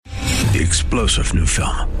the explosive new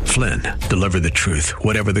film, Flynn, Deliver the Truth,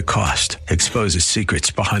 Whatever the Cost, exposes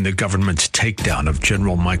secrets behind the government's takedown of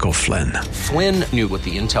General Michael Flynn. Flynn knew what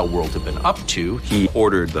the intel world had been up to. He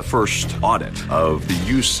ordered the first audit of the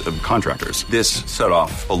use of contractors. This set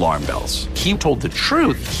off alarm bells. He told the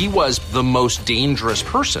truth. He was the most dangerous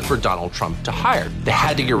person for Donald Trump to hire. They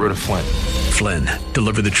had to get rid of Flynn. Flynn,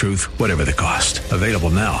 Deliver the Truth, Whatever the Cost. Available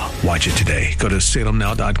now. Watch it today. Go to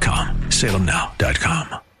salemnow.com.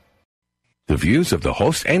 salemnow.com. The views of the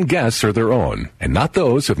host and guests are their own, and not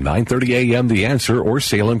those of 930 AM The Answer or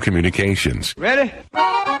Salem Communications. Ready?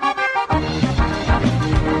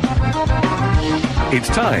 It's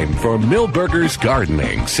time for Milberger's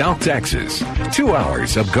Gardening, South Texas. 2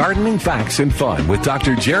 hours of gardening facts and fun with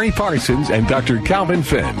Dr. Jerry Parsons and Dr. Calvin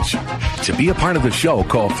Finch. To be a part of the show,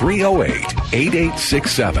 call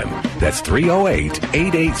 308-8867. That's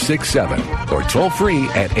 308-8867. Or toll free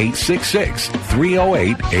at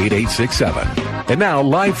 866-308-8867. And now,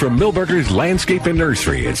 live from Milberger's Landscape and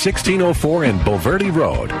Nursery at 1604 and Bulverde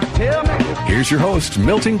Road. Here's your host,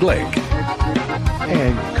 Milton Blake.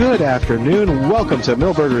 And good afternoon. Welcome to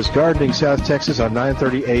Milberger's Gardening, South Texas on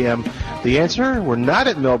 930 AM. The Answer. We're not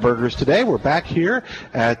at Milberger's today. We're back here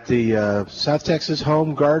at the South Texas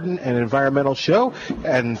Home Garden and Environmental Show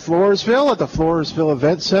in Floresville at the Floresville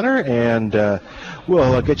Event Center. And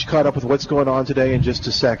we'll get you caught up with what's going on today in just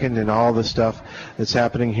a second and all the stuff that's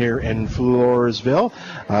happening here in Floresville.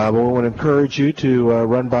 We want to encourage you to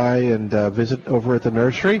run by and visit over at the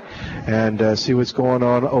nursery and see what's going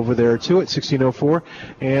on over there, too, at 1604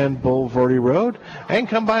 and Bulverde Road. And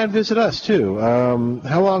come by and visit us, too.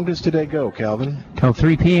 How long does today go, Calvin? Till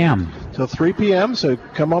 3 p.m. Till 3 p.m., so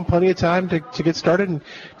come on, plenty of time to get started, and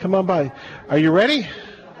come on by. Are you ready?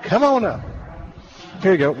 Come on up.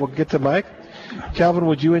 Here you go. We'll get the mic. Calvin,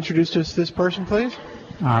 would you introduce us this person, please?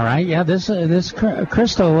 All right. Yeah, this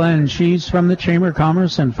Crystal, and she's from the Chamber of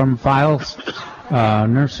Commerce and from Files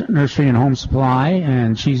Nursery and Home Supply,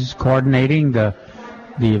 and she's coordinating the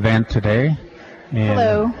event today. And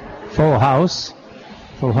hello. Full house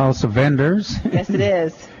of vendors. Yes, it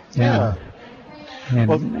is. Yeah. And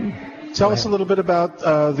well, tell us a little bit about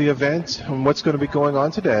the event and what's going to be going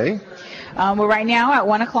on today. Well, right now at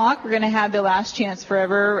 1 o'clock, we're going to have the Last Chance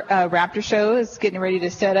Forever Raptor Show. It's getting ready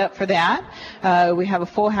to set up for that. We have a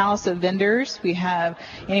full house of vendors. We have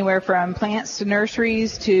anywhere from plants to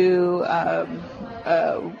nurseries to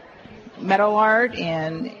metal art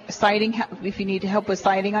and siding. If you need help with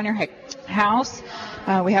siding on your house,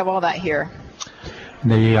 we have all that here.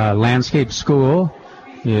 The landscape school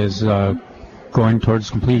is going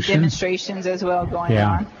towards completion. Demonstrations as well going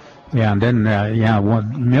on. Yeah, and then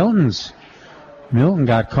Milton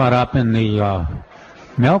got caught up in the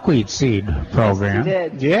milkweed seed program.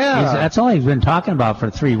 Yes, he did. Yeah. That's all he's been talking about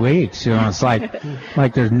for 3 weeks. You know, it's like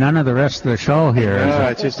there's none of the rest of the show here. Yeah,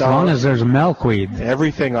 it's just as long as there's milkweed.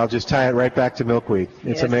 Everything, I'll just tie it right back to milkweed.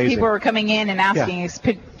 It's amazing. People were coming in and asking,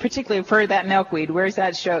 particularly for that milkweed, where's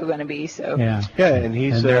that show going to be? So Yeah, and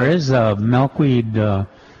there is a milkweed, a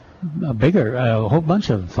whole bunch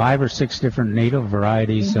of 5 or 6 different native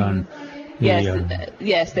varieties on.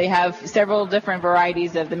 Yes, they have several different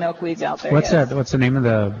varieties of the milkweeds out there. What's that? What's the name of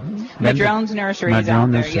the? Madrone's Nursery is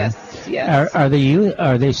out there. Yes. Are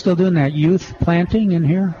they still doing that youth planting in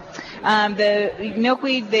here? The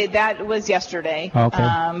milkweed that was yesterday.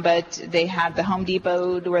 Okay. But they have the Home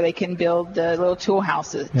Depot where they can build the little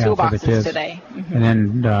toolboxes today. Mm-hmm.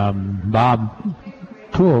 And then Bob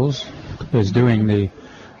Tools is doing the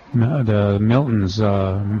Milton's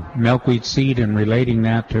milkweed seed and relating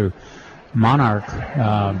that to monarch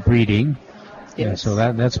breeding. Yes. Yeah, so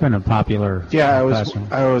that's been a popular. Yeah,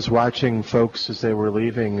 I was watching folks as they were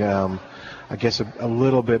leaving. I guess a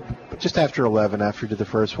little bit just after 11, after we did the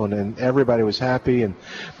first one, and everybody was happy. And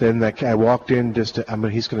then that guy walked in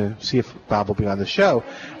he's going to see if Bob will be on the show,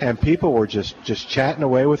 and people were just chatting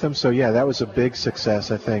away with him. So yeah, that was a big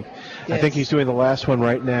success, I think. Yes. I think he's doing the last one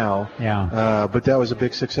right now. Yeah. But that was a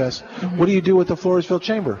big success. Mm-hmm. What do you do with the Floresville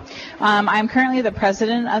Chamber? I'm currently the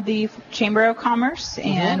president of the Chamber of Commerce,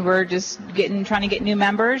 and we're just trying to get new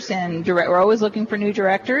members, and we're always looking for new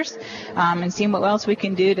directors, and seeing what else we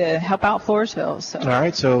can do to help out Floresville. So. All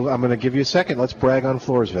right, so I'm going to give you a second. Let's brag on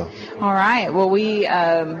Floresville. All right. Well,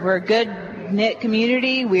 we're a good-knit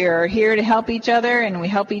community. We are here to help each other, and we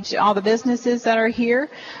help all the businesses that are here.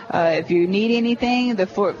 If you need anything, the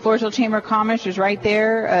Floresville Chamber of Commerce is right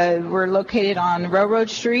there. We're located on Railroad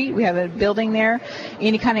Street. We have a building there.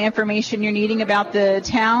 Any kind of information you're needing about the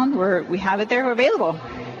town, we have it there. We're available.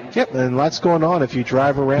 Yep, and lots going on if you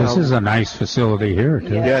drive around. This is a nice facility here,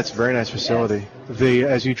 too. Yeah, it's a very nice facility. Yes.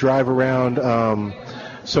 As you drive around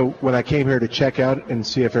So when I came here to check out and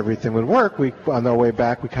see if everything would work, on our way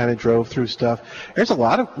back we kind of drove through stuff. There's a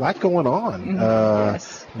lot going on.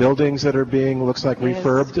 Yes. Buildings that are being looks like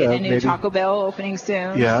refurbed. Getting a new maybe. Taco Bell opening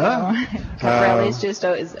soon. Yeah. So. Caprelli's just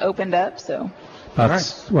is opened up. So.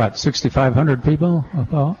 That's what 6,500 people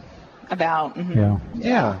about.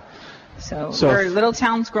 Yeah. So our little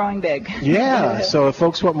town's growing big. Yeah. So if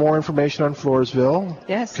folks want more information on Floresville,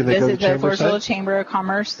 yes, can they go to visit the the Floresville Chamber of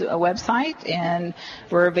Commerce website, and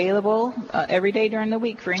we're available every day during the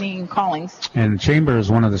week for any callings. And Chamber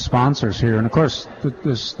is one of the sponsors here, and of course,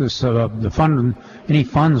 the fund, any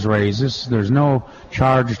funds raised, there's no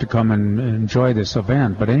charge to come and enjoy this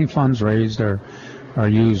event, but any funds raised are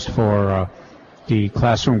used for the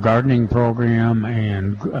classroom gardening program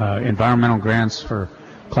and environmental grants for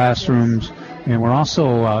classrooms, and we're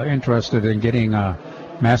also interested in getting a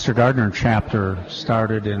Master Gardener chapter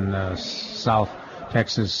started in South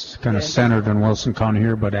Texas, kind of centered in Wilson County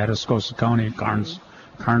here, but Atascosa County, Karnes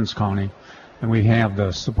County, and we have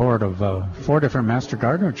the support of 4 different Master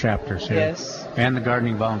Gardener chapters here, yes, and the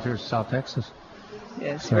Gardening Volunteers of South Texas.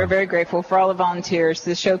 Yes, so we're very grateful for all the volunteers.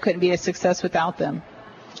 This show couldn't be a success without them.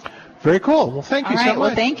 Very cool. Well, thank you so much.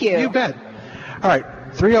 Well, thank you. You bet. All right.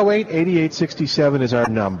 308-8867 is our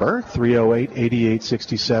number,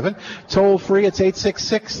 308-8867. Toll free, it's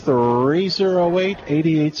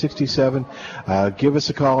 866-308-8867. Give us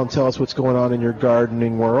a call and tell us what's going on in your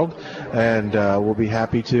gardening world, and we'll be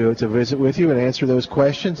happy to visit with you and answer those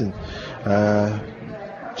questions and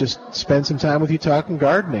just spend some time with you talking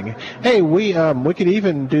gardening. Hey, we could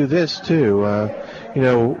even do this too.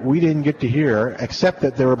 We didn't get to hear, except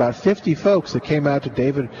that there were about 50 folks that came out to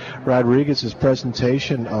David Rodriguez's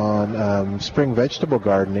presentation on spring vegetable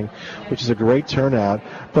gardening, which is a great turnout.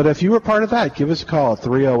 But if you were part of that, give us a call at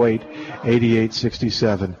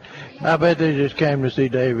 308-8867. I bet they just came to see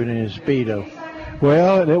David in his Speedo.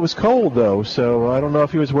 Well, and it was cold, though, so I don't know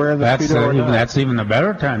if he was wearing the Speedo or not. That's even the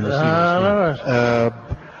better time to see this.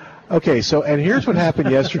 Okay, so, and here's what happened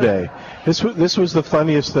yesterday. This was the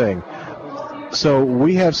funniest thing. So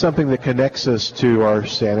we have something that connects us to our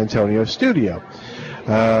San Antonio studio.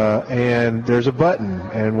 And there's a button,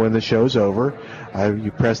 and when the show's over,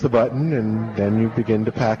 you press the button, and then you begin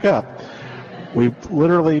to pack up. We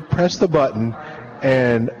literally pressed the button,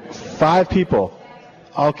 and 5 people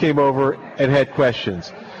all came over and had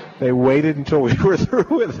questions. They waited until we were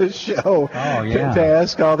through with the show to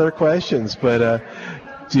ask all their questions. But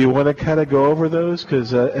do you want to kind of go over those?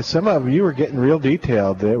 Because some of you were getting real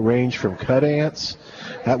detailed. They range from cut ants.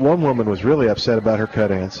 That one woman was really upset about her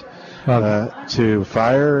cut ants. To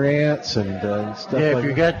fire ants and stuff like that. Yeah, if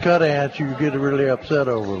you got cut ants, you get really upset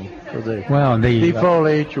over them. They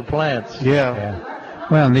defoliate your plants. Yeah.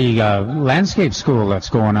 Well, the landscape school that's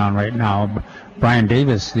going on right now, Brian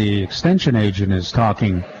Davis, the extension agent, is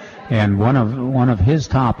talking, and one of his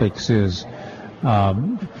topics is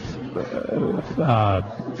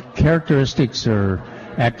characteristics or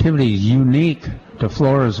activities unique to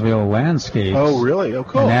Floresville landscapes. Oh, really? Oh,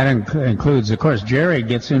 cool. And that includes, of course, Jerry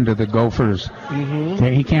gets into the gophers. Mm-hmm.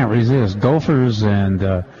 He can't resist gophers and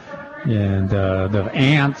the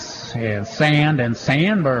ants and sand and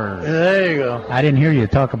sandbirds. There you go. I didn't hear you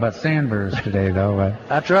talk about sandbirds today, though.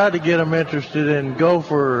 I tried to get them interested in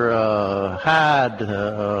gopher hide,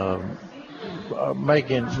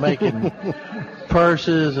 making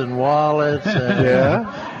purses and wallets. And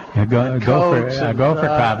A gopher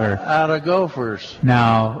cover. Out of gophers.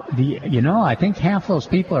 Now, I think half those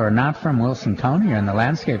people are not from Wilson County or in the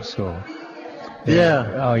landscape school.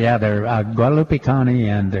 They're Guadalupe County,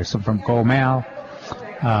 and there's some from Comal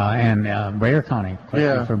and Bexar County.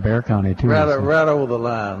 From Bexar County, too. Right over the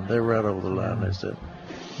line. They're right over the line, they said.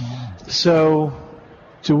 So,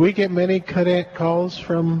 do we get many cut ant calls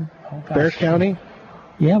from Bexar County?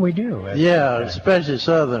 Yeah, we do. Especially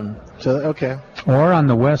southern. So, okay. Or on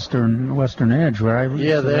the western edge where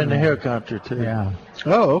they're in the hill country too. Yeah.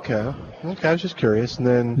 Oh, okay. Okay, I was just curious. And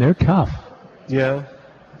then they're tough. Yeah.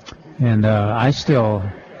 And I still,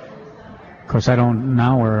 of course, I don't,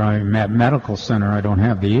 now where I'm at medical center, I don't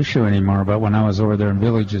have the issue anymore. But when I was over there in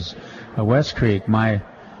Villages, West Creek, my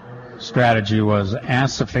strategy was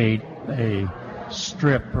acephate a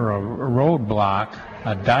strip or a roadblock,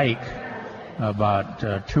 a dike,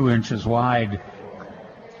 about 2 inches wide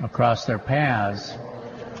across their paths,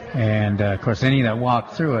 and of course any that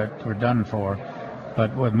walked through it were done for.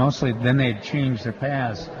 But mostly then they'd change their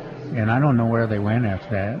paths, and I don't know where they went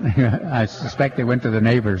after that. I suspect they went to the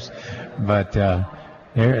neighbors, but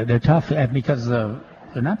they're tough because there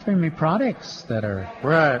are not very many products that are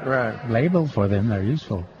labeled for them. They're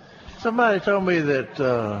useful. Somebody told me that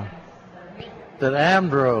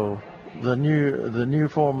Amdro the new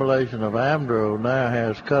formulation of Amdro now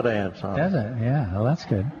has cut ants on it. Does it? Yeah. Well, that's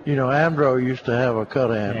good. You know, Amdro used to have a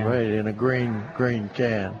cut ant right in a green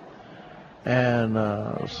can, and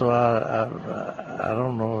so I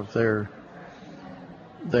don't know if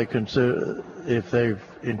they consider if they've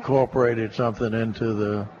incorporated something into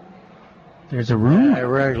the. There's a rumor.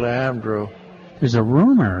 Regular Amdro. There's a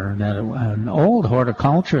rumor that an old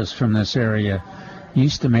horticulturist from this area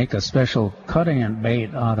used to make a special cut ant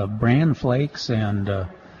bait out of bran flakes and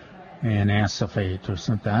acephate or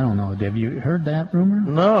something. I don't know. Have you heard that rumor?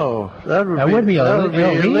 No, that would be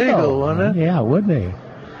illegal, wouldn't it? Yeah, it would be.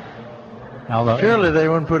 Although, surely they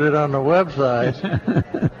wouldn't put it on the website.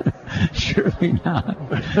 Surely not.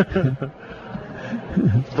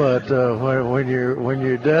 But when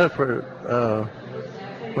you're desperate,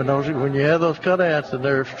 when you have those cut ants and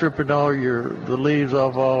they're stripping the leaves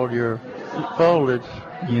off all your foliage.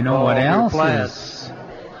 You know what else is?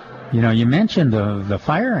 You know, you mentioned the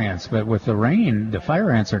fire ants, but with the rain, the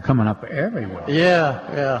fire ants are coming up everywhere.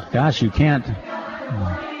 Yeah. Gosh, you can't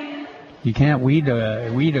weed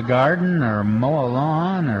a garden or mow a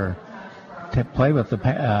lawn or play with the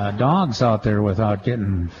dogs out there without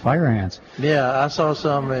getting fire ants. Yeah, I saw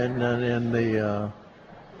some in the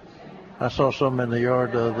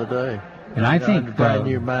yard the other day. And I think brand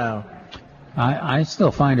new mound. I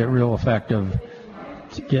still find it real effective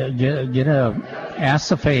to get a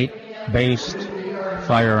acephate-based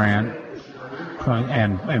fire ant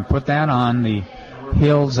and put that on the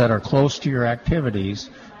hills that are close to your activities,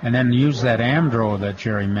 and then use that Amdro that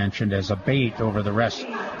Jerry mentioned as a bait over the rest,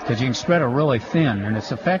 because you can spread it really thin, and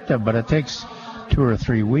it's effective, but it takes 2 or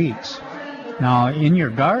 3 weeks. Now, in your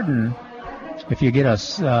garden, if you get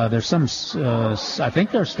there's some, I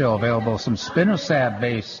think they're still available, some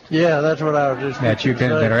spinosad-based. Yeah, that's what I was just that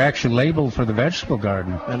that are actually labeled for the vegetable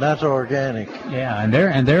garden. And that's organic. Yeah, and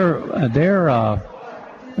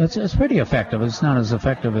it's pretty effective. It's not as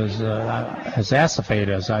effective as acephate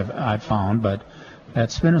as I've found, but that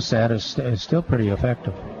spinosad is still pretty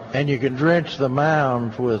effective. And you can drench the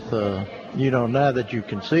mound with, now that you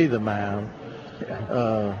can see the mound.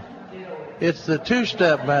 It's the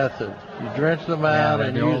two-step method. You drench the mound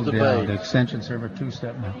and use the bait. The extension server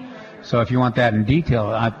two-step method. So if you want that in detail,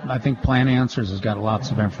 I think Plant Answers has got lots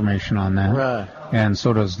of information on that. Right. And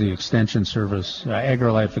so does the Extension Service,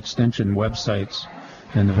 AgriLife Extension websites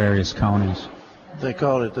in the various counties. They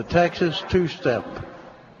call it the Texas two-step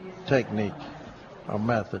technique or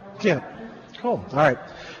method. Yeah. Cool. All right.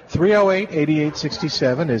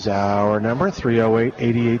 308-8867 is our number,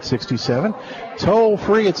 308-8867. Toll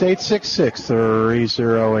free, it's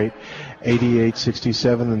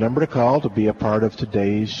 866-308-8867, the number to call to be a part of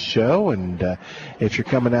today's show. And if you're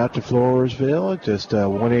coming out to Floresville, just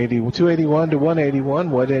 281 to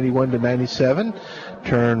 181, 181 to 97.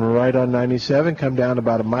 Turn right on 97, come down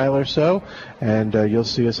about a mile or so, and you'll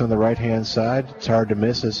see us on the right-hand side. It's hard to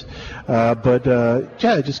miss us. But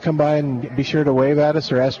just come by and be sure to wave at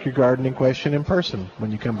us or ask your gardening question in person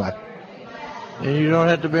when you come by. And you don't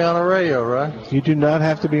have to be on the radio, right? You do not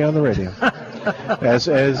have to be on the radio. As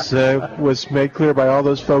was made clear by all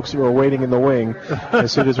those folks who were waiting in the wing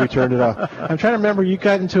as soon as we turned it off. I'm trying to remember, you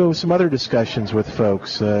got into some other discussions with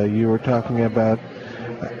folks. You were talking about,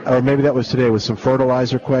 or maybe that was today, with some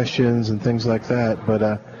fertilizer questions and things like that. But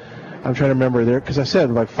I'm trying to remember there, because I said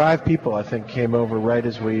like 5 people I think came over right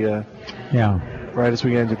as we ended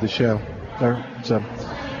the show. So,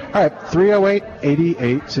 all right,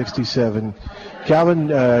 308-8867. Calvin,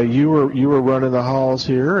 you were running the halls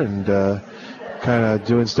here and kind of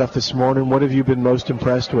doing stuff this morning. What have you been most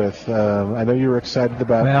impressed with? I know you were excited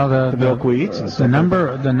about the milkweeds and stuff.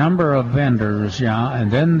 The number of vendors,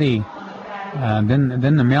 and then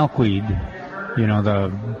the milkweed. You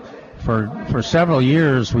know, for several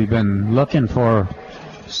years we've been looking for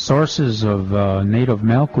sources of native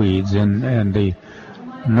milkweeds, and the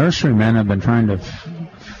nurserymen have been trying to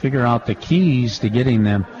figure out the keys to getting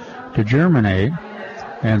them to germinate.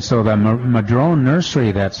 And so the Madrone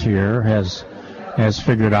nursery that's here has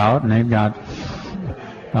figured out, and they've got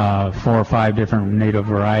 4 or 5 different native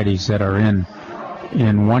varieties that are in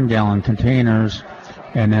 1-gallon containers.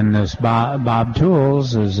 And then this Bob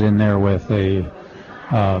Tools is in there with the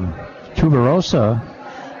tuberosa,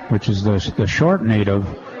 which is the short native,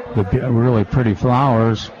 the really pretty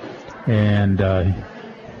flowers, and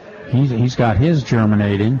he's got his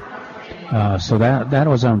germinating. So that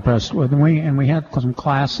was impressed with. And we had some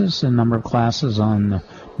classes, a number of classes on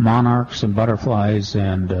monarchs and butterflies,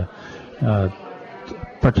 and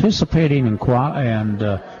participating and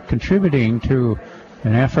contributing to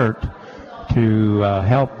an effort to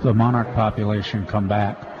help the monarch population come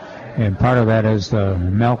back. And part of that is the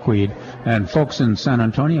milkweed. And folks in San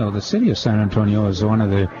Antonio, the city of San Antonio is one of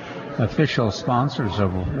the official sponsors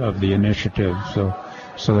of the initiative. So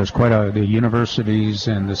there's the universities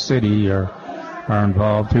and the city are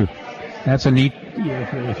involved too. That's a neat,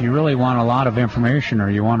 if you really want a lot of information or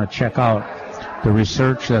you want to check out the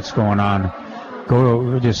research that's going on,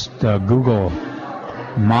 Google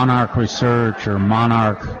Monarch Research or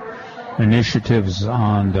Monarch Initiatives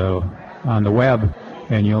on the web,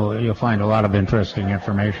 and you'll find a lot of interesting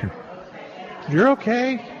information. You're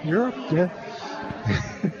okay.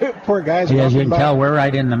 Poor guys. Yeah, as you can tell, we're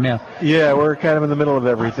right in the middle. Yeah, we're kind of in the middle of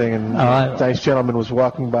everything, and a nice gentleman was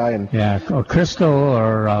walking by, and or Crystal,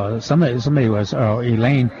 or somebody was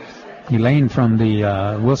Elaine from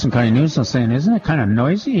the Wilson County News was saying, "Isn't it kind of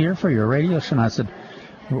noisy here for your radio show?" And I said,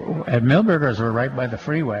 at Milberger's, we're right by the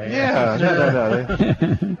freeway. Yeah,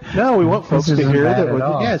 no. No, we want folks to hear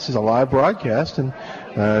that. This is a live broadcast, and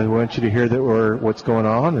we want you to hear that what's going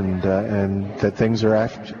on, and that things are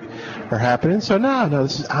happening. So no,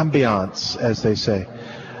 this is ambiance, as they say.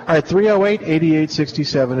 All right,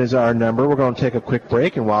 308-8867 is our number. We're going to take a quick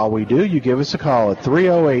break, and while we do, you give us a call at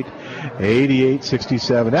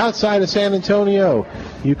 308-8867. Outside of San Antonio,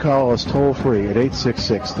 you call us toll-free at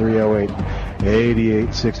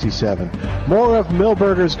 866-308-8867. More of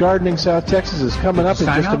Milberger's Gardening South Texas is coming up in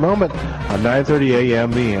just a moment on 9:30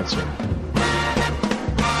 a.m. The Answer.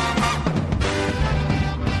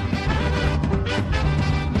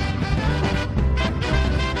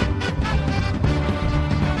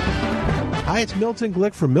 Hi, it's Milton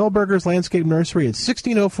Glick from Milberger's Landscape Nursery at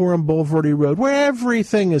 1604 on Boulevardy Road, where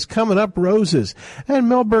everything is coming up roses. And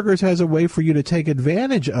Milberger's has a way for you to take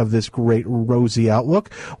advantage of this great rosy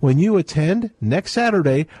outlook when you attend next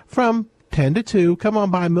Saturday from 10 to 2. Come on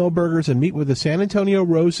by Milberger's and meet with the San Antonio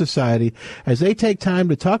Rose Society as they take time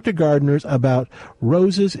to talk to gardeners about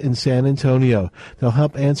roses in San Antonio. They'll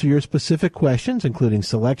help answer your specific questions, including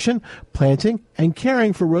selection, planting, and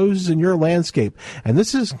caring for roses in your landscape. And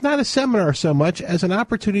this is not a seminar so much as an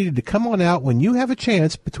opportunity to come on out when you have a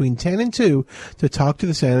chance between 10 and 2 to talk to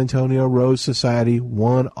the San Antonio Rose Society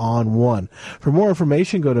one-on-one. For more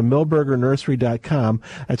information, go to milbergernursery.com.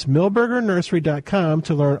 That's milbergernursery.com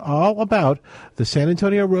to learn all about the San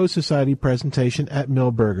Antonio Rose Society presentation at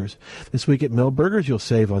Milberger's. This week at Milberger's, you'll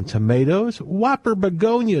save on tomatoes, whopper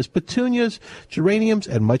begonias, petunias, geraniums,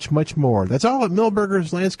 and much, much more. That's all at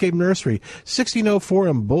Milberger's Landscape Nursery, 1604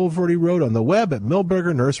 on Boulevardy Road, on the web at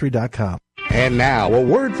milbergernursery.com. And now, a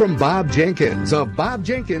word from Bob Jenkins of Bob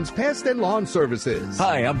Jenkins Pest and Lawn Services.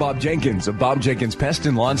 Hi, I'm Bob Jenkins of Bob Jenkins Pest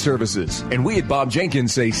and Lawn Services. And we at Bob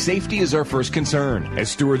Jenkins say safety is our first concern.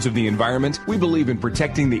 As stewards of the environment, we believe in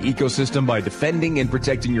protecting the ecosystem by defending and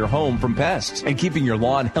protecting your home from pests and keeping your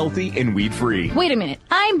lawn healthy and weed-free. Wait a minute.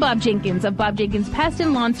 I'm Bob Jenkins of Bob Jenkins Pest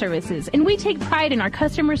and Lawn Services, and we take pride in our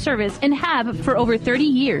customer service and have for over 30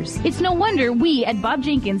 years. It's no wonder we at Bob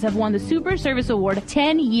Jenkins have won the Super Service Award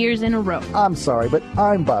 10 years in a row. I'm sorry, but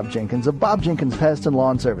I'm Bob Jenkins of Bob Jenkins Pest and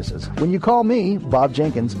Lawn Services. When you call me, Bob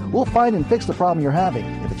Jenkins, we'll find and fix the problem you're having.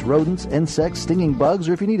 If it's rodents, insects, stinging bugs,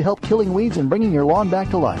 or if you need help killing weeds and bringing your lawn back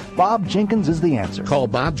to life, Bob Jenkins is the answer. Call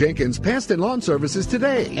Bob Jenkins Pest and Lawn Services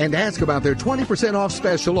today and ask about their 20% off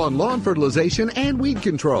special on lawn fertilization and weed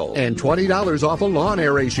control and $20 off a lawn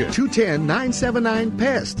aeration.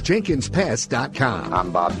 210-979-PEST, JenkinsPest.com.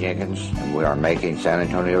 I'm Bob Jenkins, and we are making San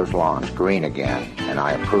Antonio's lawns green again, and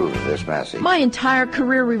I approve of this message. My entire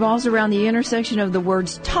career revolves around the intersection of the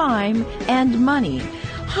words time and money.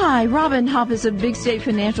 Hi, Robin Hoppus of Big State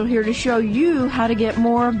Financial here to show you how to get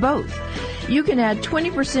more of both. You can add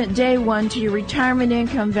 20% day one to your retirement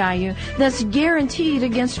income value that's guaranteed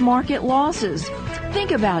against market losses.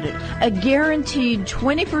 Think about it. A guaranteed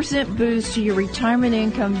 20% boost to your retirement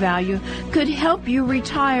income value could help you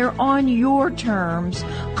retire on your terms.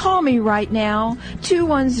 Call me right now,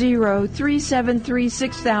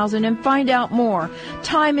 210-373-6000, and find out more.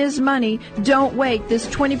 Time is money. Don't wait. This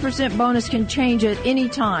 20% bonus can change at any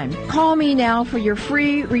time. Call me now for your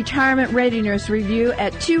free retirement readiness review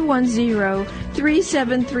at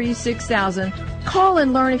 210-373-6000. Call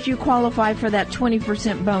and learn if you qualify for that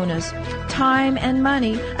 20% bonus. Time and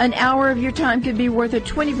money. An hour of your time could be worth a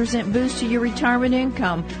 20% boost to your retirement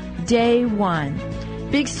income. Day one.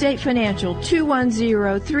 Big State Financial,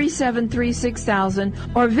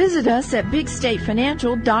 210-373-6000, or visit us at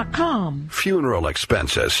bigstatefinancial.com. Funeral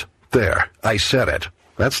expenses. There, I said it.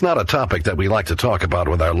 That's not a topic that we like to talk about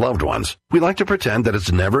with our loved ones. We like to pretend that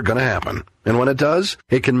it's never going to happen. And when it does,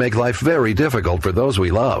 it can make life very difficult for those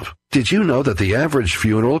we love. Did you know that the average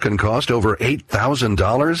funeral can cost over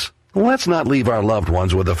 $8,000? Let's not leave our loved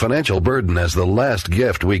ones with a financial burden as the last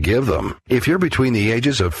gift we give them. If you're between the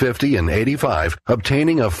ages of 50 and 85,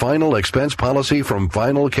 obtaining a final expense policy from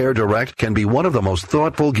Final Care Direct can be one of the most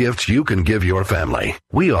thoughtful gifts you can give your family.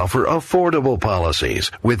 We offer affordable policies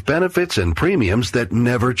with benefits and premiums that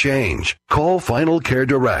never change. Call Final Care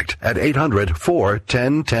Direct at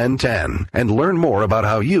 800-410-1010 and learn more about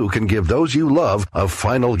how you can give those you love a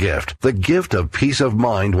final gift, the gift of peace of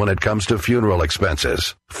mind when it comes to funeral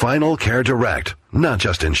expenses. Final Care Direct. Not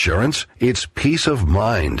just insurance, it's peace of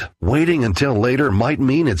mind. Waiting until later might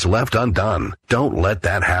mean it's left undone. Don't let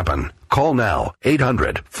that happen. Call now,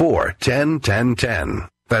 800-410-1010.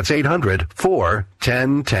 That's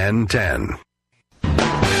 800-410-1010.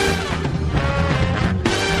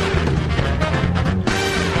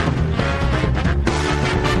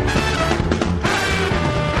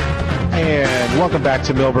 And welcome back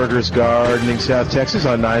to Milberger's Gardening, South Texas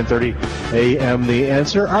on 9:30 a.m. The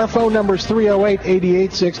Answer. Our phone number is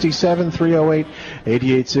 308-8867,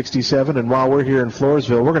 308-8867. And while we're here in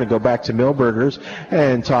Floresville, we're going to go back to Milberger's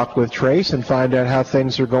and talk with Trace and find out how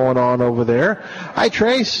things are going on over there. Hi,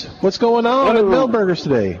 Trace. What's going on at Milberger's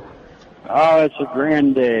today? Oh, it's a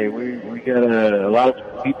grand day. We got a lot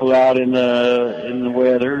of people out in the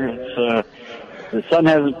weather. It's the sun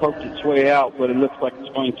hasn't poked its way out, but it looks like it's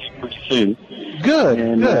going to pretty soon. Good,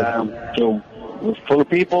 and, good. So we're full of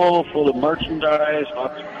people, full of merchandise,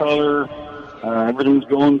 lots of color. Everything's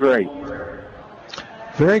going great.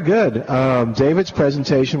 Very good. David's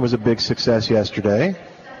presentation was a big success yesterday.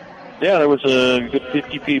 Yeah, there was a good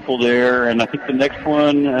 50 people there, and I think the next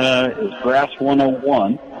one is Grass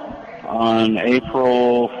 101 on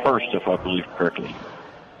April 1st, if I believe correctly.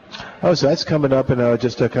 Oh, so that's coming up in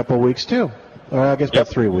just a couple of weeks, too. Or I guess about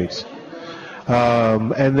 3 weeks.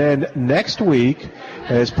 And then next week,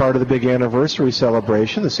 as part of the big anniversary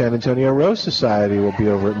celebration, the San Antonio Rose Society will be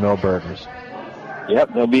over at Milberger's.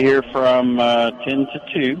 Yep, they'll be here from 10 to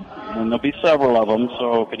 2, and there'll be several of them,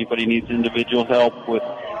 so if anybody needs individual help with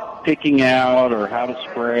picking out or how to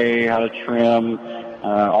spray, how to trim,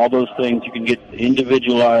 all those things, you can get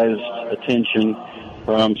individualized attention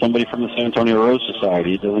from somebody from the San Antonio Rose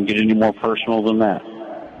Society. It doesn't get any more personal than that.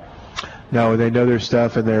 No, they know their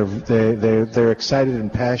stuff, and they're excited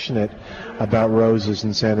and passionate about roses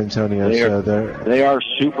in San Antonio. They are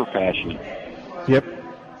super passionate. Yep.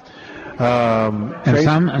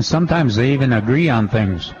 And sometimes they even agree on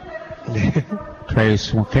things.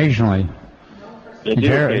 Trace, occasionally.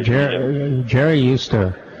 Jerry used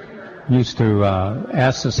to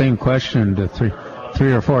ask the same question to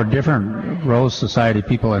three or four different Rose Society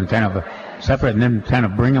people and kind of separate, and then kind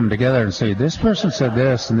of bring them together and say, this person said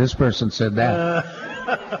this and this person said that.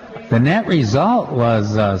 The net result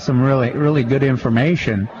was some really good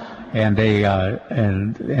information, and they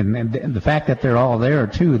and the fact that they're all there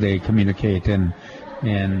too, they communicate and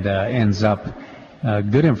ends up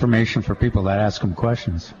good information for people that ask them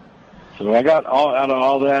questions. So I got out of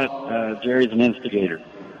all that, Jerry's an instigator.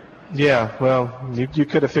 Yeah, well, you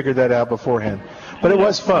could have figured that out beforehand. But it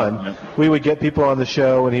was fun. We would get people on the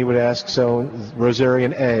show, and he would ask,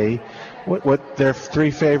 Rosarian A, what their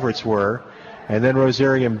three favorites were, and then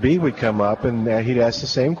Rosarian B would come up, and he'd ask the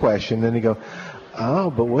same question, and he'd go, oh,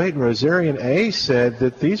 but wait, Rosarian A said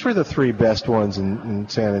that these were the three best ones in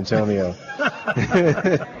San Antonio.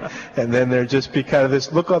 And then there'd just be kind of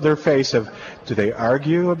this look on their face of, do they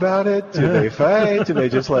argue about it? Do they fight? Do they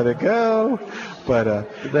just let it go? But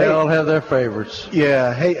they all have their favorites.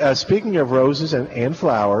 Yeah. Hey, speaking of roses and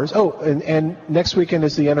flowers, and next weekend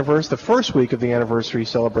is the first week of the anniversary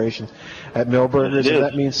celebration at Milberger's, and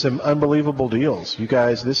that means some unbelievable deals. You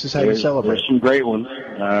guys, this is how you celebrate. There's some great ones.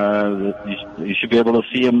 You should be able to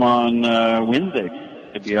see them on Wednesday.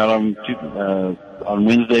 They'll be out on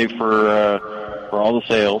Wednesday for all the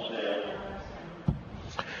sales.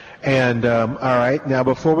 And, all right, now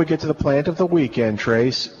before we get to the plant of the weekend,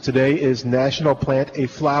 Trace, today is National Plant a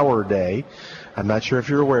Flower Day. I'm not sure if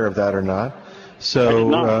you're aware of that or not. So,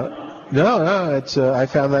 no, it's, I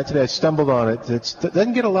found that today. I stumbled on it. It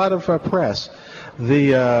doesn't get a lot of press.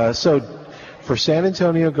 So for San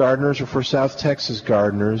Antonio gardeners or for South Texas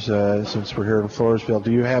gardeners, since we're here in Floresville,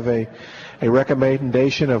 do you have a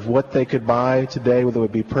recommendation of what they could buy today that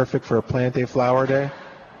would be perfect for a Plant a Flower Day?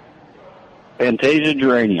 Fantasia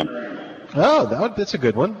geranium. Oh, that's a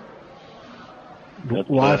good one.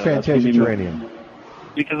 Why Fantasia geranium?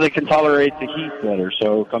 Because they can tolerate the heat better.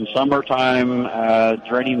 So come summertime,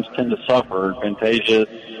 geraniums tend to suffer. Fantasia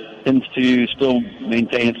tends to still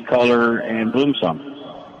maintain its color and bloom some.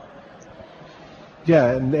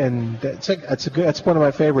 Yeah, and that's one of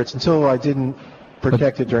my favorites until I didn't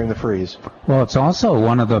protect it during the freeze. Well, it's also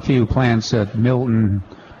one of the few plants that Milton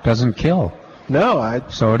doesn't kill. No,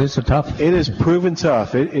 so it is a tough. It is proven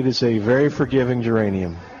tough. It is a very forgiving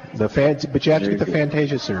geranium. But you have to get the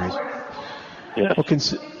Fantasia series. Yes. Well,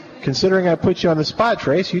 considering I put you on the spot,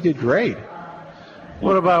 Trace, you did great.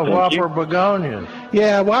 What about Whopper begonias?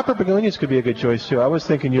 Yeah, Whopper begonias could be a good choice too. I was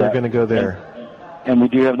thinking you were going to go there. And we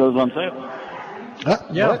do have those on sale.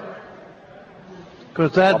 Yeah.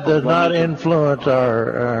 Because that does not influence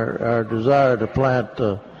our desire to plant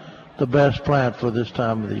the best plant for this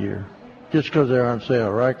time of the year. Just because they're on sale,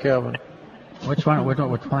 right, Calvin? Which one? Which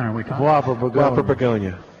plant are we talking? Whopper begonia. Whopper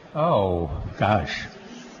begonia. Oh gosh.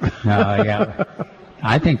 Yeah.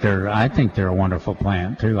 I think they're a wonderful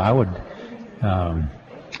plant too. I would.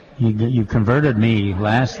 You converted me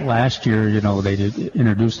last year. You know, they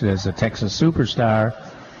introduced it as a Texas Superstar,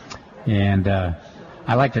 and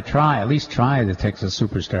I like to at least try the Texas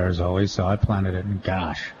Superstars always. So I planted it, and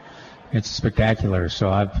gosh, it's spectacular.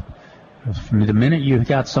 So from the minute you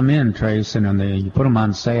got some in, Trace, and then you put them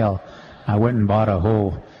on sale, I went and bought a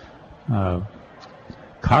whole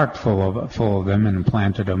cart full of them and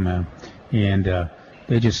planted them, and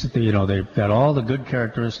they just, they've got all the good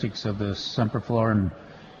characteristics of the Semperfloran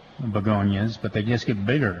begonias, but they just get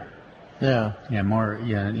bigger. Yeah. Yeah, more.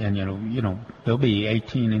 Yeah, and they'll be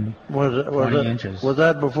 18 and 20 inches. Was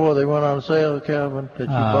that before they went on sale, Calvin? That you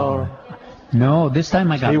bought them? No, this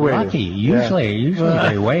time I got lucky. Usually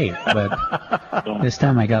they wait, but this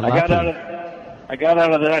time I got lucky. I got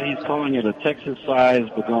out of that. He's calling it a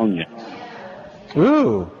Texas-sized begonia.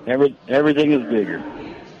 Ooh. Everything is bigger.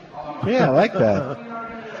 Yeah, I like that.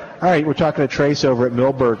 All right, we're talking to Trace over at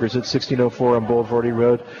Millburgers at 1604 on Boulevardy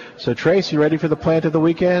Road. So, Trace, you ready for the plant of the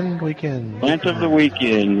weekend? Plant of the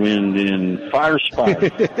weekend, wind in fire spice.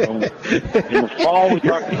 In the fall, we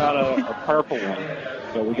talked about a purple one.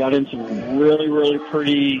 So we got in some really, really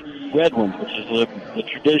pretty red ones, which is the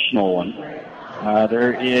traditional one.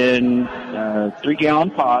 They're in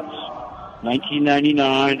 3-gallon pots,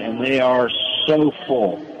 $19.99, and they are so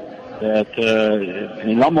full that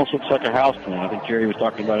it almost looks like a house plant. I think Jerry was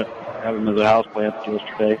talking about it, having them as a house plant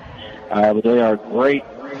yesterday. But they are great,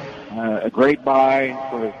 a great buy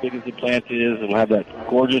for as big as the plant is. It'll have that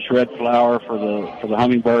gorgeous red flower for the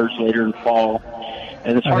hummingbirds later in fall.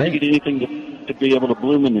 And it's hard to get anything to be able to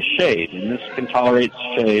bloom in the shade, and this can tolerate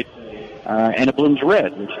shade. And it blooms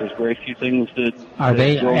red, which there's very few things that... Are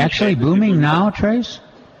they actually blooming now, Trace?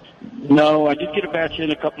 No, I did get a batch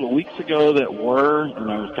in a couple of weeks ago that were,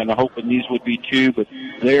 and I was kind of hoping these would be too, but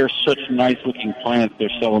they're such nice-looking plants,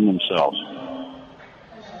 they're selling themselves.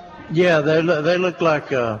 Yeah, they look like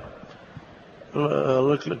kind of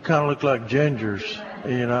look like gingers.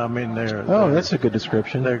 I mean they're. Oh, that's a good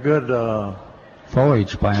description. They're good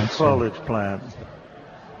foliage plants. Plant.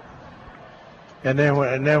 And then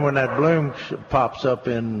when that bloom pops up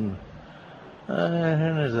in.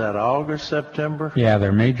 Is that August, September? Yeah,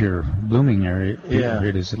 their major blooming area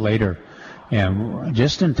is later, and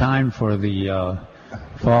just in time for the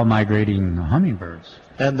fall migrating hummingbirds.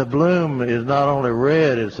 And the bloom is not only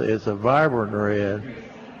red; it's a vibrant red,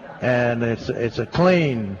 and it's a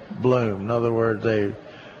clean bloom. In other words, they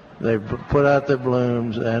put out their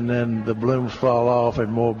blooms, and then the blooms fall off, and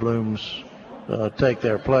more blooms take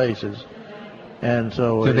their places. And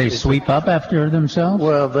so do they sweep up after themselves?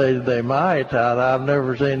 Well, they might. I've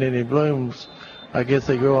never seen any blooms. I guess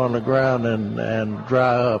they go on the ground and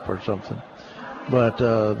dry up or something. But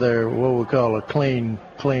they're what we call a clean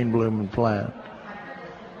blooming plant.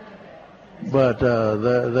 But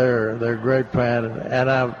they're great plant.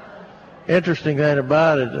 And interesting thing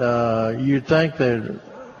about it, you'd think that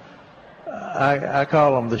I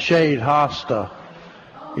call them the shade hosta.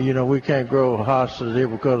 We can't grow hostas here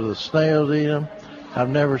because the snails eat them. I've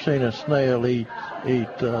never seen a snail eat.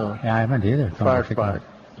 Yeah, I haven't either. Fire spike.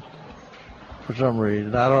 For some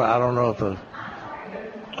reason, I don't know if the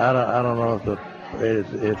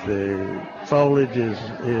foliage is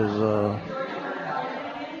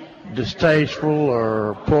distasteful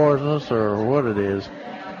or poisonous or what it is.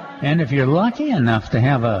 And if you're lucky enough to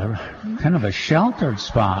have a kind of a sheltered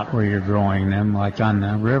spot where you're growing them, like on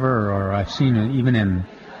the river, or I've seen it even in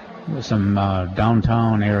some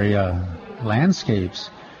downtown area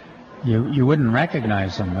landscapes, you wouldn't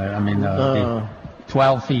recognize them. I mean, they're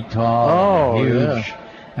 12 feet tall, huge. Yeah.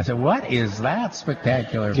 I said, what is that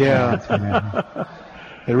spectacular plant? Yeah.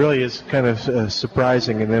 It really is kind of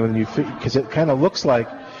surprising. And then when because it kind of looks like,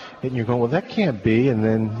 and you're going, well, that can't be. And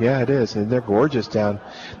then, yeah, it is. And they're gorgeous down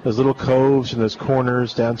those little coves and those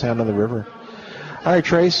corners downtown on the river. All right,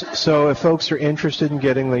 Trace. So if folks are interested in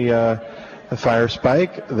getting the Fire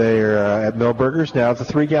Spike, they're at Millburgers now. The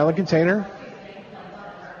 3-gallon container.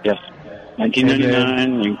 Yes,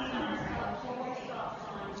 $19.99.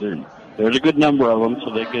 there's a good number of them, so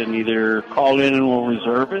they can either call in and we'll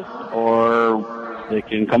reserve it, or they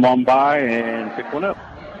can come on by and pick one up.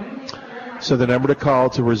 So the number to call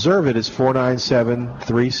to reserve it is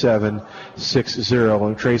 497-3760.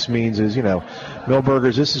 And Trace Means is,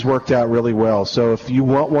 Millburgers, this has worked out really well. So if you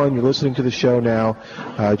want one, you're listening to the show now,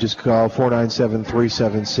 just call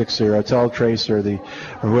 497-3760. Tell Trace or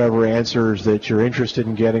whoever answers that you're interested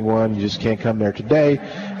in getting one. You just can't come there today,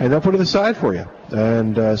 and they'll put it aside for you.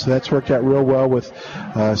 And so that's worked out real well with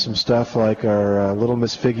some stuff like our Little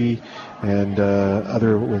Miss Figgy and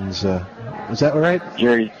other ones. Is that right?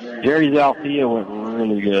 Jerry's Althea went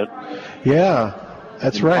really good. Yeah,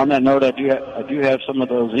 that's right. On that note, I do have some of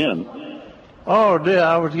those in. Oh, dear,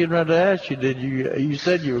 I was getting ready to ask you. Did you? You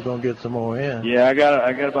said you were going to get some more in. Yeah, I got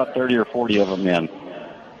about 30 or 40 of them in.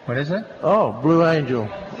 What is it? Oh, Blue Angel,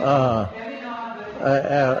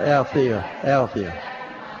 Althea,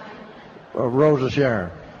 Rosa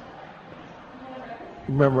Sharon.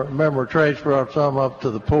 Remember, Trace brought some up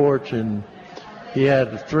to the porch, and he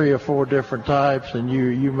had 3 or 4 different types, and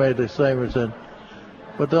you made the same and said,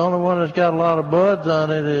 but the only one that's got a lot of buds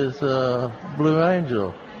on it is Blue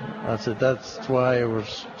Angel. I said, that's why it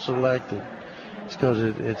was selected. It's because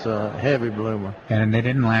it's a heavy bloomer. And they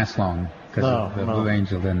didn't last long because the Blue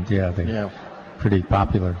Angel didn't. Yeah, pretty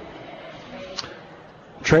popular.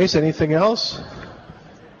 Trace, anything else?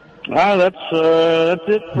 That's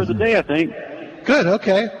it for the day, I think. Good,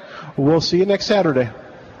 okay. We'll see you next Saturday.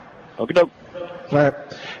 Okay, doke. All right.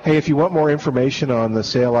 Hey, if you want more information on the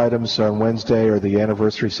sale items on Wednesday or the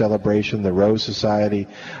anniversary celebration, the Rose Society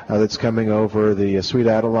that's coming over, the Sweet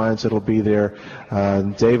Adelines that'll be there,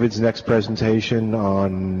 David's next presentation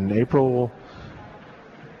on April,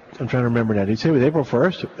 I'm trying to remember now. Did you say it was April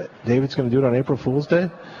 1st? David's going to do it on April Fool's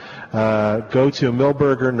Day? Go to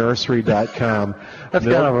millburgernursery.com. That's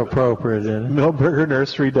kind of appropriate, isn't it?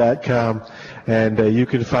 millburgernursery.com, and you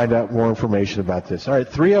can find out more information about this. All right,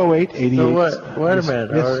 308-88. So wait a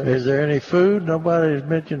minute. Yes. Is there any food? Nobody's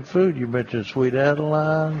mentioned food. You mentioned Sweet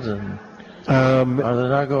Adelines, and are they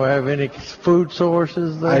not going to have any food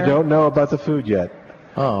sources there? I don't know about the food yet.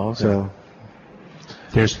 Oh, okay. So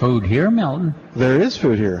there's food here, Milton. There is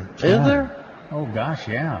food here. Is there? Oh, gosh,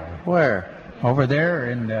 yeah. Where? Over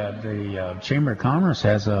there in the Chamber of Commerce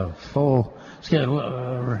has a full schedule.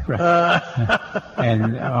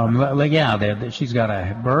 And, she's got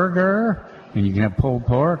a burger, and you can have pulled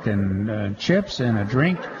pork and chips and a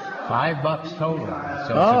drink. $5 total.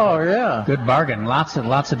 So yeah. Good bargain. Lots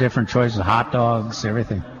of different choices. Hot dogs,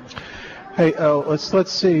 everything. Hey,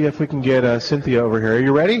 let's see if we can get Cynthia over here. Are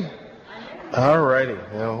you ready? All righty.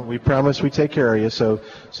 Well, we promised we'd take care of you, so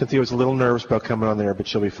Cynthia was a little nervous about coming on there, but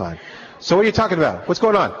she'll be fine. So what are you talking about? What's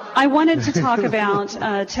going on? I wanted to talk about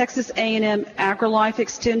Texas A&M AgriLife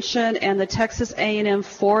Extension and the Texas A&M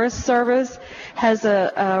Forest Service has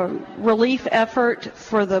a relief effort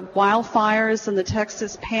for the wildfires in the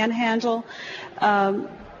Texas Panhandle.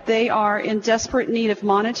 They are in desperate need of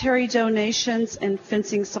monetary donations and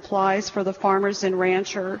fencing supplies for the farmers and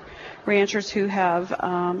ranchers who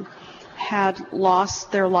have had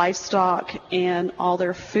lost their livestock and all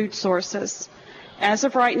their food sources. As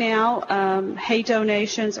of right now, hay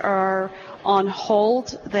donations are on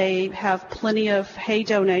hold. They have plenty of hay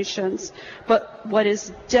donations, but what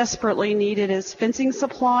is desperately needed is fencing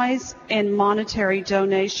supplies and monetary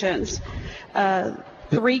donations.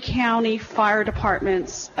 3 county fire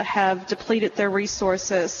departments have depleted their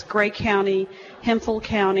resources: Gray County, Hemphill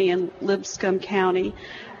County, and Lipscomb County.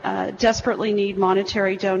 Desperately need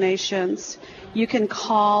monetary donations. You can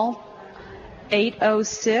call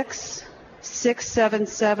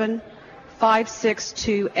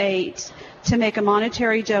 806-677-5628 to make a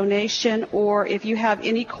monetary donation, or if you have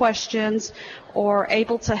any questions or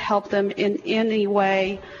able to help them in any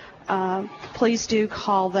way, please do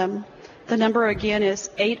call them. The number again is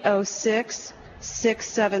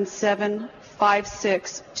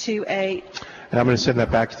 806-677-5628. And I'm going to send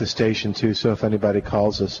that back to the station, too, so if anybody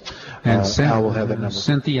calls us, Al will have that number.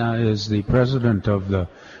 Cynthia is the president of the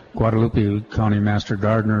Guadalupe County Master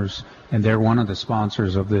Gardeners, and they're one of the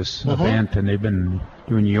sponsors of this event, and they've been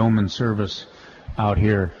doing yeoman service out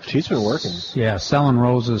here. She's been working. Yeah, selling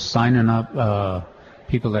roses, signing up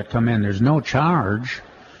people that come in. There's no charge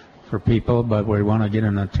for people, but we want to get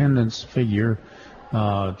an attendance figure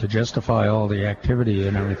to justify all the activity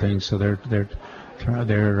and everything, so they're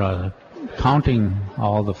counting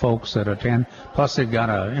all the folks that attend. Plus, they've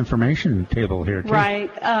got an information table here, too.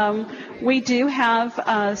 Right. We do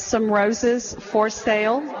have some roses for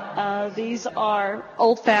sale. These are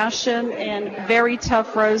old-fashioned and very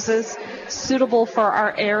tough roses, suitable for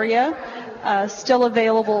our area. still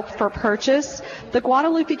available for purchase. The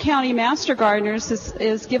Guadalupe County Master Gardeners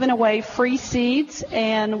is giving away free seeds,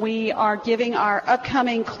 and we are giving our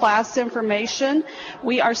upcoming class information.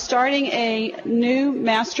 We are starting a new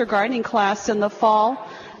Master Gardening class in the fall,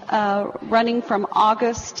 running from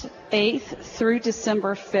August 8th through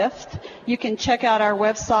December 5th. You can check out our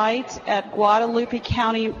website at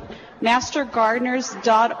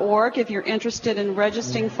GuadalupeCountyMasterGardeners.org if you're interested in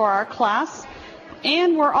registering for our class.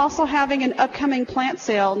 And we're also having an upcoming plant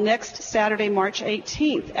sale next Saturday, March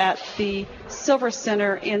 18th at the Silver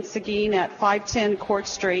Center in Seguin at 510 Court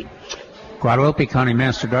Street. Guadalupe County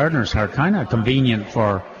Master Gardeners are kind of convenient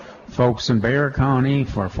for folks in Bexar County,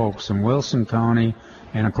 for folks in Wilson County,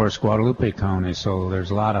 and, of course, Guadalupe County. So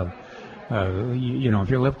there's a lot of, if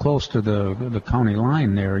you live close to the county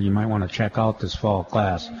line there, you might want to check out this fall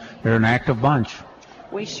class. They're an active bunch.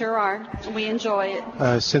 We sure are. We enjoy it.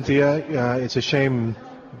 Cynthia, it's a shame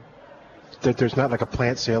that there's not like a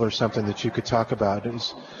plant sale or something that you could talk about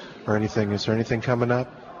or anything. Is there anything coming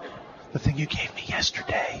up? The thing you gave me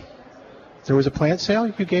yesterday. There was a plant sale?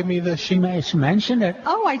 You gave me the sheet. She mentioned it.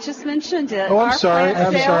 Oh, I just mentioned it. Oh, I'm sorry.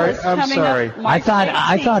 I'm sorry. I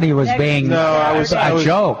thought he was being a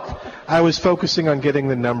joke. I was focusing on getting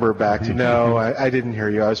the number back. No, I didn't hear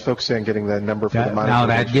you. I was focusing on getting the number for the monitor. Now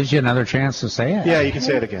that gives you another chance to say it. Yeah, you can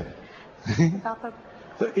say it again.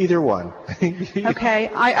 Either one. Okay,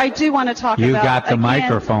 I do want to talk about... You got the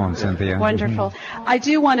microphone, Cynthia. Wonderful. I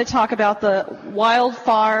do want to talk about the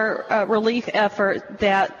wildfire relief effort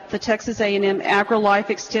that the Texas A&M AgriLife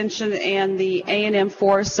Extension and the A&M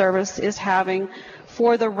Forest Service is having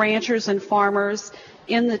for the ranchers and farmers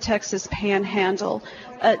in the Texas Panhandle.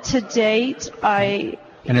 To date, And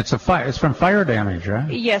it's it's from fire damage,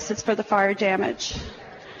 right? Yes, it's for the fire damage.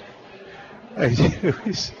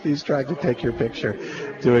 He's trying to take your picture,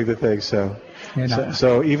 doing the thing. So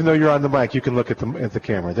even though you're on the mic, you can look at the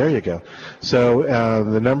camera. There you go. So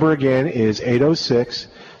the number again is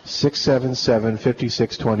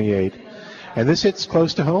 806-677-5628. And this hits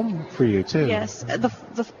close to home for you, too. Yes.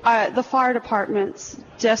 The fire departments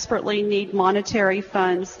desperately need monetary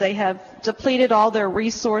funds. They have depleted all their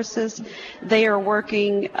resources. They are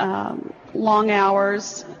working long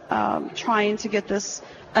hours trying to get this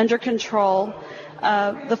under control.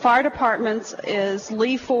 The fire departments is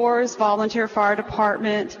Lee Forest Volunteer Fire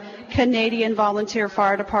Department, Canadian Volunteer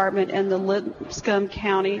Fire Department, and the Lipscomb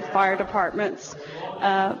County Fire Departments.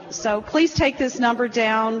 So please take this number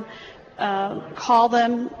down. Call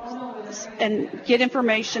them and get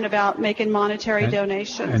information about making monetary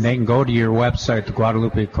donations. And they can go to your website, the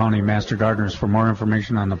Guadalupe County Master Gardeners, for more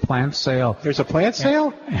information on the plant sale. There's a plant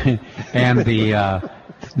sale? And the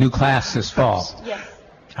new class this fall. Yes.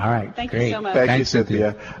 All right. Thank great. you so much. Thank you,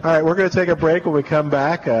 Cynthia. All right, we're going to take a break. When we come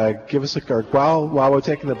back, give us a call. While we're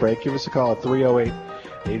taking the break, give us a call at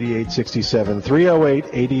 308-8867,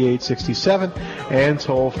 308-8867, and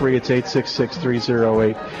toll free, it's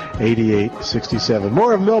 866-308-8867.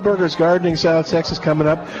 More of Milberger's Gardening South Texas coming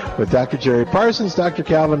up with Dr. Jerry Parsons, Dr.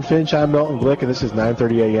 Calvin Finch. I'm Milton Glick, and this is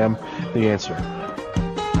 9:30 a.m. The Answer.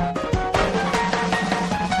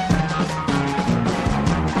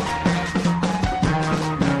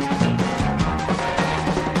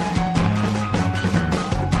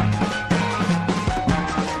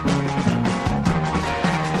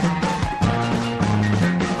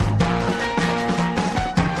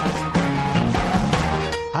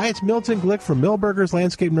 It's Milton Glick from Milberger's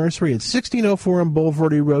Landscape Nursery at 1604 on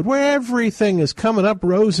Boulevardy Road, where everything is coming up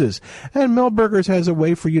roses. And Milberger's has a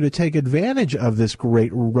way for you to take advantage of this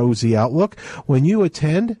great rosy outlook when you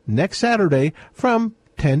attend next Saturday from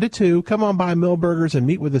 10 to 2. Come on by Milberger's and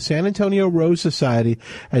meet with the San Antonio Rose Society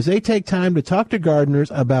as they take time to talk to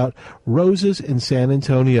gardeners about roses in San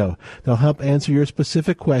Antonio. They'll help answer your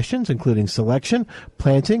specific questions, including selection,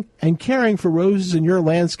 planting, and caring for roses in your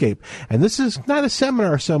landscape. And this is not a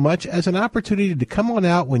seminar so much as an opportunity to come on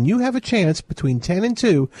out when you have a chance between 10 and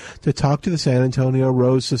 2 to talk to the San Antonio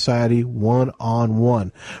Rose Society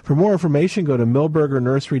one-on-one. For more information, go to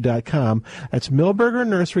milbergernursery.com. That's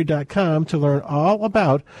milbergernursery.com to learn all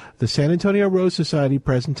about the San Antonio Rose Society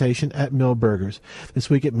presentation at Milberger's. This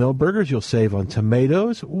week at Milberger's, you'll save on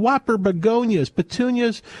tomatoes, whopper begonias,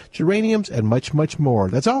 petunias, geraniums, and much, much more.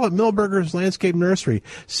 That's all at Milberger's Landscape Nursery,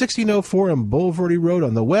 1604 on Boulevardy Road,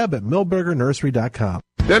 on the web at milbergernursery.com.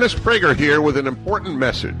 Dennis Prager here with an important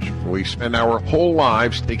message. We spend our whole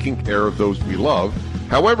lives taking care of those we love,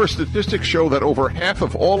 However, statistics show that over half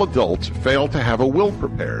of all adults fail to have a will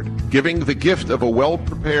prepared. Giving the gift of a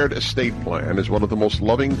well-prepared estate plan is one of the most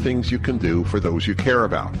loving things you can do for those you care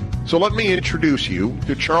about. So let me introduce you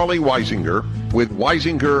to Charlie Weisinger with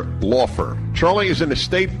Weisinger Law Firm. Charlie is an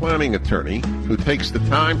estate planning attorney who takes the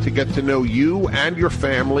time to get to know you and your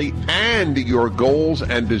family and your goals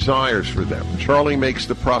and desires for them. Charlie makes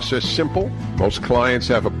the process simple. Most clients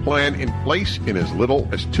have a plan in place in as little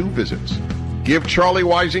as 2 visits. Give Charlie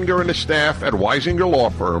Weisinger and his staff at Weisinger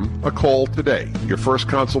Law Firm a call today. Your first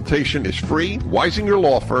consultation is free. Weisinger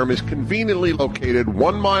Law Firm is conveniently located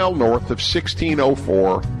 1 mile north of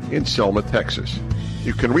 1604 in Selma, Texas.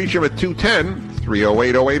 You can reach him at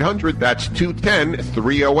 210-308-0800. That's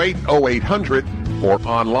 210-308-0800. Or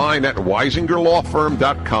online at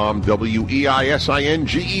weisingerlawfirm.com,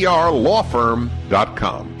 WEISINGER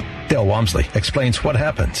lawfirm.com. Dale Walmsley explains what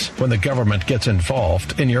happens when the government gets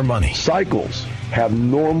involved in your money. Cycles have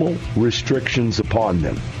normal restrictions upon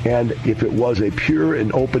them. And if it was a pure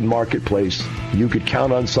and open marketplace, you could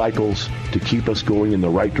count on Cycles to keep us going in the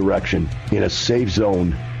right direction in a safe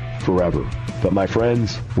zone forever. But my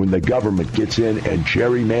friends, when the government gets in and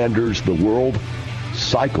gerrymanders the world,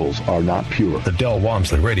 Cycles are not pure. The Dale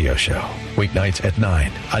Walmsley Radio Show, weeknights at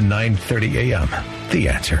 9 on 9:30 a.m. The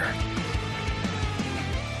Answer.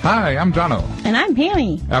 Hi, I'm Jono. And I'm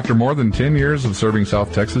Pammy. After more than 10 years of serving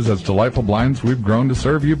South Texas as Delightful Blinds, we've grown to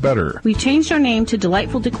serve you better. We've changed our name to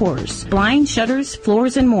Delightful Decors, blinds, shutters,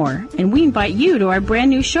 floors, and more. And we invite you to our brand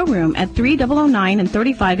new showroom at 3009 and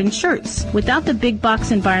 35 in Shirts. Without the big box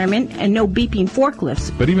environment and no beeping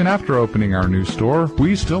forklifts. But even after opening our new store,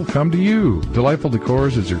 we still come to you. Delightful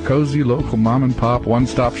Decors is your cozy local mom and pop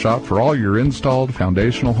one-stop shop for all your installed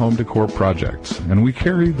foundational home decor projects. And we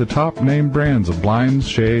carry the top name brands of blinds,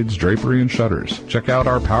 shades, drapery, and shutters. Check out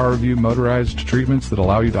our PowerView motorized treatments that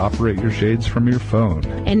allow you to operate your shades from your phone.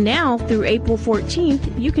 And now, through April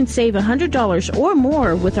 14th, you can save $100 or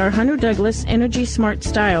more with our Hunter Douglas Energy Smart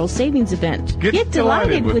Style Savings Event. Get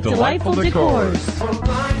delighted with Delightful Decors. For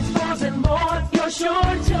blinds, doors, and more, you're sure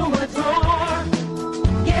to adore.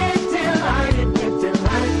 Get delighted with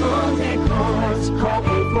Delightful Decors. Call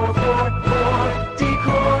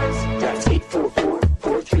 844-4-DECORS. That's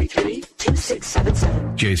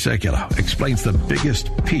 844-433-2677. Jay Sekulow explains the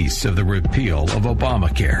biggest piece of the repeal of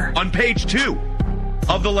Obamacare. On page 2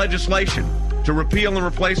 of the legislation to repeal and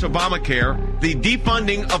replace Obamacare, the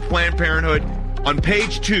defunding of Planned Parenthood on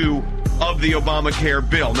page 2 of the Obamacare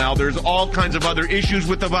bill. Now, there's all kinds of other issues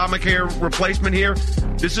with Obamacare replacement here.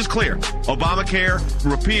 This is clear. Obamacare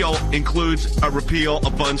repeal includes a repeal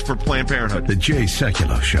of funds for Planned Parenthood. The Jay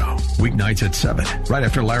Sekulow Show, weeknights at 7, right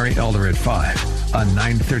after Larry Elder at 5 on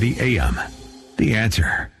 9:30 a.m. The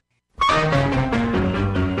Answer.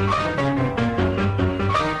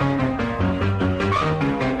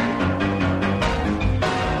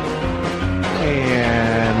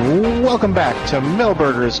 And welcome back to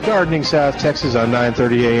Millburgers Gardening, South Texas on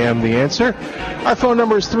 9:30 a.m. The Answer. Our phone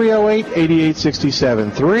number is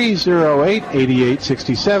 308-8867,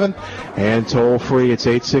 308-8867, and toll free it's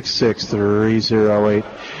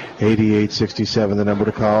 866-308-8867, the number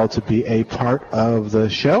to call to be a part of the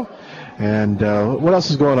show. And what else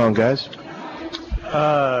is going on, guys?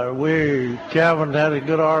 Calvin had a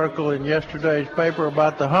good article in yesterday's paper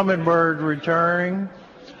about the hummingbird returning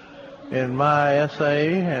in my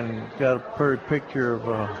essay, and got a pretty picture of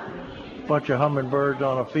a bunch of hummingbirds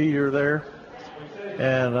on a feeder there.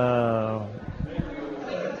 And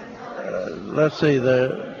let's see,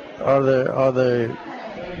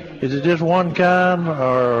 is it just one kind,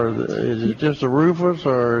 or is it just a rufous,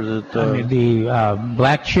 or is it? The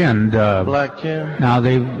black-chinned. Black-chinned. Now,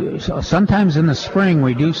 sometimes in the spring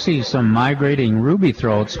we do see some migrating ruby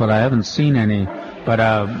throats, but I haven't seen any. But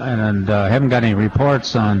and haven't got any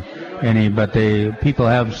reports on any. But people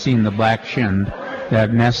have seen the black-chinned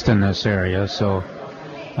that nest in this area. So,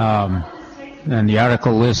 and the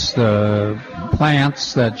article lists the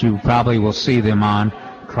plants that you probably will see them on.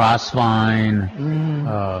 Crossvine,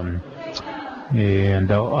 and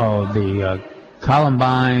the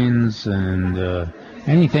columbines, and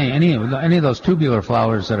any of those tubular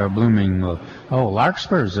flowers that are blooming.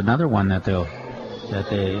 Larkspur is another one that they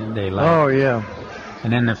like. Oh yeah.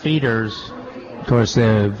 And then the feeders, of course,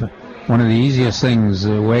 one of the easiest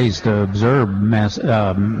ways to observe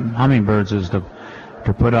hummingbirds is to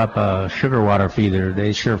put up a sugar water feeder.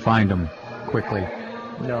 They sure find them quickly.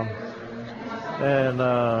 Yeah. And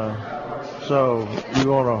so you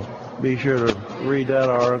want to be sure to read that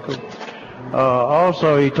article.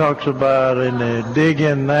 Also, he talks about in the Dig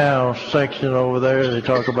In Now section over there, they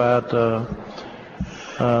talk about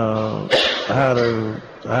how to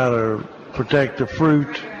protect the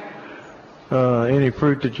fruit, any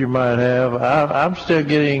fruit that you might have. I'm still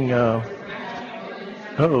getting.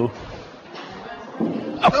 Poor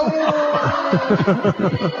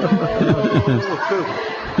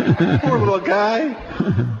little guy.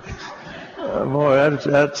 Boy,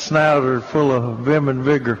 that snouter full of vim and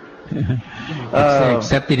vigor.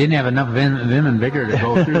 Except he didn't have enough vim and vigor to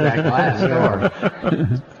go through that glass door.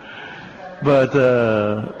 But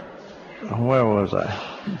where was I?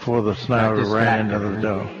 Before the snouter ran into the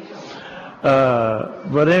door.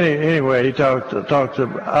 But anyway, he talked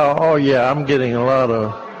to. Yeah, I'm getting a lot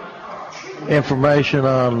of information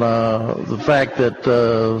on the fact that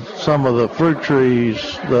some of the fruit trees,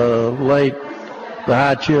 the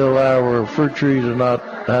high chill hour fruit trees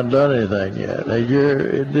hadn't done anything yet.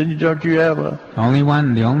 Don't you have a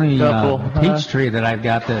the only peach tree that I've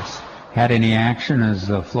got that's had any action is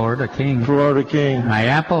the Florida King. Florida King. My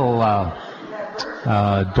apple,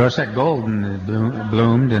 Dorset Golden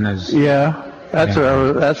bloomed and is. Yeah, that's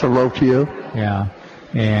a low chill. Yeah,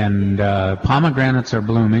 and pomegranates are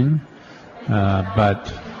blooming.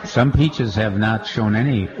 But some peaches have not shown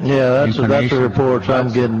any. Yeah, that's the reports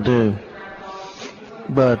I'm getting too.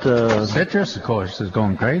 But citrus, of course, is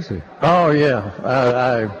going crazy. Oh yeah,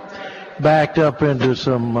 I backed up into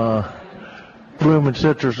some blooming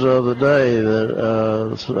citrus the other day,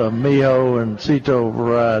 that Miho and Cito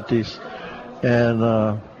varieties, and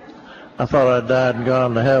I thought I'd died and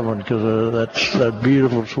gone to heaven because of that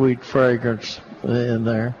beautiful sweet fragrance in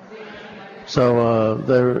there. So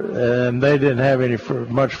they didn't have any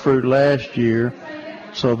much fruit last year,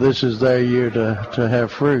 so this is their year to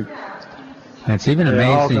have fruit. It's even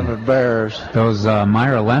amazing. Alternate bearers. Those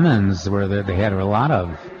Myra lemons, where they had a lot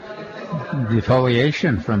of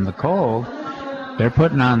defoliation from the cold, they're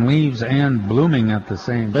putting on leaves and blooming at the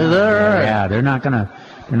same time. Is that right? Yeah, they're not gonna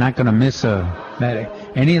miss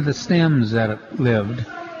any of the stems that lived.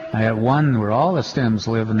 I got one where all the stems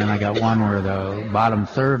live, and then I got one where the bottom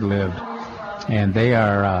third lived. And they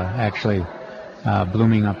are actually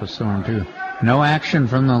blooming up a storm too. No action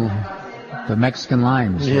from the Mexican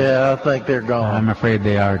limes. Yeah, I think they're gone. I'm afraid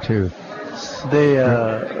they are too.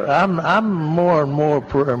 I'm more and more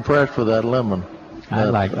impressed with that lemon. I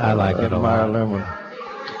like it a lot. Lemon.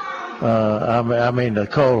 I mean the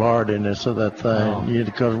cold hardiness of that thing,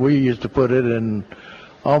 because we used to put it in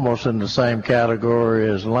almost in the same category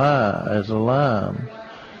as a lime,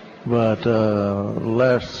 but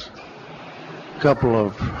less. Couple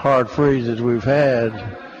of hard freezes we've had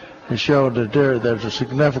and showed that there's a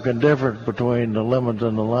significant difference between the lemons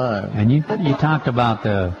and the lime. And you talked about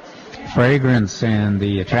the fragrance and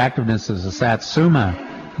the attractiveness of the Satsuma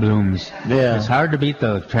blooms. Yeah. It's hard to beat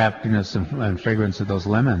the attractiveness and fragrance of those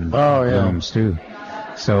lemon blooms too.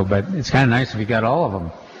 So, but it's kind of nice if you got all of them.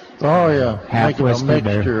 Oh yeah, Half making a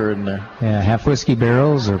mixture in there. Yeah, half whiskey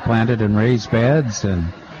barrels are planted in raised beds,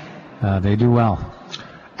 and they do well.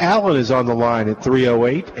 Alan is on the line at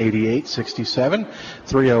 308-8867,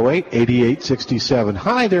 308-8867.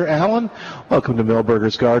 Hi there, Alan. Welcome to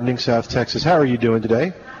Milberger's Gardening, South Texas. How are you doing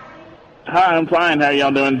today? Hi, I'm fine. How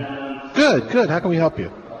y'all doing? Good. How can we help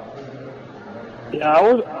you? Yeah,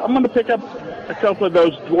 I'm going to pick up a couple of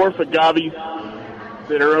those dwarf agaves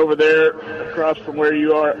that are over there across from where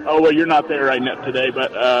you are. Oh, well, you're not there right now today,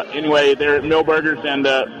 but anyway, they're at Milberger's, and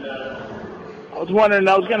I was wondering,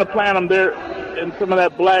 I was going to plant them there in some of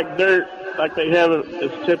that black dirt like they have as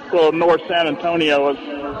typical of North San Antonio.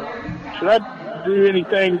 Should I do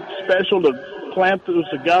anything special to plant those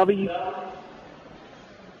agaves?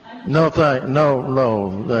 No.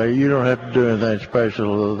 You don't have to do anything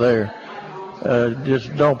special there.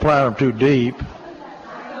 Just don't plant them too deep.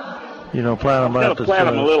 Plant them out the plant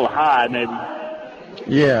them a little high, maybe.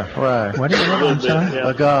 Yeah, right. What is it? Yeah.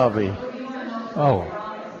 Agave. Oh.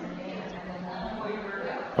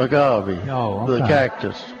 Agave. Oh, okay. The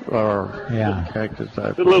cactus, or yeah, the cactus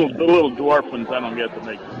type. The little dwarf ones, I don't get to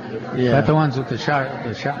make. Yeah. Is that the ones with the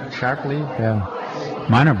sharp leaf? Yeah.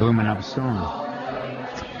 Mine are blooming up a storm.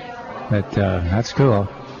 But that's cool.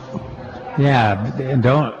 Yeah, and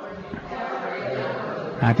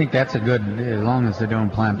I think that's a good, as long as they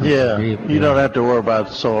don't plant them too deep. You don't have to worry about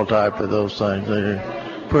the soil type of those things. They're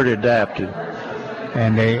pretty adapted.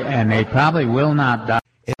 And they probably will not die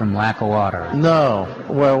from lack of water. No.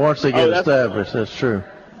 Well, once they get established, that's true.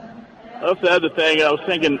 That's the other thing. I was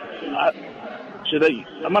thinking, I'm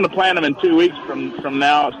going to plant them in 2 weeks from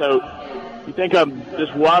now. So, you think I'll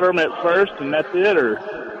just water them at first and that's it, or?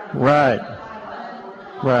 Right.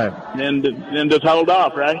 Then just hold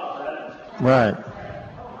off, right? Right.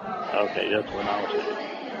 Okay, that's what I was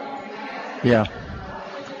thinking. Yeah.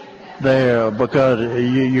 Because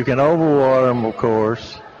you can overwater them, of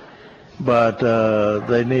course, but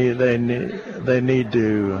they need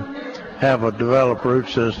to have a developed root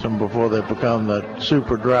system before they become the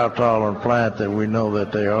super drought tolerant plant that we know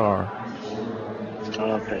that they are.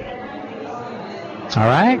 Okay. All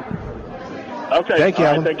right. Okay. Thank you,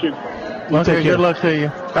 All right, Alan. thank you. Okay, good luck to you.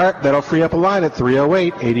 All right, that'll free up a line at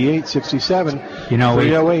 308-8867. You know,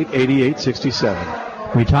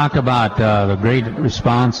 308-8867. We talk about the great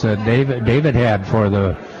response that David had for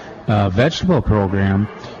the vegetable program.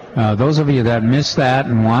 Those of you that missed that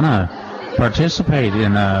and want to participate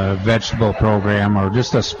in a vegetable program or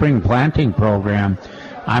just a spring planting program,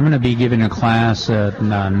 I'm going to be giving a class at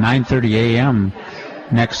 9:30 a.m.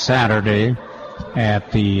 next Saturday at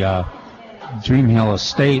the Dream Hill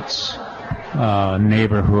Estates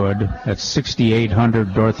neighborhood at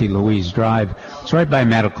 6800 Dorothy Louise Drive. It's right by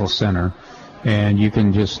Medical Center, and you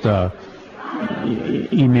can just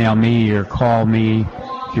email me or call me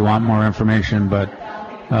if you want more information, but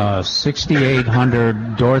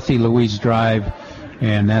 6800 Dorothy Louise Drive,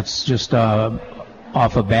 and that's just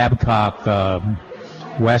off of Babcock,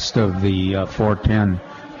 west of the 410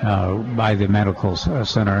 by the Medical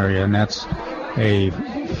Center area, and that's a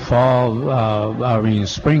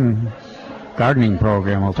spring gardening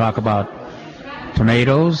program. We'll talk about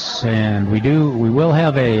tomatoes, and we will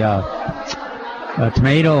have a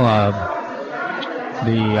tomato,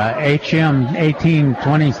 the HM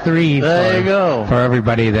 1823 there you go. For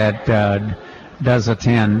everybody that does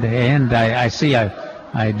attend. And I see I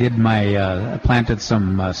planted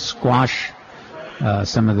some squash,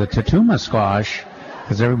 some of the Tatuma squash,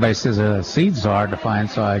 because everybody says the seeds are hard to find,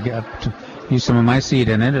 so I got to use some of my seed,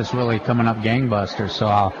 and it is really coming up gangbusters. So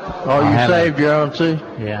I'll saved your own seed?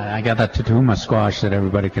 Yeah, I got that Tatuma squash that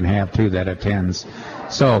everybody can have too that attends.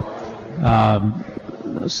 So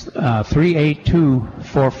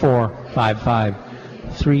 382-4455,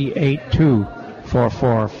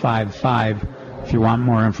 382-4455 if you want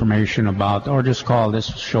more information about, or just call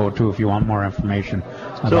this show too if you want more information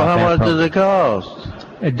about So how that much does it cost?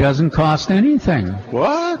 It doesn't cost anything.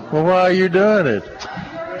 What? Well, why are you doing it?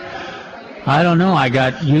 I don't know. I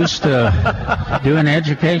got used to doing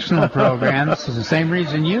educational programs. It's the same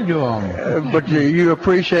reason you do them. But you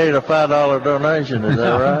appreciate a $5 donation, is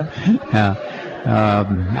that right? Yeah.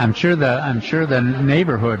 I'm sure the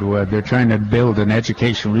neighborhood would. They're trying to build an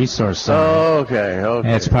education resource center. Oh, okay.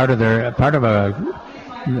 It's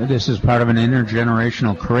this is part of an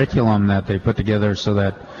intergenerational curriculum that they put together so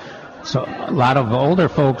a lot of older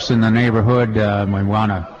folks in the neighborhood, we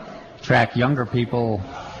want to attract younger people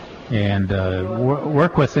and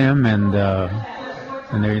work with them, and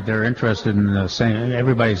they're interested in the same.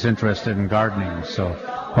 Everybody's interested in gardening, so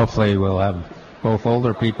hopefully we'll have both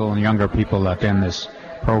older people and younger people attend this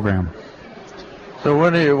program. So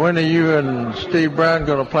when are you and Steve Brown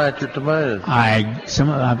going to plant your tomatoes?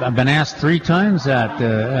 I've been asked 3 times that,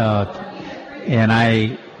 and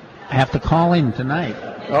I have to call him tonight.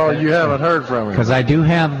 Oh, you haven't heard from him? Because I do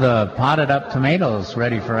have the potted up tomatoes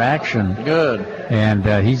ready for action. Good. And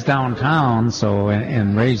he's downtown, so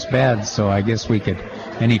in raised beds, so I guess we could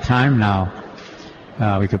any time now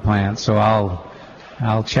we could plant. So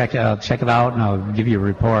I'll check it out and I'll give you a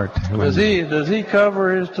report. Does he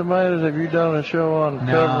cover his tomatoes? Have you done a show on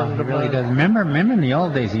covering tomatoes? No, he really doesn't. Remember in the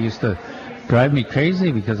old days he used to drive me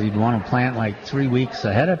crazy because he'd want to plant like 3 weeks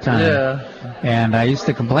ahead of time. Yeah. And I used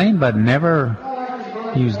to complain, but never.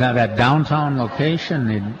 He was at that downtown location.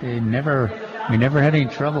 We never had any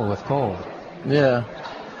trouble with cold. Yeah.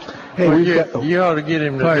 Hey, well, you ought to get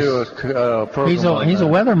him to do a program. He's a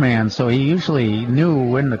weatherman, so he usually knew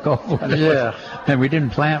when the cold weather was. And we didn't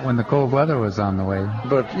plant when the cold weather was on the way.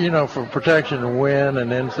 But, for protection of wind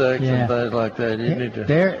and insects and things like that, you need to...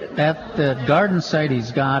 The garden site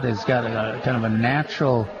he's got has got a kind of a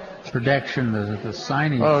natural protection, the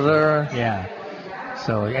signage. Oh, there? Yeah.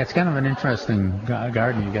 So it's kind of an interesting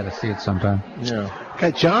garden. You got to see it sometime. Yeah.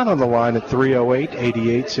 Got John on the line at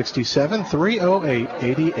 308-8867,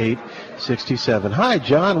 308-8867. Hi,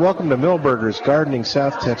 John. Welcome to Millburgers Gardening,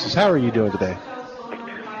 South Texas. How are you doing today?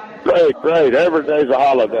 Great. Every day's a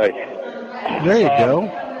holiday. There you go.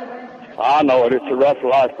 I know it. It's a rough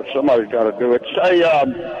life, but somebody's got to do it. Say,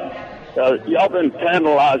 y'all been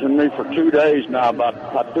tantalizing me for 2 days now about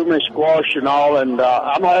Tatuma squash and all, and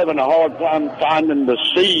I'm having a hard time finding the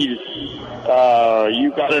seed.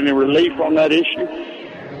 You got any relief on that issue?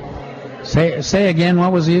 Say again,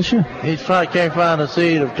 what was the issue? He can't find a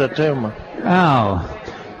seed of Tatuma. Oh,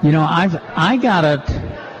 I got it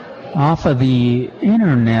off of the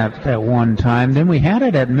internet at one time. Then we had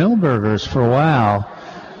it at Millburgers for a while.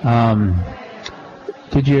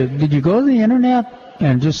 Did you go to the internet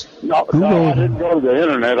and just Google? No, I didn't go to the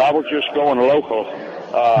internet. I was just going local.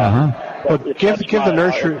 Well, give the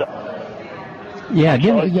nursery.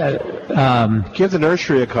 Give the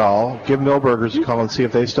nursery a call. Give Millburgers a call and see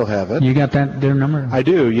if they still have it. You got their number? I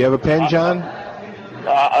do. You have a pen, John?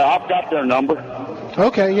 I've got their number.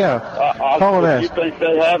 Okay, yeah. Call and if ask. you think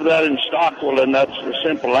they have that in stock, well, then that's the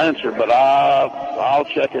simple answer. But I'll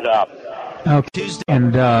check it out. Okay.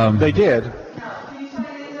 And they did.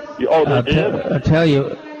 They did? I tell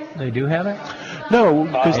you, they do have it. No,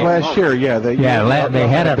 because last year, they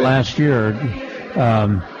had it last year.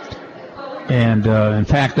 And in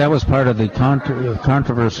fact, that was part of the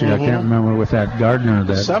controversy. I can't remember with that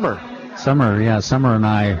gardener. Summer, and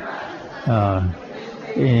I.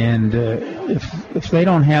 And if they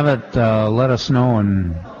don't have it, let us know.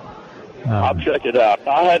 And I'll check it out.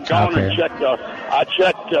 I had gone and checked. I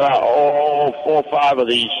checked 4 or 5 of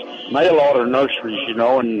these mail order nurseries,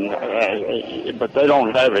 but they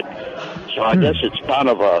don't have it. So I guess it's kind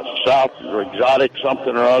of a South or exotic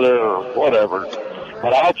something or other or whatever.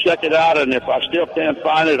 But I'll check it out, and if I still can't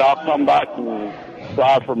find it, I'll come back and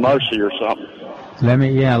try for Mercy or something. Let me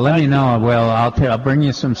know. Well, I'll bring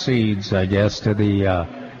you some seeds, I guess, to the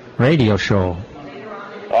radio show.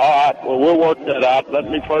 All right. Well, we'll work that out. Let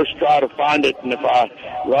me first try to find it, and if I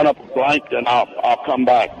run up a blank, then I'll come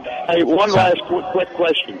back. Hey, one last quick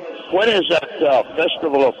question. When is that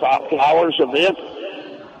Festival of Flowers event?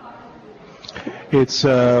 It's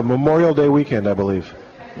Memorial Day weekend, I believe.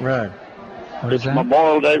 Right. It's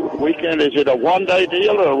Memorial Day weekend. Is it a one-day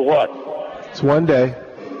deal or what? It's one day.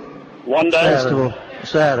 One day? Festival.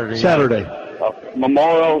 Saturday.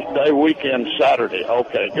 Memorial Day weekend, Saturday.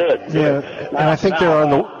 Okay, good. Yeah, and I think they're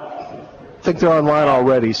online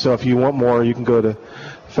already. So if you want more, you can go to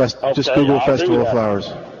just Google Festival of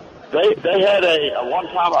Flowers. They had one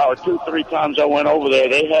time or 2-3 times I went over there.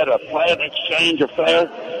 They had a plant exchange affair.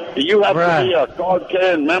 Do you have to be a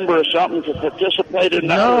card-carrying member or something to participate in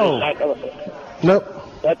that? Nope.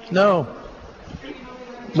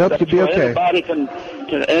 Nope, you'd be okay.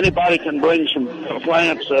 Anybody can bring some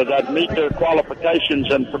plants that meet their qualifications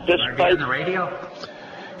and participate. The radio?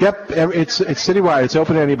 Yep, it's citywide. It's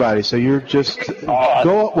open to anybody. So you're just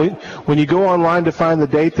when you go online to find the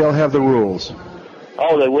date, they'll have the rules.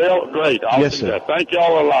 Oh, they will? Great. I'll Yes, do sir. that. Thank you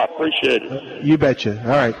all a lot. Appreciate it. You betcha.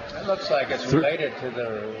 All right. That looks like it's related to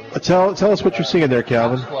the Tell us what you're seeing there,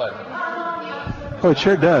 Calvin. flood. Oh, it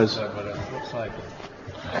sure does. But it looks like it.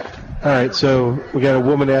 All right, so we got a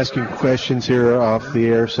woman asking questions here off the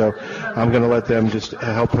air, so I'm going to let them just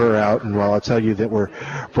help her out. And while I'll tell you that we're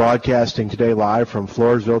broadcasting today live from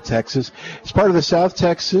Floresville, Texas, it's part of the South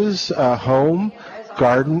Texas Home,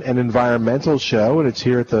 Garden, and Environmental Show, and it's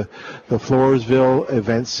here at the Floresville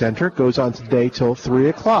Event Center. It goes on today till 3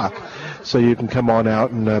 o'clock. So you can come on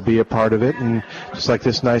out and be a part of it. And just like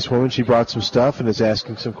this nice woman, she brought some stuff and is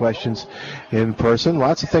asking some questions in person.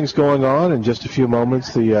 Lots of things going on. In just a few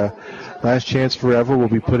moments, the Last Chance Forever will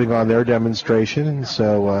be putting on their demonstration. And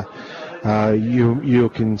so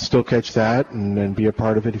you can still catch that and be a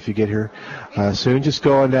part of it if you get here soon. Just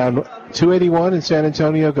go on down 281 in San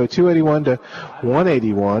Antonio. Go 281 to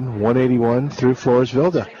 181 through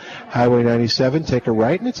Floresville to Highway 97. Take a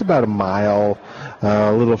right, and it's about a mile,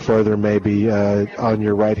 a little further maybe. On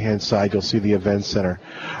your right-hand side, you'll see the event center.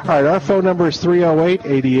 All right, our phone number is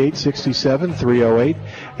 308-8867,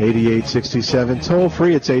 308-8867. Toll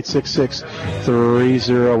free, it's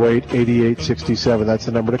 866-308-8867. That's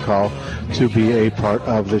the number to call to be a part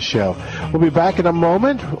of the show. We'll be back in a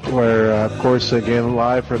moment. We're, of course, again,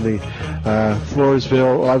 live from the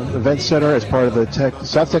Floresville Event Center as part of the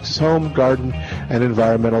South Texas Home, Garden, and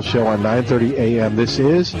Environmental Show on 9:30 a.m. This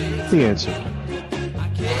is The Answer.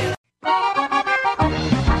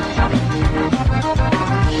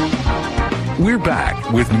 We're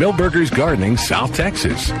back with Millburgers Gardening, South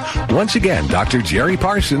Texas. Once again, Dr. Jerry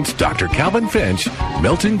Parsons, Dr. Calvin Finch,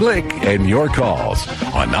 Milton Glick, and your calls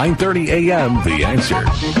on 9:30 a.m. The Answer.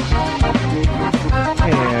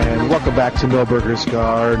 And welcome back to Millburgers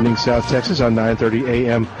Gardening, South Texas on 9:30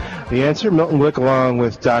 a.m. The Answer. Milton Glick along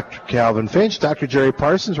with Dr. Calvin Finch, Dr. Jerry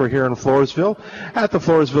Parsons. We're here in Floresville at the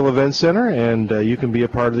Floresville Event Center, and you can be a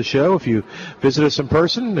part of the show if you visit us in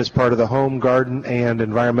person as part of the Home, Garden, and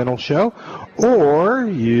Environmental Show, or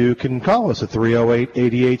you can call us at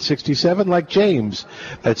 308-8867 like James.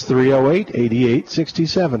 That's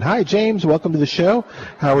 308-8867. Hi, James. Welcome to the show.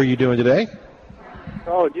 How are you doing today?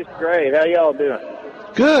 Oh, just great. How y'all doing?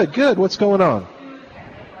 Good. What's going on?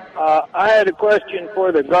 I had a question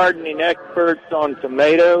for the gardening experts on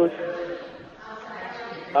tomatoes.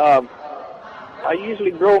 I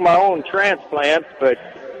usually grow my own transplants, but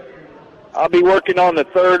I'll be working on the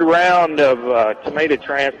third round of tomato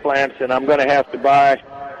transplants, and I'm going to have to buy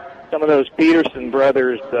some of those Peterson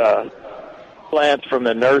Brothers plants from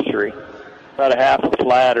the nursery, about a half a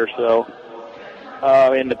flat or so,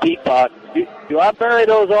 in the peat pot. Do I bury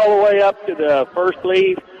those all the way up to the first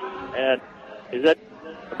leaf? And is that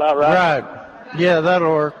about right? Right. Yeah, that'll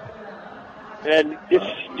work. And just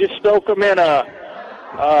soak them in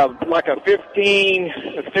like a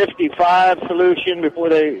 55 solution before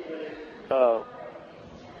they.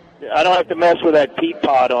 I don't have to mess with that peat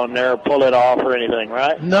pot on there, or pull it off or anything,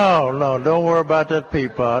 right? No, don't worry about that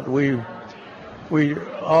peat pot. We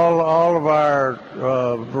all of our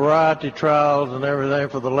variety trials and everything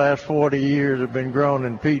for the last 40 years have been grown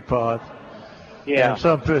in peat pots. Yeah.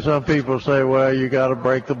 And some people say, well, you got to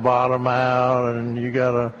break the bottom out and you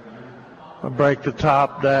got to break the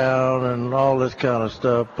top down and all this kind of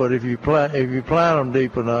stuff. But if you plant them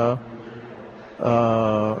deep enough,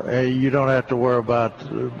 you don't have to worry about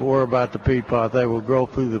the peat pot. They will grow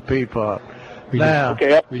through the peat pot. Now,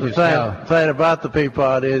 the thing about the peat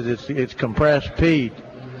pot is it's compressed peat.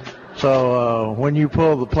 So when you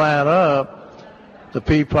pull the plant up, the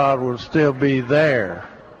peat pot will still be there.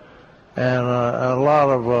 And a lot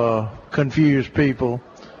of confused people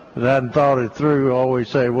that hadn't thought it through always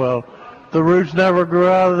say, well, the roots never grew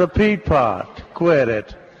out of the peat pot. Quit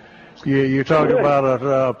it. You're talking about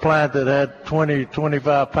a plant that had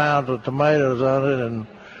 25 pounds of tomatoes on it and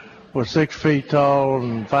was 6 feet tall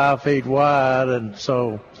and 5 feet wide, and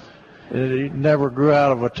so it never grew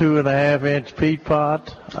out of a 2.5-inch peat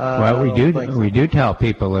pot. Well, we do tell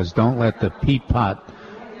people is don't let the peat pot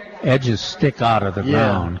edges stick out of the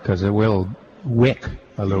ground because it will wick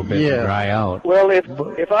a little bit and dry out. Well,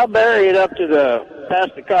 if I bury it up to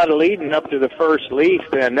past the cotyledon up to the first leaf,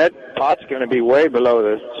 then that pot's going to be way below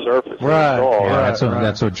the surface. Right. Of the soil. Yeah,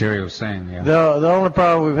 that's what Jerry was saying. Yeah. The only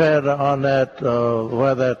problem we've had on that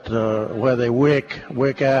where they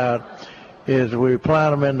wick out is we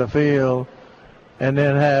plant them in the field and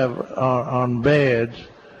then have on beds,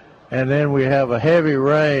 and then we have a heavy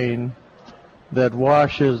rain that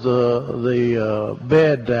washes the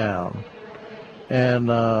bed down and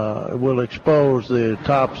will expose the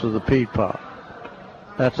tops of the peat pot.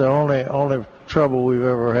 That's the only trouble we've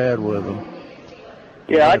ever had with them.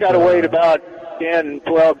 Yeah, I got to wait about 10,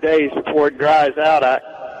 12 days before it dries out.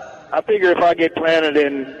 I figure if I get planted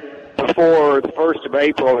in before the 1st of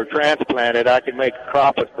April or transplanted, I can make a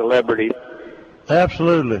crop of celebrities.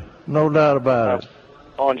 Absolutely. No doubt about it.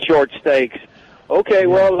 On short stakes. Okay,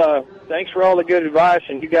 well, thanks for all the good advice,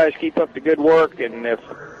 and you guys keep up the good work. And all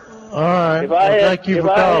right. Thank you for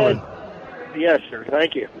calling. Yes, sir.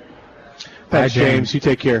 Thank you. Thanks, James. You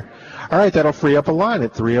take care. All right, that'll free up a line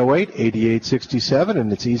at 308-8867,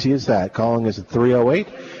 and it's easy as that. Calling is at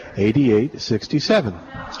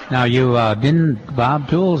 308-8867. Now, you didn't, Bob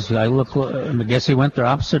Tools, I guess he went the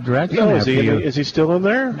opposite direction. No, is he still in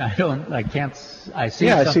there? I see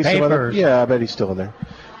I some see papers. I bet he's still in there.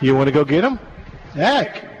 You want to go get him?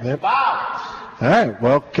 Heck. Yep. Bob! All right,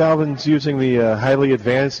 well, Calvin's using the highly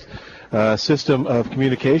advanced system of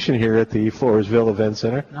communication here at the Floresville Event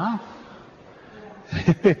Center. No.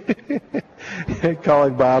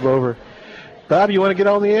 Calling Bob over. Bob, you want to get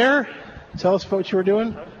on the air? Tell us what you were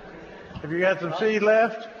doing. Have you got some seed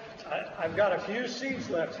left? I've got a few seeds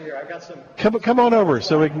left here. I got some. Come on over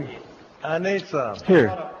so we can. I need some. Here.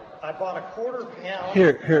 I bought a quarter pound.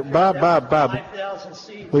 Here, Bob. 5,000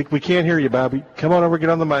 seeds. We can't hear you, Bobby. Come on over, get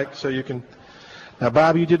on the mic so you can. Now,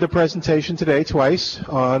 Bob, you did the presentation today twice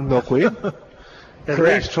on milkweed. At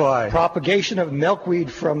least twice. Propagation of milkweed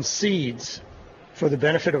from seeds for the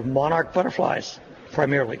benefit of monarch butterflies,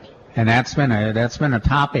 primarily. And that's been a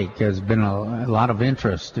topic. There's been a lot of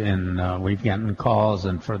interest in. We've gotten calls,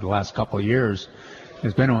 and for the last couple of years,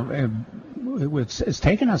 it's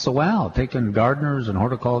taken us a while, taken gardeners and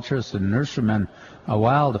horticulturists and nurserymen a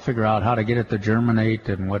while to figure out how to get it to germinate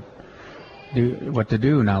and what to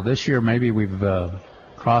do. Now this year maybe we've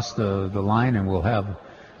crossed the line and we'll have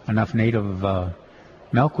enough native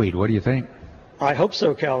milkweed. What do you think? I hope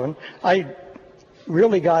so, Calvin. I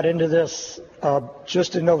really got into this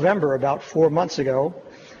just in November, about 4 months ago,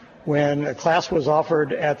 when a class was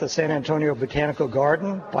offered at the San Antonio Botanical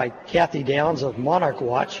Garden by Kathy Downs of Monarch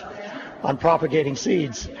Watch on propagating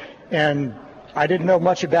seeds. And I didn't know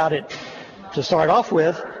much about it to start off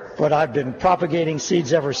with, but I've been propagating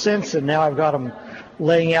seeds ever since, and now I've got them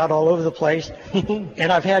laying out all over the place,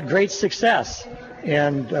 and I've had great success.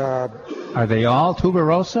 And are they all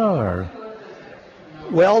tuberosa, or?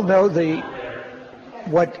 Well, no.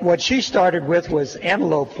 What she started with was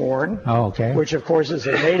antelope horn, which of course is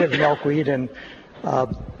a native milkweed and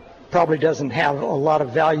probably doesn't have a lot of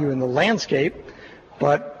value in the landscape,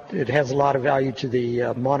 but it has a lot of value to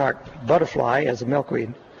the monarch butterfly as a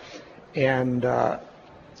milkweed. And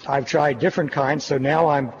I've tried different kinds. So now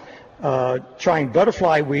I'm trying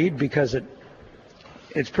butterfly weed because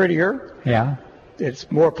it's prettier. Yeah.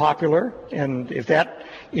 It's more popular, and if that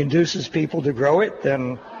induces people to grow it,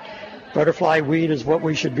 then butterfly weed is what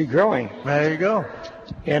we should be growing. There you go.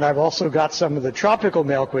 And I've also got some of the tropical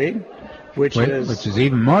milkweed, which is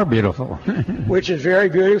even more beautiful. which is very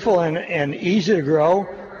beautiful and easy to grow.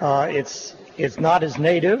 It's not as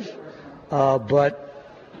native, but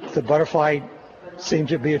the butterfly seem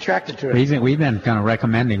to be attracted to it. We've been kind of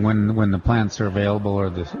recommending when the plants are available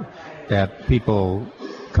or that people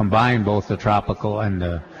combine both the tropical and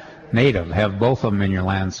the native, have both of them in your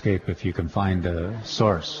landscape if you can find a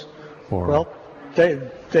source. Well,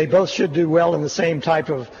 they both should do well in the same type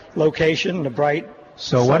of location, the bright.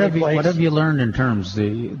 So what have you learned in terms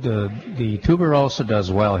the tuberosa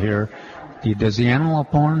does well here? Does the antelope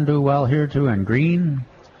horn do well here too? And green,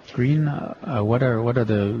 what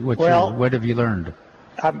have you learned?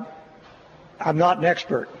 I'm not an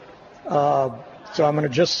expert, so I'm going to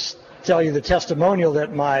just tell you the testimonial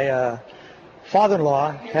that my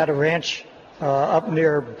father-in-law had a ranch up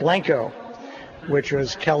near Blanco, which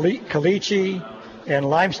was caliche and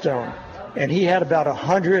limestone, and he had about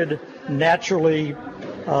 100 naturally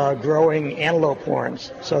growing antelope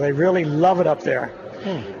horns. So they really love it up there.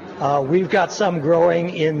 We've got some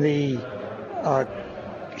growing in the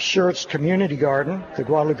Schertz Community Garden, the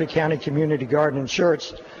Guadalupe County Community Garden in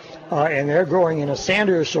Schertz, and they're growing in a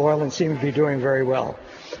sandier soil and seem to be doing very well.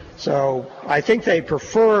 So I think they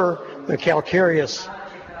prefer the calcareous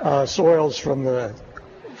soils from the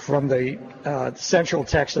central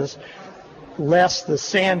Texas, less the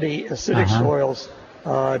sandy acidic soils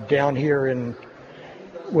down here in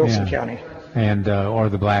Wilson County. And or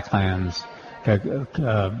the Blacklands.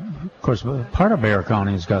 Of course, part of Bexar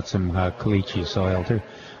County has got some caliche soil too.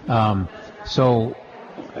 So,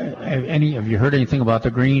 have you heard anything about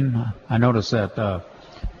the green? I noticed that the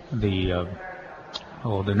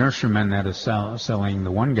nurseryman that is selling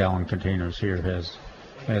the 1 gallon containers here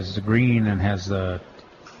has the green and has the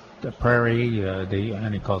prairie,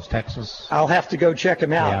 and he calls Texas. I'll have to go check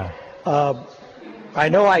him out. Yeah. I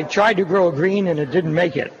know I tried to grow a green and it didn't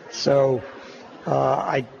make it. So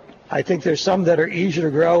I think there's some that are easier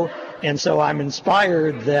to grow, and so I'm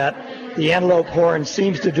inspired that the antelope horn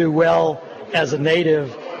seems to do well as a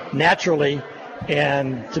native naturally,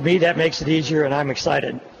 and to me that makes it easier, and I'm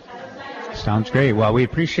excited. Sounds great. Well, we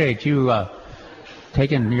appreciate you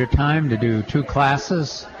taking your time to do 2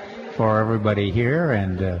 classes for everybody here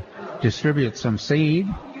and distribute some seed.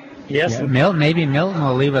 Yes. Yeah, maybe Milton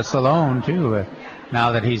will leave us alone too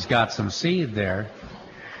now that he's got some seed there.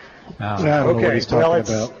 Okay.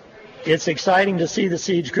 Well, it's exciting to see the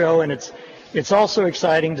seeds grow, and it's also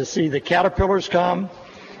exciting to see the caterpillars come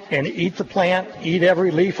and eat the plant, eat every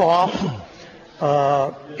leaf off,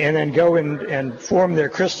 and then go and form their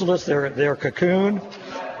chrysalis, their cocoon,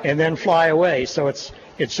 and then fly away. So it's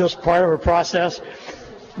just part of a process.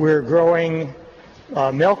 We're growing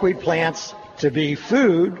milkweed plants to be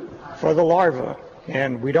food for the larvae,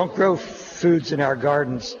 and we don't grow foods in our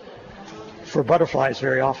gardens for butterflies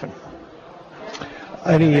very often.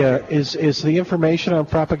 Is the information on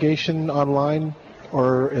propagation online,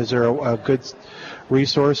 or is there a good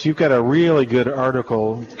resource? You've got a really good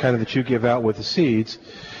article kind of that you give out with the seeds.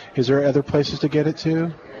 Is there other places to get it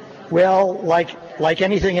to? Well, like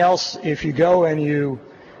anything else, if you go and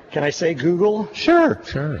can I say Google? Sure.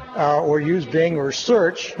 Or use Bing or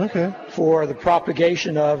search for the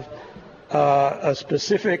propagation of a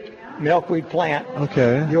specific milkweed plant.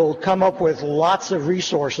 Okay. You'll come up with lots of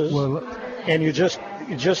resources, and you just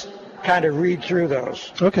kind of read through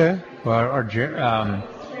those. Okay. Well,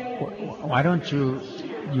 why don't you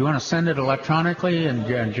want to send it electronically, and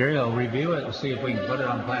Jerry will review it and see if we can put it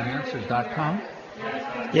on plantanswers.com?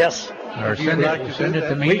 Yes. Or send it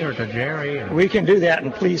to me or to Jerry. We can do that,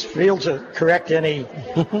 and please feel to correct any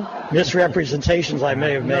misrepresentations I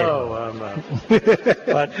may have made. No, I'm not.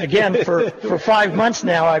 But again, for 5 months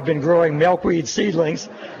now, I've been growing milkweed seedlings,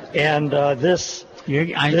 and this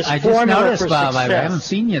I just noticed, Bob, I haven't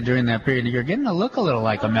seen you during that period. You're getting to look a little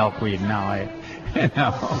like a milkweed now.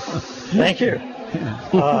 Thank you.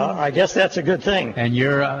 I guess that's a good thing. And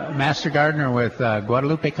you're a master gardener with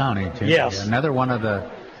Guadalupe County, too. Yes. Another one of the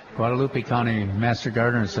Guadalupe County master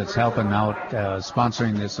gardeners that's helping out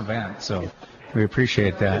sponsoring this event. So we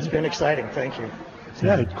appreciate that. It's been exciting. Thank you.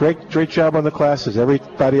 Yeah, great job on the classes.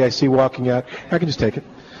 Everybody I see walking out, I can just take it,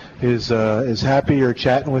 is happy or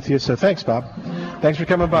chatting with you. So thanks, Bob. Thanks for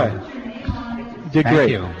coming by. Did Thank great.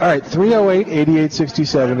 you. All right,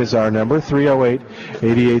 308-8867 is our number,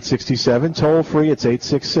 308-8867. Toll free, it's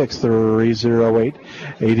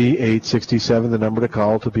 866-308-8867, the number to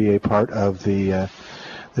call to be a part of the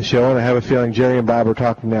show. And I have a feeling Jerry and Bob are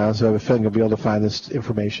talking now, so I have a feeling you'll be able to find this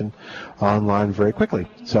information online very quickly.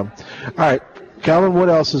 So, all right, Calvin, what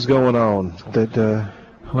else is going on?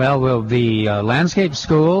 Well, the landscape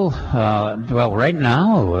school, right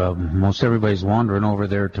now, most everybody's wandering over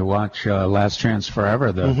there to watch Last Chance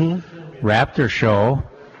Forever, the Raptor show.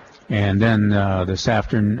 And then this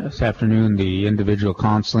afternoon, the individual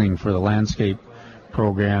counseling for the landscape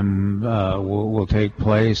program will take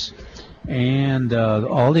place. And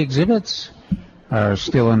all the exhibits are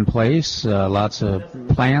still in place. Lots of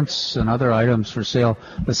plants and other items for sale.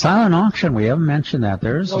 The silent auction, we haven't mentioned that.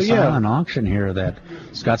 There's a silent auction here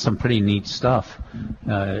that's got some pretty neat stuff.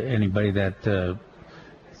 Anybody that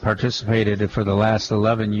participated for the last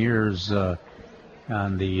 11 years on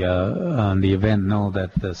the event know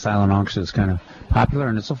that the silent auction is kind of popular,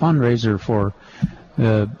 and it's a fundraiser for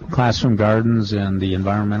classroom gardens and the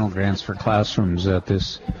environmental grants for classrooms that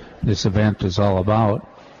this event is all about.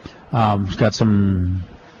 It's got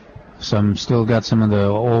still got some of the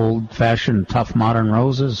old-fashioned tough modern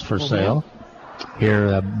roses for sale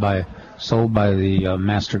here, sold by the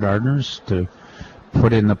master gardeners to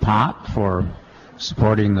put in the pot for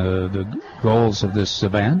supporting the goals of this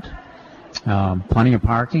event. Plenty of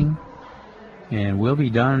parking, and we'll be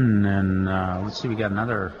done in, let's see, we got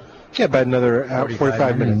another... Yeah, about another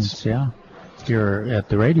 45 minutes. Yeah, here at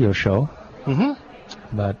the radio show.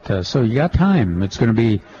 But so you got time. It's going to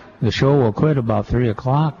be, the show will quit about 3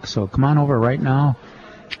 o'clock, so come on over right now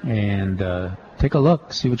and take a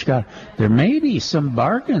look, see what you got. There may be some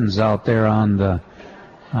bargains out there on the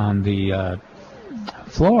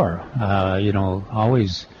floor.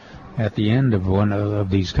 Always at the end of one of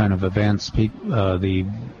these kind of events, the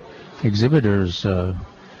exhibitors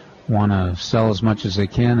want to sell as much as they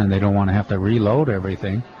can, and they don't want to have to reload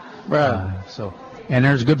everything. Right. And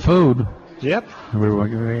there's good food. Yep.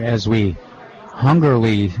 As we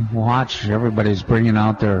hungrily watch, everybody's bringing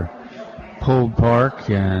out their pulled pork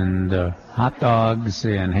and hot dogs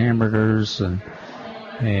and hamburgers, and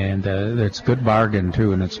it's good bargain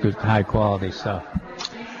too, and it's good high quality stuff.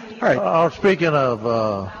 All right. Speaking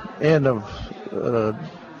of end of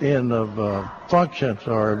functions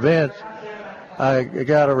or events, I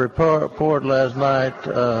got a report last night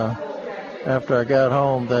after I got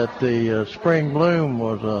home that the Spring Bloom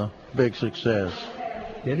was a big success.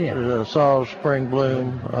 Did it? The Saul's Spring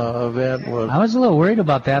Bloom event was. I was a little worried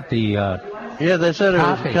about that. They said it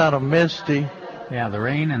was kind of misty. Yeah, the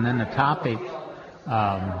rain, and then the topic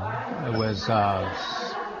it was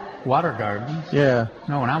water gardens. Yeah.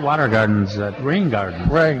 No, not water gardens. Rain gardens.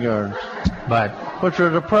 Rain gardens. Which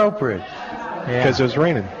was appropriate. Because it was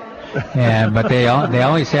raining. Yeah, but they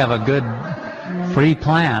always have a good free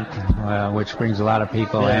plant, which brings a lot of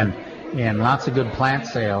people in, and lots of good plant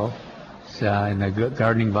sale. In the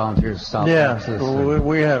Gardening Volunteers South Texas. Yeah,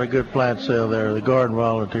 we had a good plant sale there, the Garden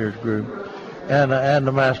Volunteers group, and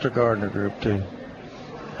the Master Gardener group too.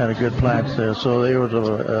 Had a good plant sale, so it was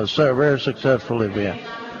a very successful event.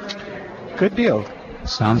 Good deal.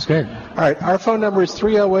 Sounds good. All right, our phone number is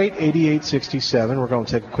 308-8867. We're going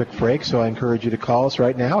to take a quick break, so I encourage you to call us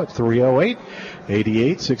right now at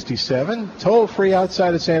 308-8867. Toll free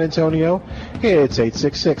outside of San Antonio. It's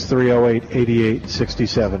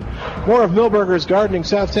 866-308-8867. More of Milberger's Gardening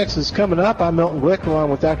South Texas coming up. I'm Milton Glick along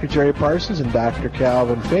with Dr. Jerry Parsons and Dr.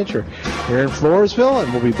 Calvin Fincher here in Floresville,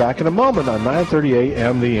 and we'll be back in a moment on 9:30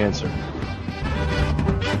 a.m. The Answer.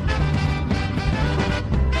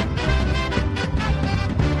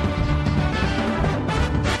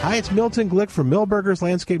 Hi, it's Milton Glick from Milberger's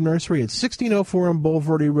Landscape Nursery at 1604 on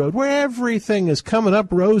Boulevardy Road, where everything is coming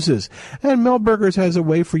up roses. And Milberger's has a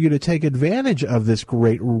way for you to take advantage of this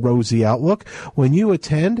great rosy outlook when you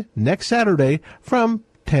attend next Saturday from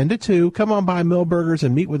 10 to 2. Come on by Milberger's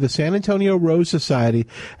and meet with the San Antonio Rose Society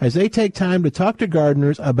as they take time to talk to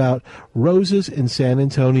gardeners about roses in San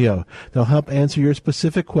Antonio. They'll help answer your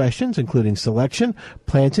specific questions, including selection,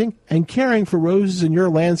 planting, and caring for roses in your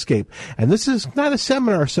landscape. And this is not a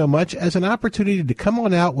seminar so much as an opportunity to come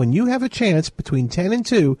on out when you have a chance between 10 and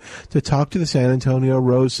 2 to talk to the San Antonio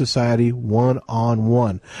Rose Society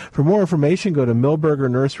one-on-one. For more information, go to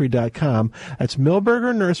milbergernursery.com. That's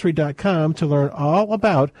milbergernursery.com to learn all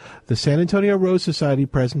about the San Antonio Rose Society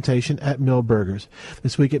presentation at Milberger's.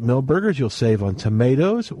 This week at Milberger's, you'll save on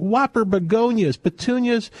tomatoes, whopper begonias,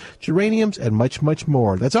 petunias, geraniums, and much, much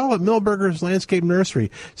more. That's all at Milberger's Landscape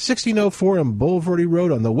Nursery, 1604 on Boulevardy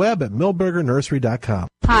Road, on the web at milbergernursery.com.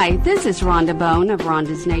 Hi, this is Rhonda Bone of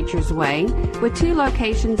Rhonda's Nature's Way with 2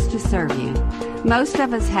 locations to serve you. Most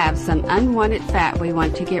of us have some unwanted fat we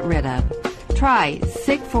want to get rid of. Try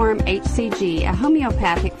Sigform HCG, a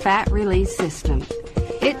homeopathic fat release system.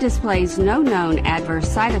 It displays no known adverse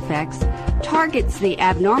side effects, targets the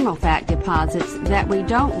abnormal fat deposits that we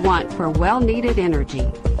don't want for well-needed energy.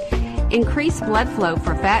 Increase blood flow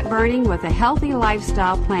for fat burning with a healthy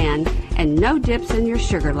lifestyle plan and no dips in your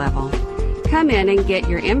sugar level. Come in and get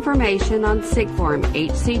your information on Sigform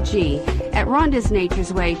HCG at Rhonda's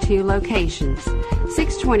Nature's Way 2 locations.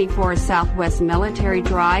 624 Southwest Military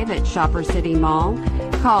Drive at Shopper City Mall.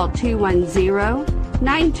 Call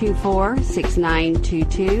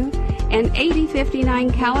 210-924-6922 and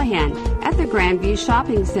 8059 Callahan at the Grandview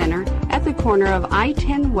Shopping Center at the corner of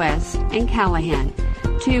I-10 West and Callahan.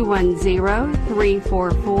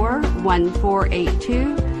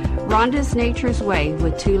 210-344-1482. Rhonda's Nature's Way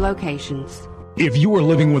with 2 locations. If you are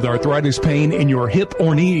living with arthritis pain in your hip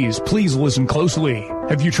or knees, please listen closely.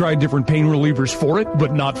 Have you tried different pain relievers for it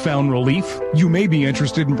but not found relief? You may be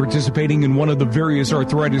interested in participating in one of the various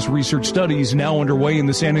arthritis research studies now underway in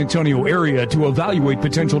the San Antonio area to evaluate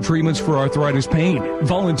potential treatments for arthritis pain.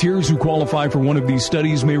 Volunteers who qualify for one of these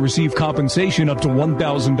studies may receive compensation up to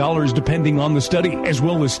 $1,000 depending on the study, as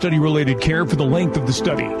well as study-related care for the length of the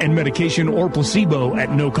study and medication or placebo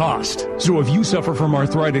at no cost. So if you suffer from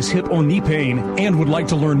arthritis, hip or knee pain, and would like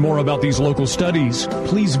to learn more about these local studies,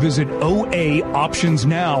 please visit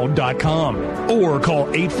oaoptionsnow.com or call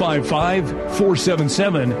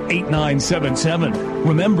 855-477-8977.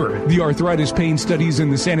 Remember, the arthritis pain studies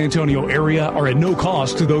in the San Antonio area are at no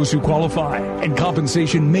cost to those who qualify, and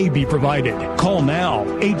compensation may be provided. Call now,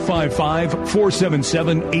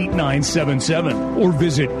 855-477-8977, or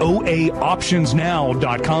visit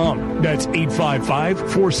oaoptionsnow.com. That's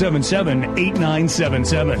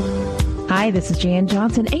 855-477-8977. Hi, this is Jan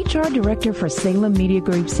Johnson, HR Director for Salem Media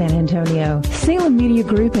Group San Antonio. Salem Media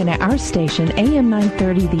Group and our station, AM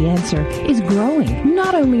 930 The Answer, is growing,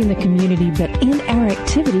 not only in the community, but in our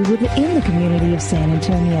activity within the community of San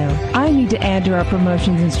Antonio. I need to add to our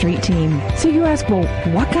promotions and street team. So you ask, well,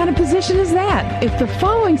 what kind of position is that? If the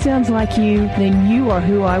following sounds like you, then you are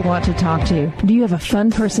who I want to talk to. Do you have a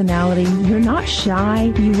fun personality? You're not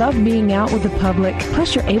shy. You love being out with the public.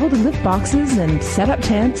 Plus, you're able to lift boxes and set up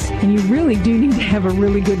tents, and you really do need to have a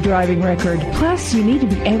really good driving record. Plus, you need to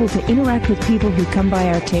be able to interact with people who come by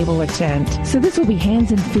our table or tent. So this will be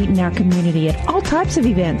hands and feet in our community at all types of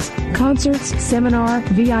events, concerts, seminar,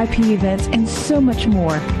 VIP events, and so much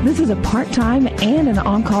more. This is a part-time and an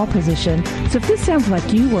on-call position. So if this sounds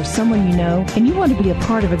like you or someone you know, and you want to be a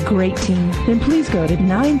part of a great team, then please go to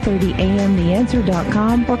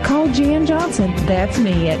 930amtheanswer.com or call Jan Johnson. That's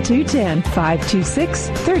me at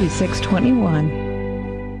 210-526-3621.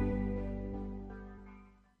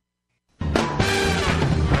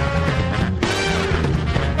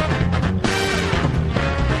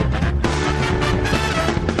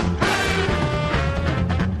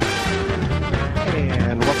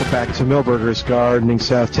 Back to Milberger's Gardening,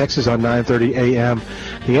 South Texas on 9:30 a.m.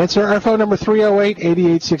 The Answer, our phone number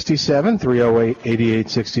 308-8867,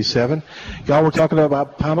 308-8867. Y'all were talking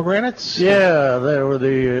about pomegranates? Yeah, there were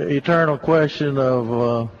the eternal question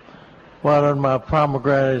of why don't my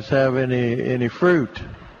pomegranates have any fruit?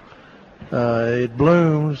 It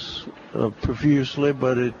blooms profusely,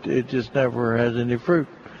 but it just never has any fruit.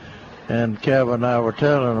 And Kevin and I were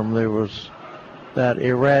telling them there was that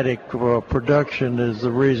erratic production is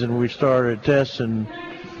the reason we started testing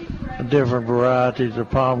different varieties of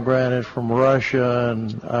pomegranates from Russia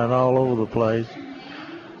and all over the place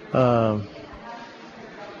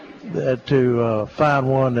to find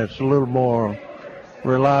one that's a little more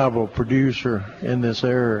reliable producer in this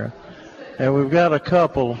area. And we've got a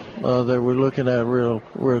couple that we're looking at real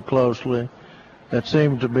closely that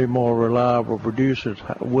seem to be more reliable producers.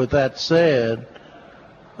 With that said,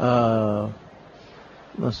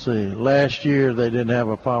 let's see. Last year they didn't have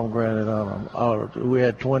a pomegranate on them. We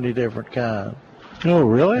had 20 different kinds. Oh,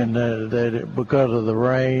 really? And they because of the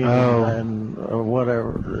rain and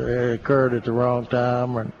whatever, it occurred at the wrong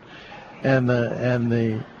time,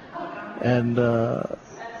 they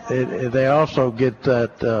also get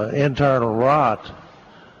that internal rot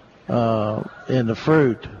in the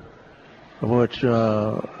fruit, which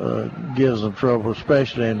gives them trouble,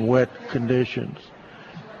 especially in wet conditions.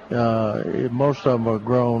 Most of them are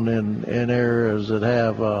grown in areas that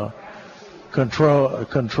have controlled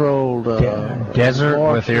desert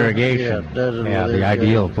moisture. with irrigation. Yeah, desert yeah, with the irrigation.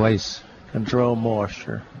 ideal place. Control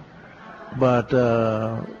moisture. But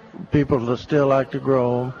people still like to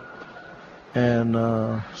grow them, and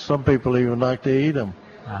some people even like to eat them.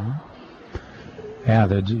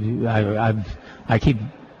 Yeah, I keep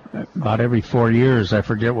about every 4 years I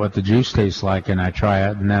forget what the juice tastes like, and I try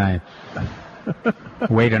it, and then I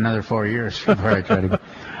wait another 4 years before I try to.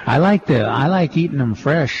 I like eating them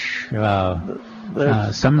fresh.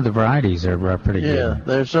 Some of the varieties are pretty good. Yeah,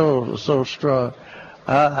 they're so strong.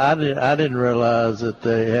 I didn't realize that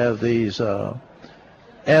they have these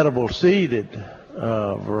edible seeded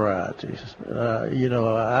varieties.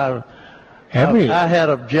 I had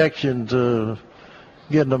objection to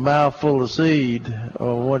getting a mouthful of seed,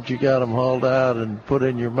 or once you got them hauled out and put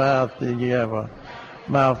in your mouth, then you have a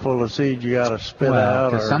mouthful of seed you got to spit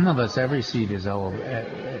out. For some of us, every seed is edible.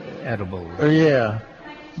 Yeah,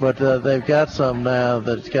 but they've got some now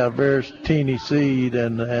that's got very teeny seed,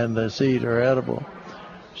 and the seed are edible.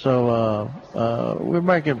 So we're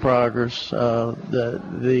making progress.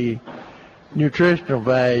 The nutritional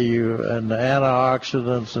value and the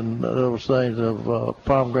antioxidants and those things of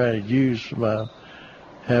pomegranate juice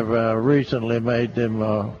have recently made them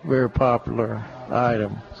a very popular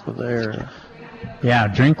item for their. Yeah,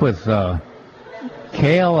 drink with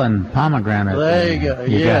kale and pomegranate. There you go.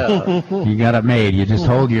 You got it made. You just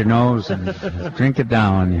hold your nose and drink it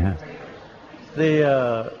down. Yeah.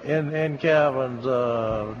 In Calvin's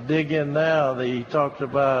Dig In Now, he talks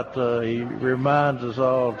about, he reminds us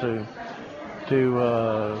all to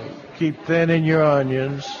keep thinning your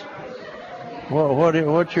onions.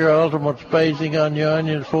 What's your ultimate spacing on your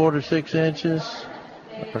onions? 4 to 6 inches?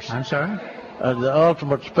 I'm sorry? The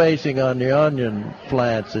ultimate spacing on the onion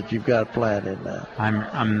plants that you've got planted now.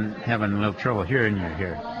 I'm having a little trouble hearing you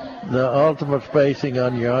here. The ultimate spacing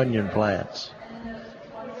on your onion plants.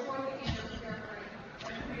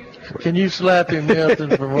 Can you slap him,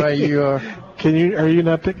 Milton, from where you are? Are you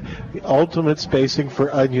not picking the ultimate spacing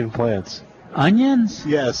for onion plants? Onions?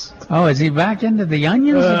 Yes. Oh, is he back into the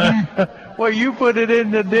onions again? Well, you put it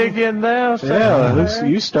in the Dig In Now. Yeah,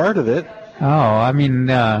 you started it. Oh, I mean,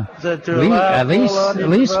 at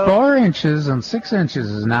least 4 inches and 6 inches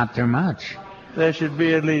is not too much. There should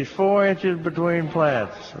be at least 4 inches between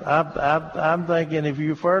plants. I'm thinking if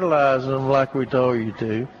you fertilize them like we told you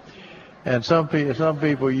to, and some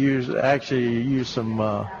people use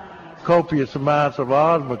some copious amounts of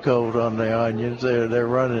Osmocote on their onions.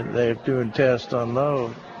 They're doing tests on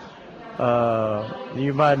those.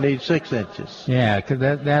 You might need 6 inches. Yeah, because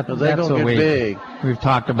that's what big. We've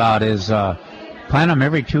talked about is plant them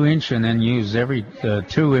every 2 inch and then use every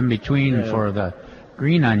 2 in between for the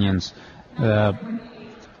green onions.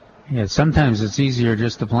 Sometimes it's easier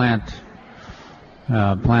just to plant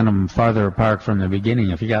them farther apart from the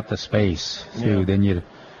beginning if you got the space too. Then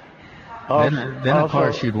of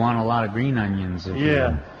course you'd want a lot of green onions.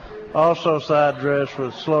 Also side dress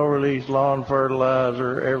with slow release lawn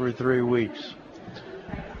fertilizer every 3 weeks.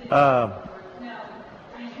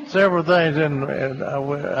 Several things, and a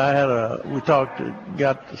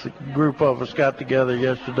group of us got together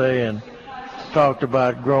yesterday and talked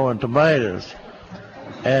about growing tomatoes.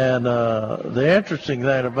 And the interesting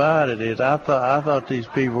thing about it is I thought these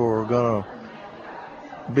people were going to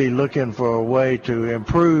be looking for a way to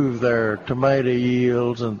improve their tomato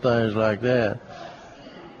yields and things like that.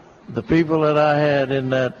 The people that I had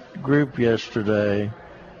in that group yesterday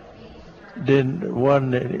they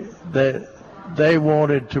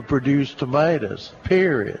wanted to produce tomatoes,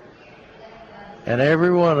 period. And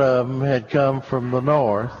every one of them had come from the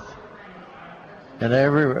north, and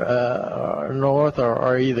every north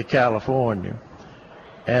or either California,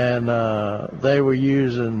 and they were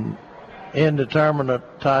using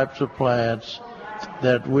indeterminate types of plants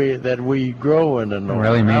that we grow in the north.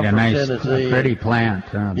 Really made a nice, pretty plant.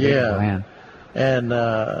 Big plant. And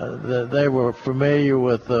they were familiar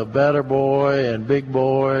with Better Boy and Big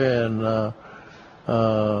Boy and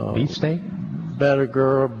beefsteak, Better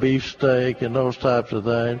Girl, beefsteak, and those types of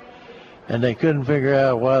things. And they couldn't figure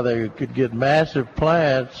out why they could get massive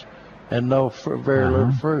plants and very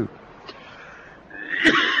little fruit.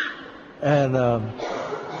 And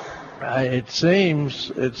it seems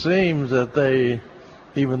that they,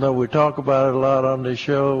 even though we talk about it a lot on the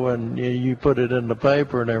show and you put it in the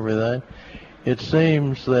paper and everything, it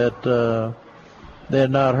seems that they're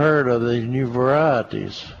not heard of these new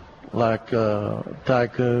varieties like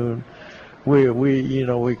Tycoon. We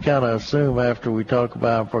kind of assume after we talk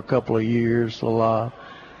about them for a couple of years a lot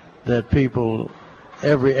that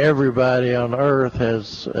everybody on earth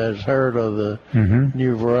has heard of the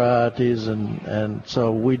new varieties, and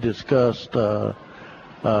so we discussed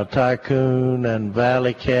Tycoon and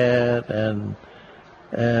Valley Cat and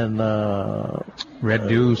Red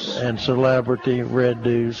Deuce and Red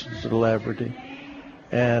Deuce Celebrity,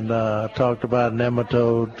 and talked about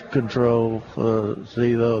nematode control.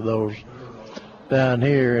 See those down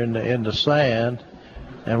here in the sand.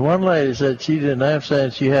 And one lady said she didn't have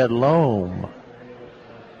sand, she had loam.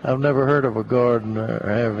 I've never heard of a gardener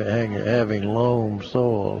having loam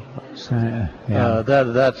soil.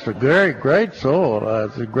 That's a great soil.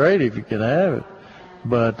 It's great if you can have it.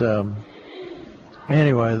 But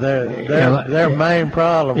anyway, their main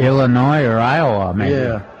problem. Illinois or Iowa, maybe.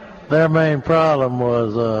 Yeah, their main problem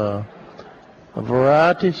was a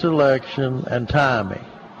variety selection and timing.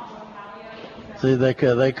 See, they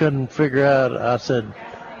couldn't figure out. I said,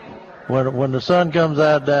 when the sun comes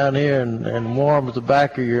out down here and warms the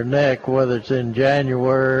back of your neck, whether it's in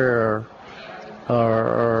January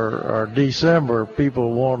or December,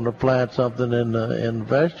 people wanting to plant something in the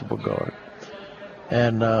vegetable garden,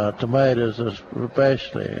 and tomatoes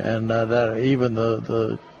especially, and that even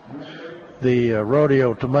the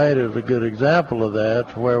rodeo tomato is a good example of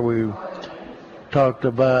that, where we talk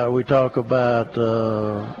about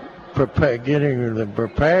getting them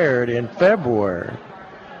prepared in February.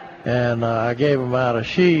 And I gave them out a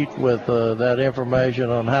sheet with that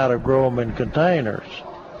information on how to grow them in containers.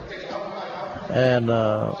 And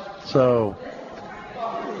so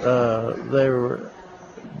they were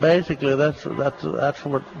basically that's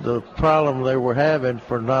what the problem they were having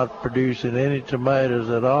for not producing any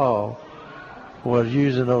tomatoes at all, was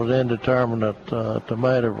using those indeterminate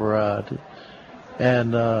tomato varieties.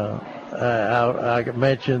 And I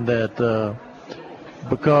mentioned that.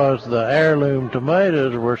 Because the heirloom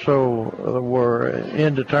tomatoes were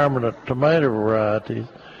indeterminate tomato varieties,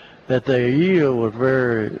 that their yield was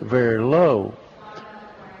very, very low.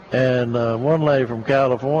 And one lady from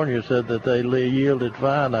California said that they yielded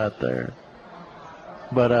fine out there.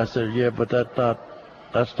 But I said, yeah, but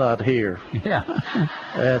that's not here. Yeah.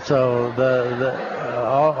 And so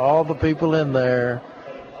all the people in there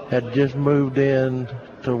had just moved into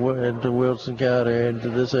Wilson County, into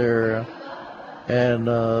this area. And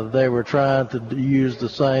they were trying to use the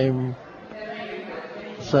same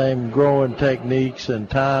growing techniques and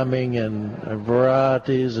timing and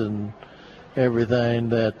varieties and everything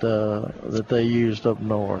that they used up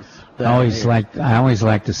north. I always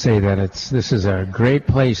like to say that this is a great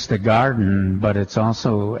place to garden, but it's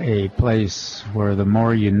also a place where the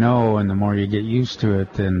more you know and the more you get used to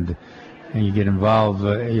it and you get involved,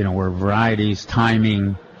 where varieties,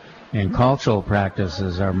 timing, and cultural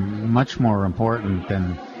practices are much more important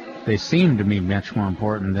than they seem to be much more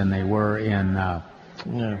important than they were in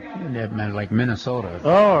like Minnesota.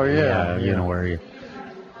 Oh yeah, where you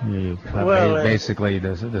basically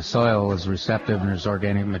the soil is receptive and there's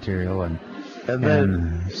organic material and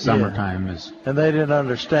summertime is. And they didn't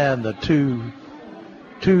understand the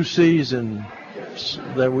two seasons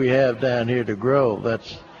that we have down here to grow.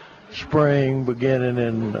 That's spring beginning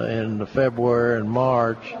in February and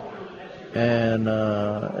March. And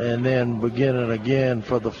then beginning again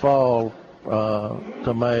for the fall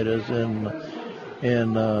tomatoes in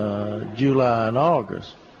July and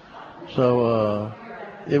August. So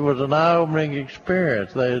it was an eye-opening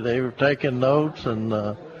experience. They were taking notes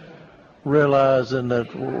and realizing that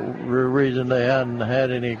the reason they hadn't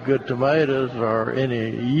had any good tomatoes or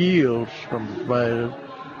any yields from tomatoes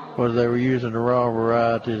was they were using the wrong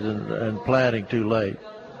varieties and planting too late.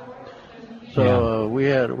 So we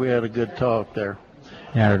had a good talk there.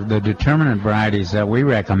 Yeah, the determinate varieties that we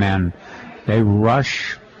recommend, they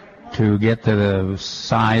rush to get to the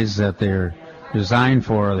size that they're designed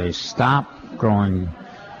for. They stop growing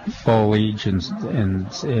foliage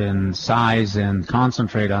in size and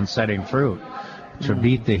concentrate on setting fruit to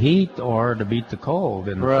beat the heat or to beat the cold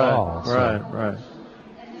in the fall. Right.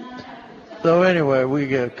 So anyway,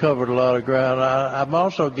 we covered a lot of ground. I'm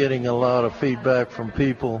also getting a lot of feedback from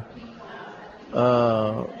people.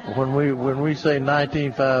 When we say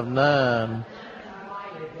 1959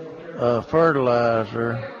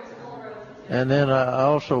 fertilizer, and then I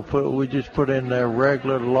also we just put in there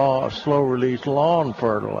regular slow release lawn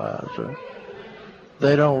fertilizer.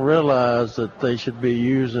 They don't realize that they should be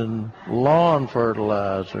using lawn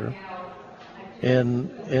fertilizer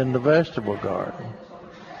in the vegetable garden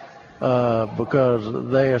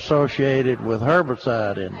because they associate it with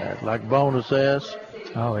herbicide in that, like Bonus S.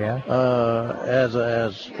 Oh yeah. As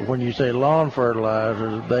when you say lawn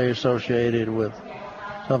fertilizer, they associate it with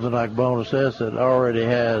something like Bonus S that already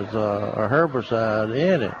has a herbicide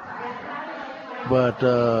in it. But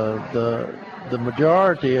the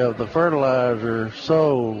majority of the fertilizer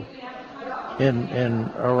sold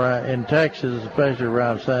in Texas, especially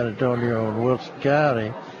around San Antonio and Wilson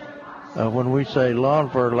County, when we say lawn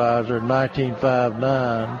fertilizer,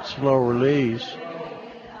 1959 slow release,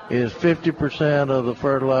 is 50% of the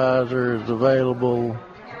fertilizer is available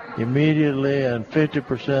immediately, and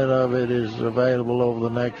 50% of it is available over the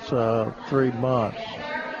next 3 months.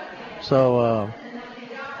 So,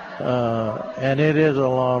 and it is a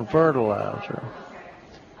lawn fertilizer.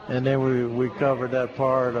 And then we covered that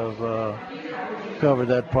part of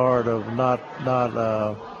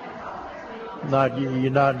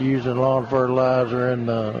you're not using lawn fertilizer in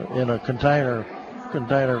a container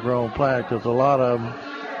grown plant, because a lot of them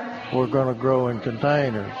we're going to grow in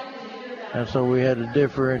containers. And so we had to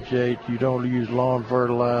differentiate. You don't use lawn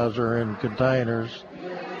fertilizer in containers.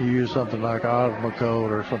 You use something like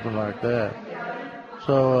Osmocote or something like that.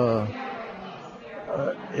 So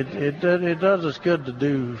it does us good to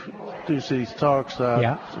do these talks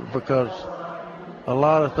out, because a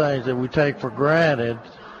lot of things that we take for granted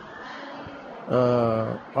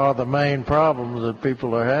are the main problems that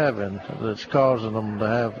people are having that's causing them to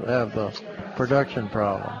have the production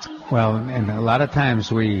problem. Well, and a lot of times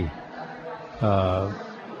we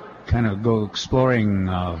kind of go exploring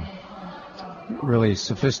really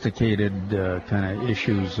sophisticated kind of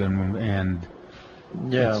issues, and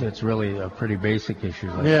it's really a pretty basic issue.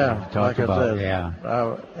 Like like I said.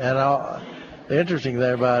 The interesting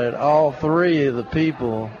thing about it, all three of the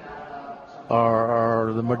people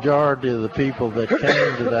are the majority of the people that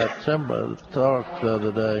came to that talk the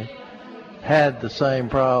other day had the same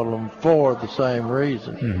problem for the same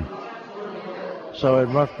reason. Mm-hmm. So it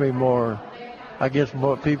must be more. I guess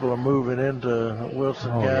more people are moving into Wilson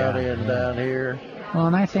County and down here. Well,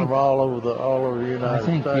 and I think from all over the United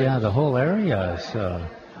States. The whole area has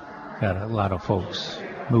got a lot of folks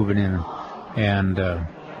moving in, and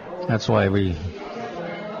that's why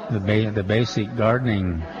the basic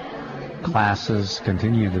gardening classes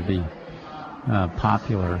continue to be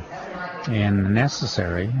popular and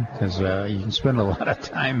necessary, because you can spend a lot of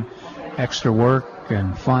time, extra work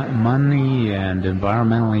and money and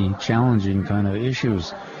environmentally challenging kind of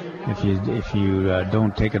issues if you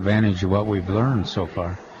don't take advantage of what we've learned so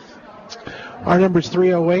far. Our number is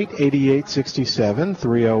 308-8867,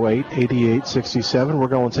 308-8867. We're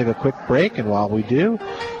going to take a quick break, and while we do,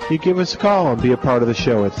 you give us a call and be a part of the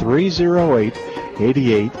show at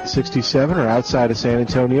 308-8867, or outside of San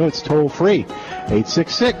Antonio, it's toll-free,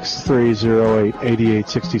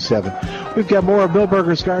 866-308-8867. We've got more of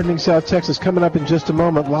Milberger's Gardening South Texas coming up in just a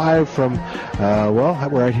moment, live from, we're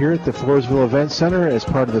right here at the Floresville Event Center as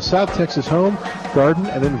part of the South Texas Home, Garden,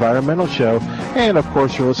 and Environmental Show. And, of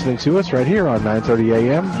course, you're listening to us right here on 930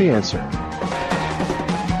 a.m., The Answer.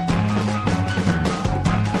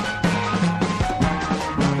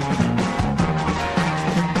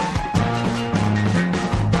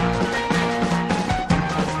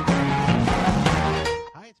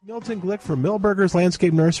 Glick for Milberger's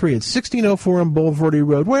Landscape Nursery at 1604 on Boulevardy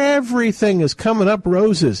Road, where everything is coming up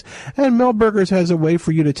roses. And Milberger's has a way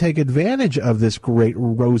for you to take advantage of this great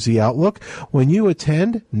rosy outlook when you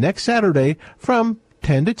attend next Saturday from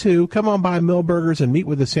 10 to 2. Come on by Milberger's and meet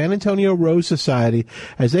with the San Antonio Rose Society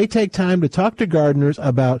as they take time to talk to gardeners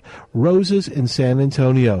about roses in San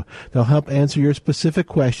Antonio. They'll help answer your specific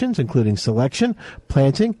questions, including selection,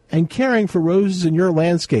 planting, and caring for roses in your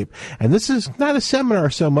landscape. And this is not a seminar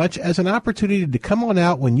so much as an opportunity to come on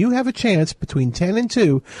out when you have a chance between 10 and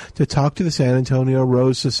 2 to talk to the San Antonio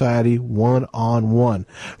Rose Society one-on-one.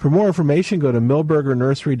 For more information, go to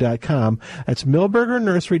milbergernursery.com. That's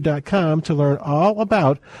milbergernursery.com to learn all about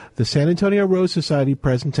the San Antonio Rose Society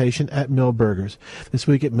presentation at Milberger's. This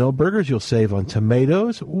week at Milberger's, you'll save on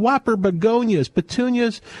tomatoes, whopper begonias,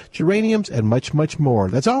 petunias, geraniums, and much, much more.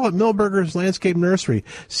 That's all at Milberger's Landscape Nursery,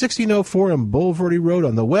 1604 on Boulevardy Road,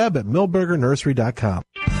 on the web at milbergernursery.com.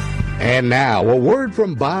 And now, a word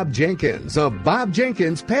from Bob Jenkins of Bob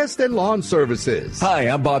Jenkins Pest and Lawn Services. Hi,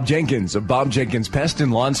 I'm Bob Jenkins of Bob Jenkins Pest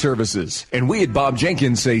and Lawn Services. And we at Bob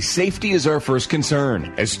Jenkins say safety is our first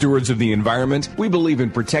concern. As stewards of the environment, we believe in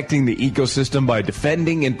protecting the ecosystem by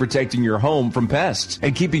defending and protecting your home from pests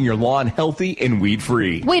and keeping your lawn healthy and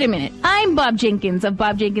weed-free. Wait a minute. I'm Bob Jenkins of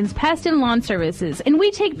Bob Jenkins Pest and Lawn Services, and we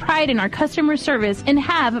take pride in our customer service and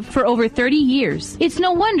have for over 30 years. It's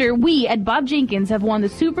no wonder we at Bob Jenkins have won the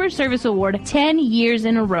Super Service Award 10 years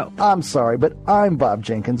in a row. I'm sorry, but I'm Bob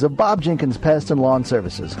Jenkins of Bob Jenkins Pest and Lawn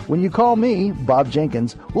Services. When you call me, Bob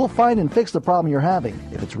Jenkins, we'll find and fix the problem you're having.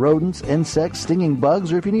 If it's rodents, insects, stinging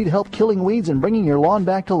bugs, or if you need help killing weeds and bringing your lawn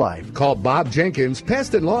back to life. Call Bob Jenkins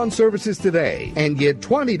Pest and Lawn Services today and get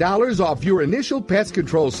 $20 off your initial pest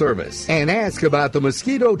control service. And ask about the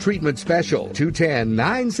mosquito treatment special,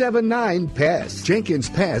 210-979-PEST,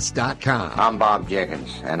 JenkinsPest.com. I'm Bob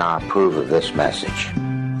Jenkins, and I approve of this message.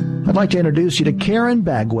 I'd like to introduce you to Karen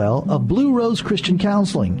Bagwell of Blue Rose Christian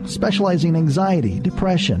Counseling, specializing in anxiety,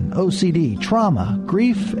 depression, OCD, trauma,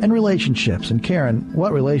 grief, and relationships. And Karen,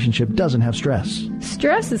 what relationship doesn't have stress?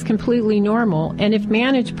 Stress is completely normal, and if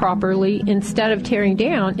managed properly, instead of tearing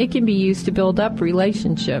down, it can be used to build up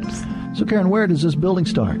relationships. So, Karen, where does this building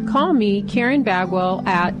start? Call me, Karen Bagwell,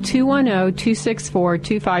 at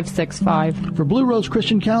 210-264-2565. For Blue Rose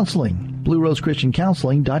Christian Counseling,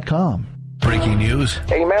 BlueRoseChristianCounseling.com. Breaking news.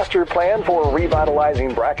 A master plan for revitalizing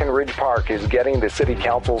Brackenridge Park is getting the City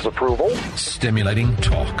Council's approval. Stimulating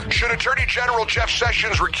talk. Should Attorney General Jeff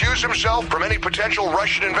Sessions recuse himself from any potential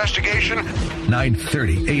Russian investigation?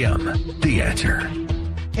 9:30 a.m. The Answer.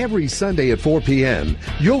 Every Sunday at 4 p.m.,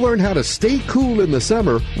 you'll learn how to stay cool in the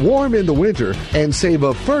summer, warm in the winter, and save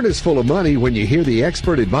a furnace full of money when you hear the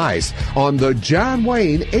expert advice on the John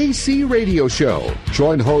Wayne AC Radio Show.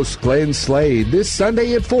 Join host Glenn Slade this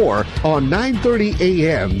Sunday at 4 on 9:30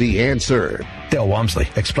 a.m. The Answer. Dale Walmsley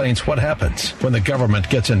explains what happens when the government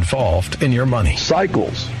gets involved in your money.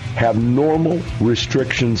 Cycles have normal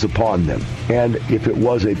restrictions upon them. And if it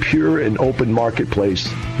was a pure and open marketplace,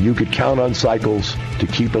 you could count on Cycles to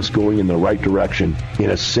keep us going in the right direction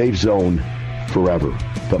in a safe zone forever.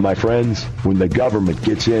 But my friends, when the government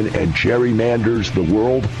gets in and gerrymanders the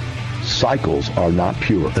world, Cycles are not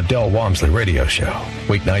pure. The Dale Walmsley Radio Show,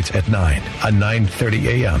 weeknights at 9 on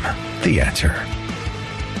 9:30 a.m. The Answer.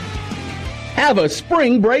 Have a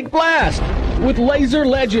spring break blast with Laser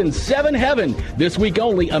Legends 7 Heaven. This week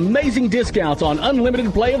only, amazing discounts on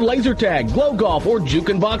unlimited play of laser tag, glow golf, or juke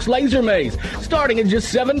and box laser maze, starting at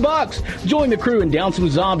just $7. Join the crew and down some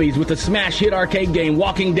zombies with the smash hit arcade game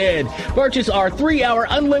Walking Dead. Purchase our 3-hour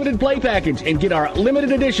unlimited play package and get our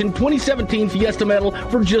limited edition 2017 Fiesta Medal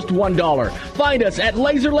for just $1. Find us at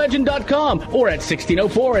laserlegend.com or at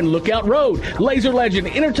 1604 and Lookout Road. Laser Legend,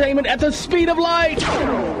 entertainment at the speed of light.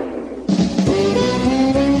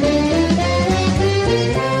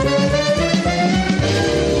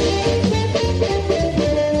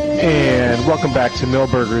 And welcome back to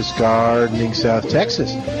Millburgers Gardening, South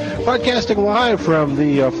Texas. Broadcasting live from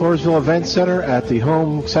the Floresville Event Center at the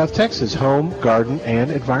South Texas Home, Garden,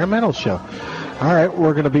 and Environmental Show. All right,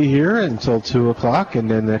 we're going to be here until 2 o'clock, and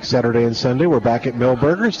then next Saturday and Sunday, we're back at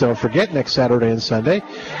Millburgers. Don't forget, next Saturday and Sunday,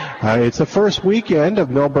 it's the first weekend of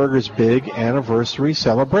Millburgers' big anniversary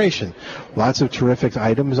celebration. Lots of terrific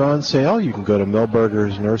items on sale. You can go to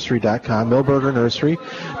millburgersnursery.com,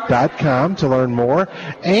 millburgernursery.com to learn more.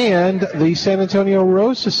 And the San Antonio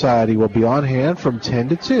Rose Society will be on hand from 10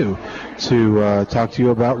 to 2 to talk to you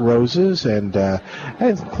about roses and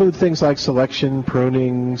include things like selection,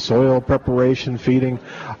 pruning, soil preparation, feeding,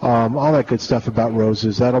 all that good stuff about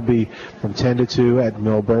roses. That'll be from 10 to 2 at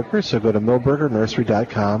Millburgers, so go to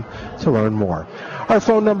millburgernursery.com to learn more. Our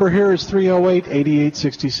phone number here is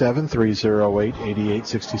 308-8867,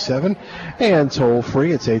 308-8867, and toll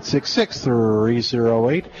free, it's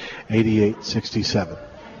 866-308-8867.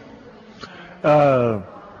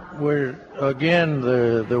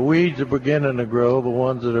 The weeds are beginning to grow, the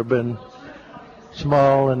ones that have been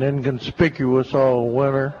small and inconspicuous all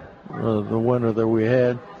winter, the winter that we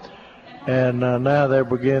had. And now they're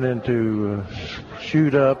beginning to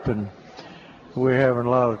shoot up, and we're having a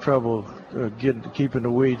lot of trouble keeping the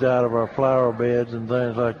weeds out of our flower beds and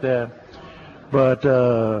things like that. But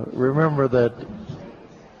remember that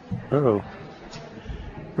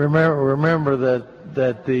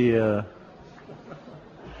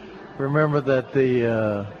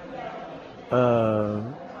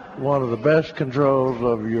one of the best controls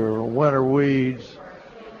of your winter weeds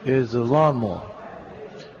is the lawnmower.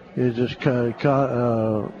 It's just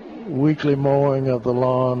weekly mowing of the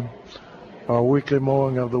lawn, or weekly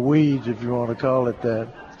mowing of the weeds, if you want to call it that.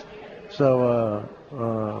 So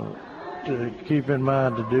to keep in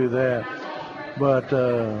mind to do that. But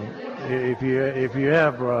if you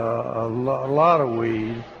have a lot of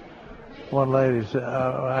weeds, one lady said,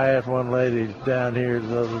 I asked one lady down here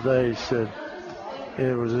the other day, she said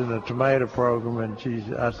it was in the tomato program, and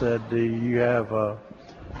I said, do you have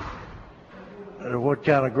what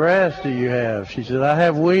kind of grass do you have? She said, I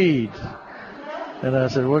have weeds. And I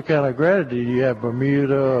said, what kind of grass do you have,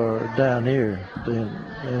 Bermuda or down here?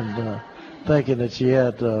 And thinking that she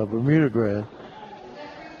had Bermuda grass.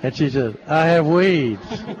 And she said, I have weeds.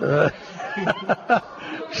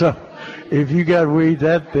 So if you got weeds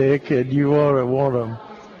that thick and you don't want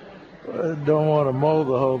to mow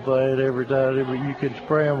the whole thing every time, you can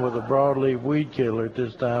spray them with a broadleaf weed killer at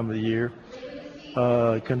this time of the year,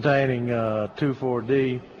 containing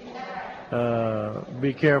 2,4-D.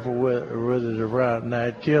 Be careful with it around. Now,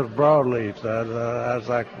 it kills broadleaves. That's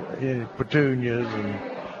like petunias and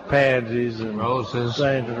pansies and roses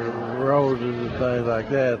and things like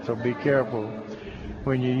that. So be careful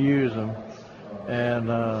when you use them, and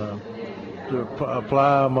to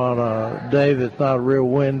apply them on a day that's not real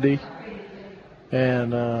windy.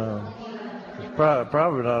 And it's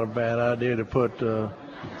probably not a bad idea to put,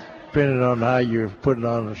 depending on how you're putting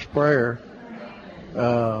on the sprayer.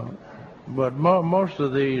 But most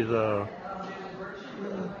of these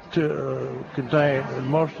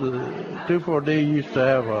most of the 2,4-D used to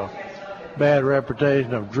have a bad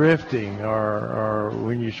reputation of drifting, or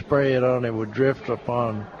when you spray it on, it would drift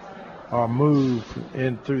upon or move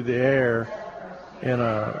in through the air in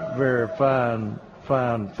a very fine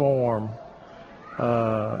form,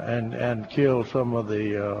 and kill some of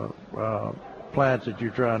the plants that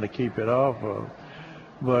you're trying to keep it off of.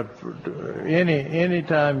 But any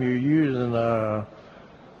time you're using a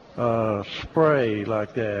spray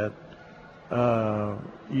like that,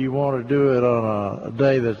 you want to do it on a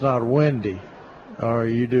day that's not windy, or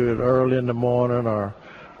you do it early in the morning or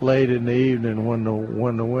late in the evening when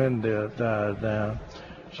the wind dies down,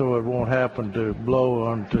 so it won't happen to blow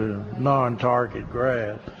onto non-target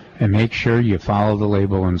grass. And make sure you follow the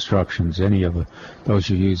label instructions, any of those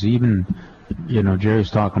you use. Even,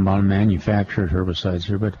 Jerry's talking about manufactured herbicides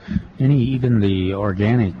here, but even the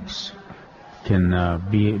organics can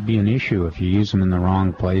be an issue if you use them in the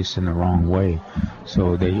wrong place in the wrong way.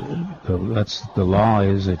 So that's the law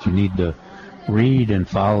is that you need to read and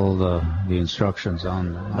follow the instructions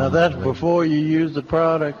on them. Now that's before you use the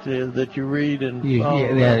product that you read and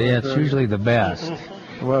follow. Yeah, it's usually the best.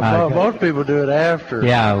 Well, most people do it after.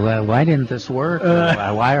 Yeah, well, why didn't this work?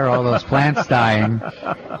 Why are all those plants dying?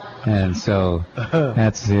 And so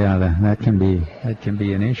that can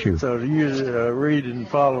be an issue. So to use read and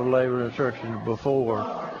follow label instructions before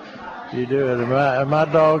you do it. And my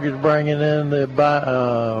dog is bringing in the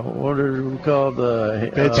what is it called,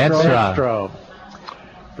 the bed straw.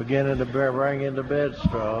 Beginning to bring in the bed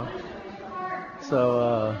straw.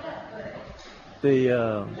 So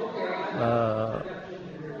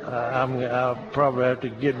I'll probably have to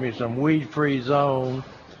get me some weed-free zone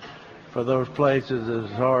for those places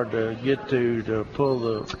it's hard to get to pull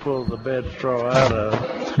the bed straw out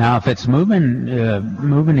of. Now, if it's moving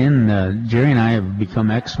in, Jerry and I have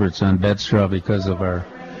become experts on bed straw because of our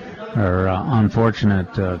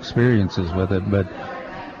unfortunate experiences with it. But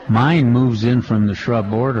mine moves in from the shrub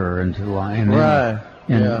border into the line. Right.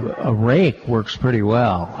 And a rake works pretty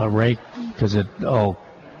well. A rake, because it all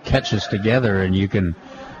catches together, and you can,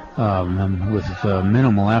 with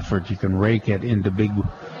minimal effort, you can rake it into big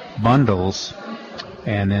bundles,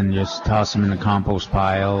 and then just toss them in the compost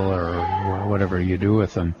pile or whatever you do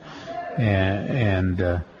with them.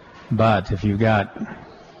 But if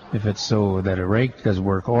it's so that a rake does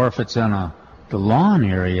work, or if it's on the lawn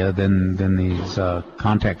area, then these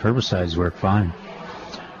contact herbicides work fine.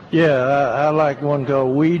 Yeah, I like one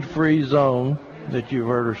called Weed-Free Zone that you've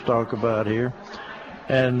heard us talk about here.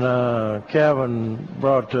 And Calvin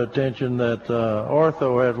brought to attention that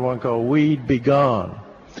Ortho has one called Weed Begone.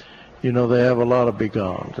 They have a lot of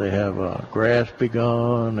begons. They have grass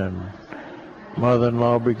begone and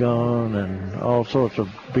mother-in-law begone and all sorts of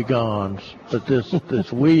begons. But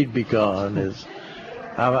this weed begone is,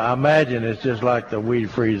 I imagine it's just like the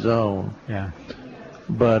weed-free zone. Yeah.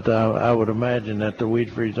 But I would imagine that the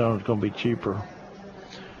weed-free zone is going to be cheaper.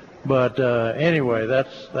 But anyway,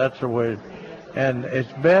 that's the way. And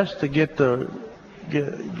it's best to get the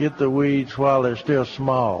weeds while they're still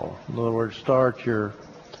small. In other words, start your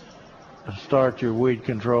weed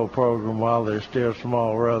control program while they're still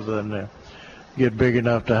small, rather than get big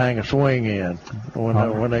enough to hang a swing in.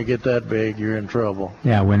 When they get that big, you're in trouble.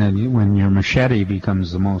 Yeah, when your machete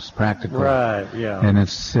becomes the most practical. Right. Yeah. And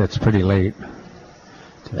it's pretty late.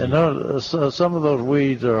 And some of those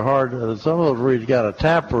weeds are hard. Some of those weeds got a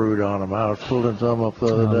taproot on them. I was pulling some up the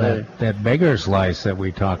other day. That beggar's lice that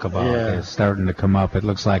we talk about is starting to come up. It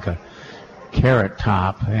looks like a carrot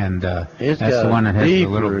top, and that's the one that has the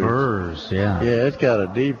little burrs. Yeah. Yeah, it's got a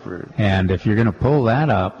deep root. And if you're going to pull that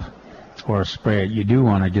up or spray it, you do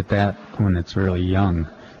want to get that when it's really young.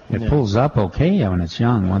 It pulls up okay when it's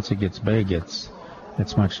young. Once it gets big, it's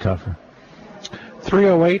much tougher.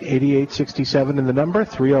 308-8867 in the number,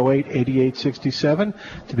 308-8867,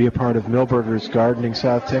 to be a part of Milberger's Gardening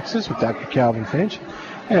South Texas with Dr. Calvin Finch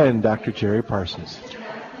and Dr. Jerry Parsons.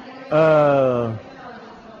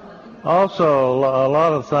 Also, a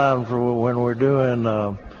lot of times when we're doing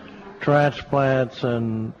transplants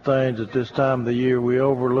and things at this time of the year, we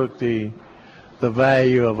overlook the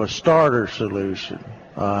value of a starter solution,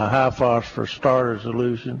 a high phosphorus starter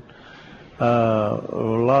solution. A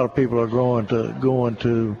lot of people are going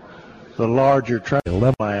to larger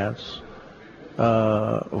plants,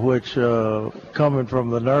 which coming from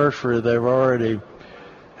the nursery, they've already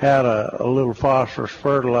had a little phosphorus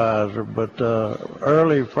fertilizer, but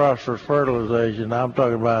early phosphorus fertilization, I'm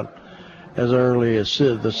talking about as early as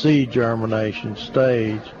the seed germination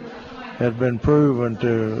stage, has been proven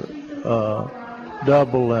to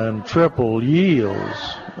double and triple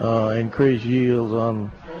yields, increase yields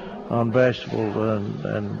on vegetables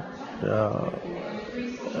and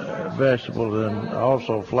vegetables, and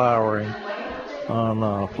also flowering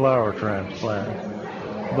on flower transplant.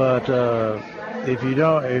 But if you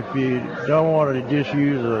don't want to just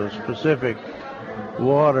use a specific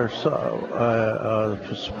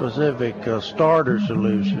specific starter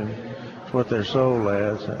solution, it's what they're sold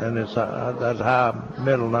as, and it's that high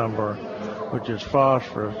middle number, which is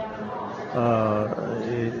phosphorus.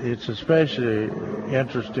 It's especially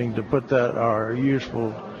interesting to put that, or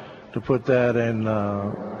useful to put that in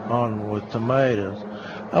on with tomatoes.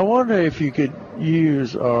 I wonder if you could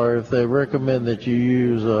use, or if they recommend that you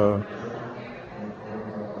use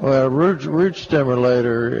root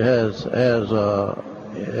stimulator has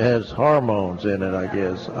hormones in it, I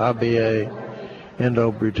guess. IBA,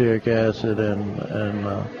 endobutyric acid, and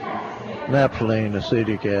naphthalene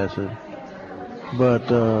acetic acid.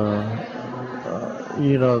 But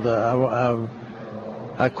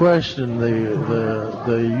I question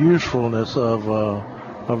the usefulness of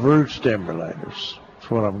root stimulators. That's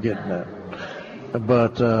what I'm getting at.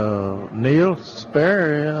 But Neil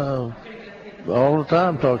Sperry all the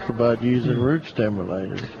time talks about using root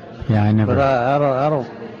stimulators. Yeah, I never. But I don't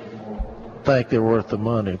think they're worth the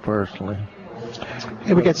money personally.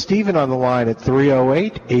 Hey, we got Stephen on the line at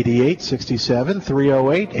 308-8867,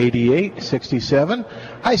 308-8867.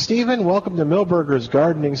 Hi, Stephen. Welcome to Milberger's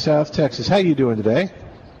Gardening, South Texas. How you doing today?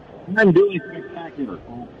 I'm doing spectacular.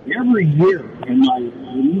 Every year in my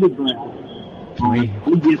Bermuda grass, we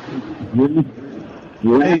get this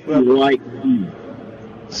like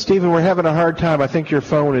Stephen, we're having a hard time. I think your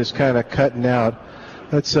phone is kind of cutting out.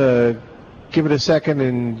 Let's give it a second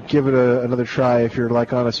and give it another try. If you're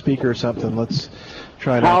like on a speaker or something, let's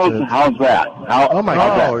try to. How's that? Oh my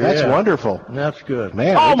God, that's wonderful. That's good,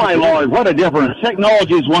 man. Oh my Lord, what a difference!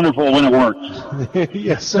 Technology is wonderful when it works.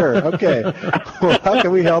 Yes, sir. Okay. Well, how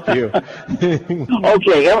can we help you?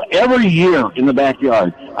 Okay, every year in the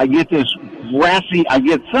backyard, I get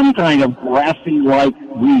some kind of grassy-like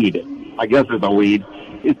weed. I guess it's a weed.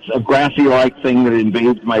 It's a grassy-like thing that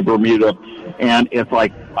invades my Bermuda, and it's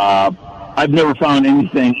like, I've never found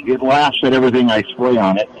anything. It laughs at everything I spray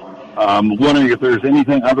on it. Wondering if there's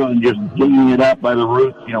anything other than just digging it up by the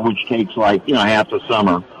roots, which takes half the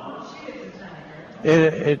summer.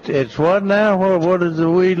 It's what now? What does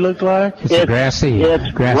the weed look like? It's grassy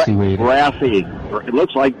weed. Grassy. It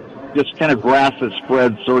looks like just kind of grass that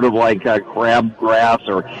spreads sort of like crab grass,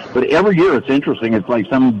 but every year it's interesting. It's like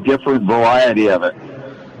some different variety of it.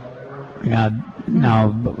 Yeah. Now,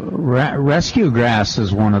 rescue grass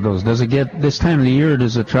is one of those. Does it get this time of the year?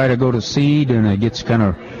 Does it try to go to seed and it gets kind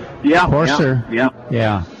of coarser? Yeah.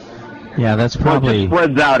 That's probably. Well,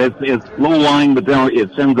 it spreads out. It's low lying, but then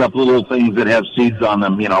it sends up little things that have seeds on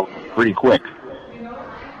them. Pretty quick.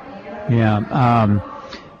 Yeah.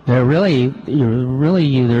 There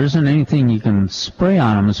there isn't anything you can spray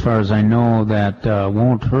on them, as far as I know, that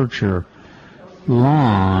won't hurt your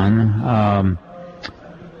lawn.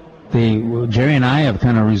 Jerry and I have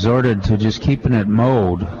kind of resorted to just keeping it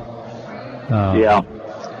mowed.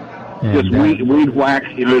 Just weed whack.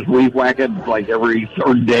 Just weed whack it like every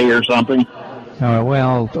third day or something.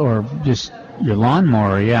 Or just your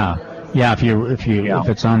lawnmower. Yeah. If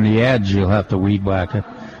it's on the edge, you'll have to weed whack it.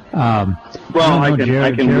 I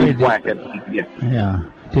can weed whack it. Yeah.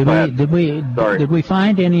 Did we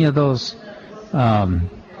find any of those? I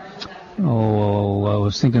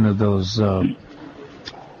was thinking of those.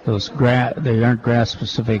 They aren't grass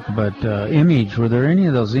specific, but image. Were there any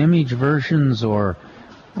of those image versions or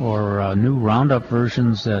new Roundup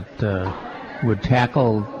versions that would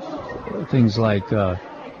tackle things like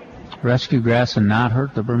rescue grass and not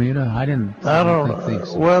hurt the Bermuda? I don't think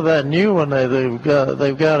so. Well, that new one they've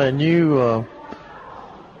got a new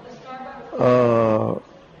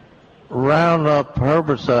Roundup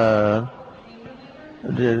herbicide.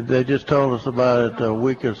 They just told us about it a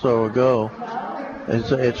week or so ago.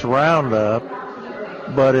 It's Roundup,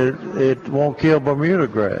 but it won't kill Bermuda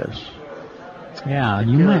grass. Yeah,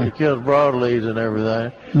 it kills broadleaves and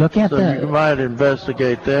everything. Look at that. You might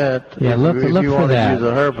investigate that. Yeah, look if you for want that. to use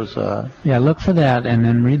a herbicide. Yeah, look for that and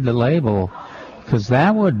then read the label, because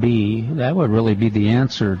that would really be the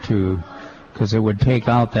answer to, because it would take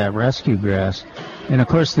out that rescue grass. And of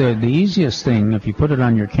course, the easiest thing, if you put it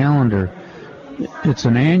on your calendar, it's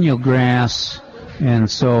an annual grass, and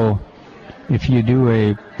so if you do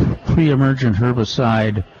a pre-emergent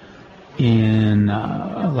herbicide in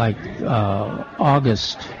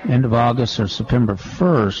August, end of August or September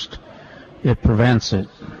 1st, it prevents it.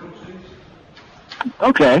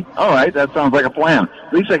 Okay, all right, that sounds like a plan.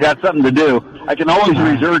 At least I got something to do. I can always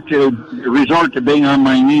resort to being on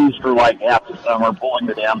my knees for like half the summer, pulling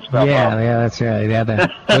the damn stuff up. Yeah, that's right. Yeah,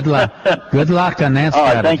 good luck. Good luck on that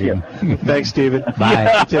strategy. All right, thank you. Thanks, Stephen.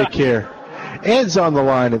 Bye. Take care. Ed's on the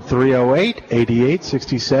line at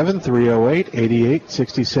 308-8867,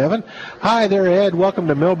 308-8867. Hi there, Ed. Welcome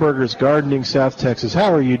to Milberger's Gardening, South Texas.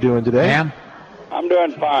 How are you doing today? Yeah. I'm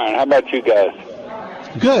doing fine. How about you guys?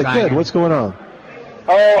 Good. What's going on?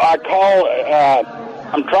 Oh, I call.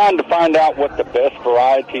 I'm trying to find out what the best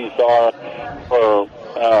varieties are for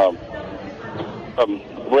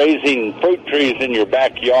raising fruit trees in your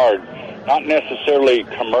backyard. Not necessarily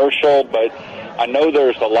commercial, but I know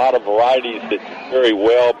there's a lot of varieties that do very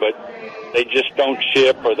well, but they just don't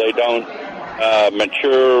ship or they don't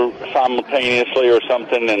mature simultaneously or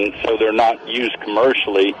something, and so they're not used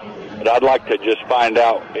commercially. But I'd like to just find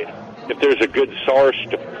out if there's a good source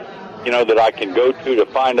to, that I can go to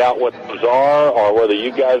find out what those are, or whether you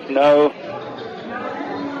guys know.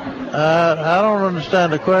 I don't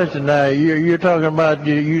understand the question now. You're talking about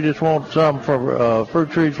you just want some for fruit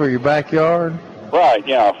trees for your backyard? Right,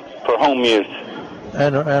 yeah, for home use.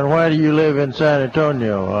 And where do you live in San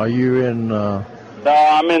Antonio? Are you in no,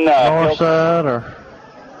 I'm in the north side, or?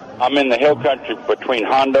 I'm in the hill country between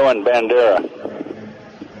Hondo and Bandera.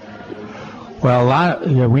 Well,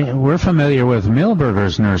 we're familiar with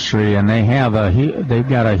Milberger's Nursery, and they've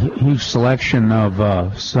got a huge selection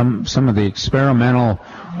of some of the experimental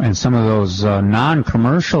and some of those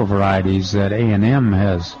non-commercial varieties that A&M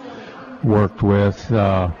has worked with,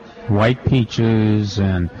 white peaches,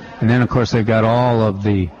 and then of course they've got all of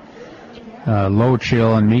the low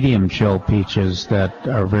chill and medium chill peaches that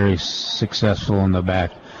are very successful in the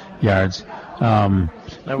backyards.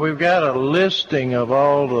 Now we've got a listing of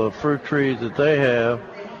all the fruit trees that they have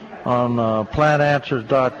on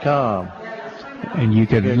plantanswers.com. And you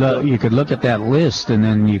could look at that list, and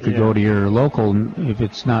then you could go to your local. If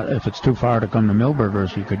it's too far to come to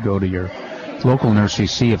Milberger's, you could go to your local nursery,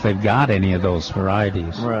 see if they've got any of those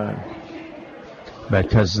varieties. Right.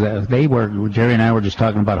 Because Jerry and I were just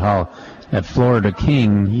talking about how that Florida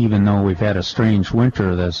King, even though we've had a strange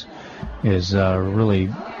winter, this is really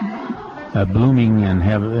blooming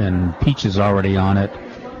and peaches already on it.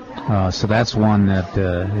 So that's one that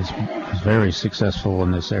is very successful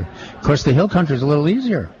in this area. Of course, the hill country is a little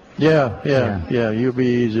easier. Yeah. You'll be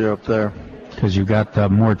easier up there because you got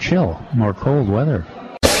more chill, more cold weather.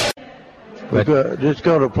 Just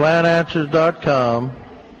go to plantanswers.com,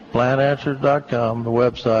 the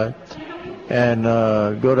website, and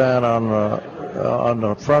go down on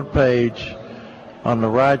the front page. On the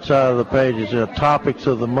right side of the page is Topics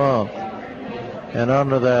of the Month. And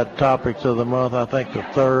under that Topics of the Month, I think the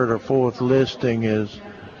third or fourth listing is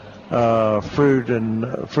fruit and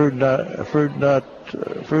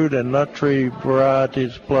nut tree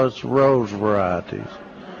varieties plus rose varieties.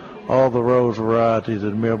 All the rose varieties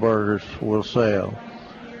that Milberger's will sell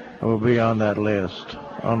will be on that list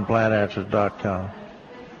on plantanswers.com.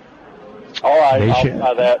 All right, I'll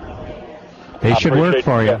try that. They should work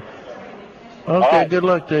for you. Okay, right. Good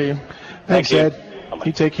luck to you. Thanks, Ed.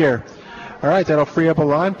 You take care. All right, that'll free up a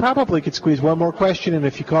line. Probably could squeeze one more question in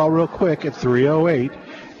if you call real quick at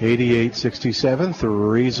 308-8867,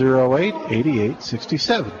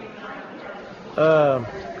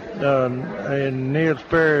 308-8867. In Neil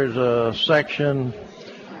Sperry's section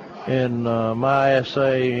in my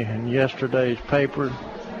essay in yesterday's paper,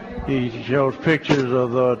 he shows pictures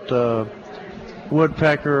of that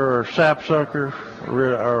woodpecker or sapsucker,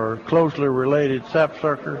 or closely related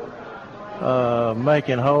sapsucker,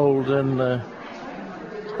 making holes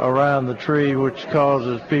around the tree, which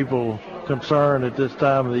causes people concern at this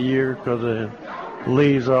time of the year because the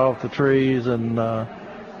leaves are off the trees and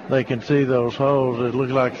they can see those holes. It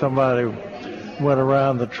looks like somebody went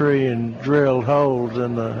around the tree and drilled holes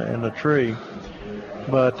in the tree.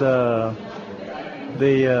 But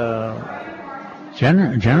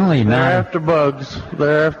generally they're not. after bugs.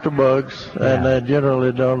 And they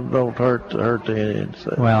generally don't hurt the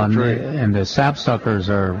insect. Well, and the sapsuckers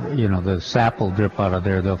are, the sap will drip out of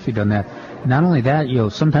there. They'll feed on that. Not only that, you'll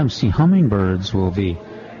sometimes see hummingbirds will be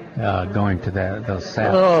going to those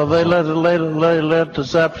sap. Oh, they let the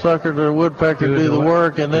sapsucker, the woodpecker, do the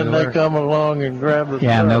work, and then they come along and grab the.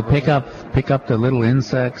 Yeah, and they'll pick up the little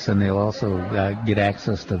insects, and they'll also get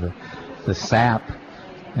access to the sap.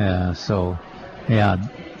 So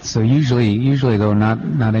usually though,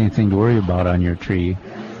 not anything to worry about on your tree.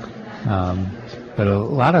 But a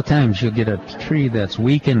lot of times you'll get a tree that's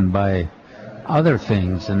weakened by other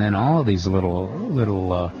things, and then all of these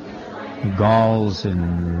little galls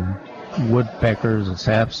and woodpeckers and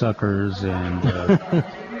sapsuckers and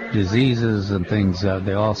diseases and things,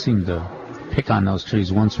 they all seem to pick on those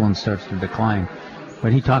trees once one starts to decline.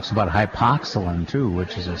 But he talks about hypoxylon too,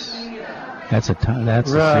 which is that's a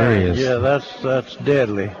serious. Yeah, that's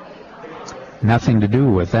deadly. Nothing to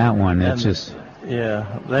do with that one. It's just.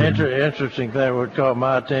 Yeah, the interesting thing what caught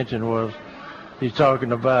my attention was he's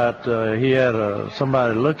talking about he had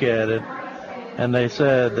somebody look at it, and they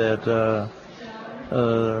said that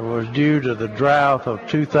was due to the drought of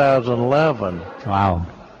 2011. Wow.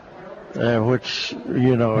 Which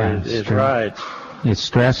is right. It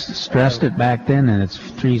stressed it back then, and its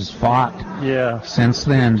trees fought. Yeah. Since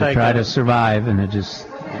then to try to survive, and it just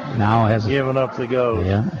now has given up the ghost.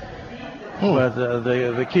 Yeah. But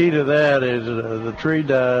the key to that is the tree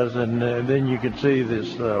dies, and then you can see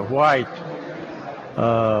this white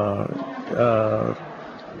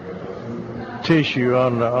tissue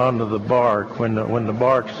onto the bark when the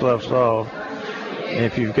bark sloughs off.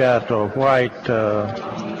 If you've got a white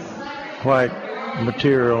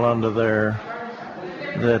material under there,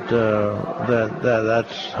 that's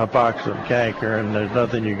hypoxylon canker, and there's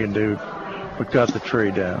nothing you can do but cut the tree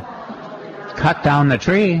down. Cut down the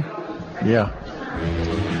tree. Yeah.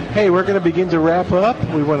 Hey, we're going to begin to wrap up.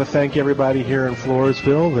 We want to thank everybody here in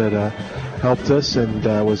Floresville that helped us and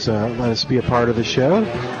let us be a part of the show.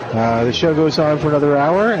 The show goes on for another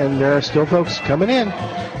hour, and there are still folks coming in.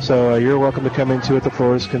 So you're welcome to come into at the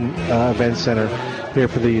Flores Event Center here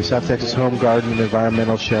for the South Texas Home Garden and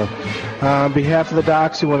Environmental Show. On behalf of the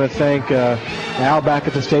docs, we want to thank Al back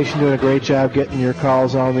at the station doing a great job getting your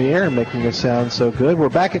calls on the air and making it sound so good. We're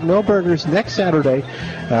back at Milberger's next Saturday.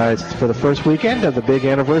 It's for the first weekend of the big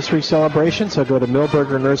anniversary celebration, so go to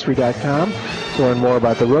milbergernursery.com to learn more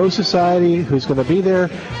about the Rose Society, who's going to be there,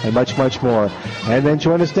 and much, much more. And then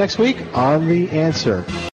join us next week on The Answer.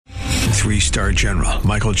 3-star General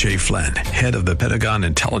Michael J. Flynn, head of the Pentagon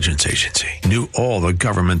Intelligence Agency, knew all the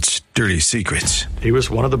government's dirty secrets. He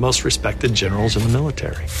was one of the most respected generals in the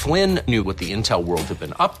military. Flynn knew what the intel world had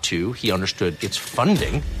been up to. He understood its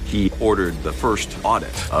funding. He ordered the first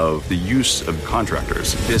audit of the use of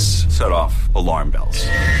contractors. This set off alarm bells.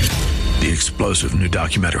 The explosive new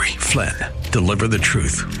documentary, Flynn, Deliver the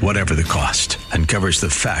Truth, Whatever the Cost, uncovers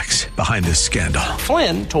the facts behind this scandal.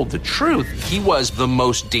 Flynn told the truth. He was the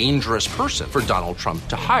most dangerous person for Donald Trump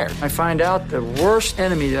to hire. I find out the worst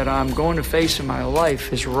enemy that I'm going to face in my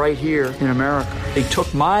life is right here in America. They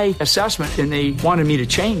took my assessment and they wanted me to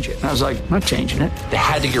change it. And I was like, I'm not changing it. They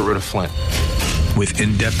had to get rid of Flynn. With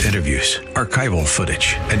in-depth interviews, archival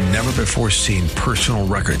footage, and never-before-seen personal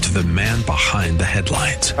records of the man behind the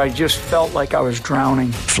headlines. I just felt like I was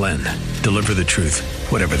drowning. Flynn, Deliver the Truth,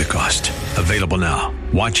 Whatever the Cost. Available now.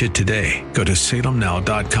 Watch it today. Go to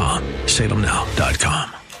salemnow.com.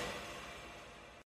 salemnow.com.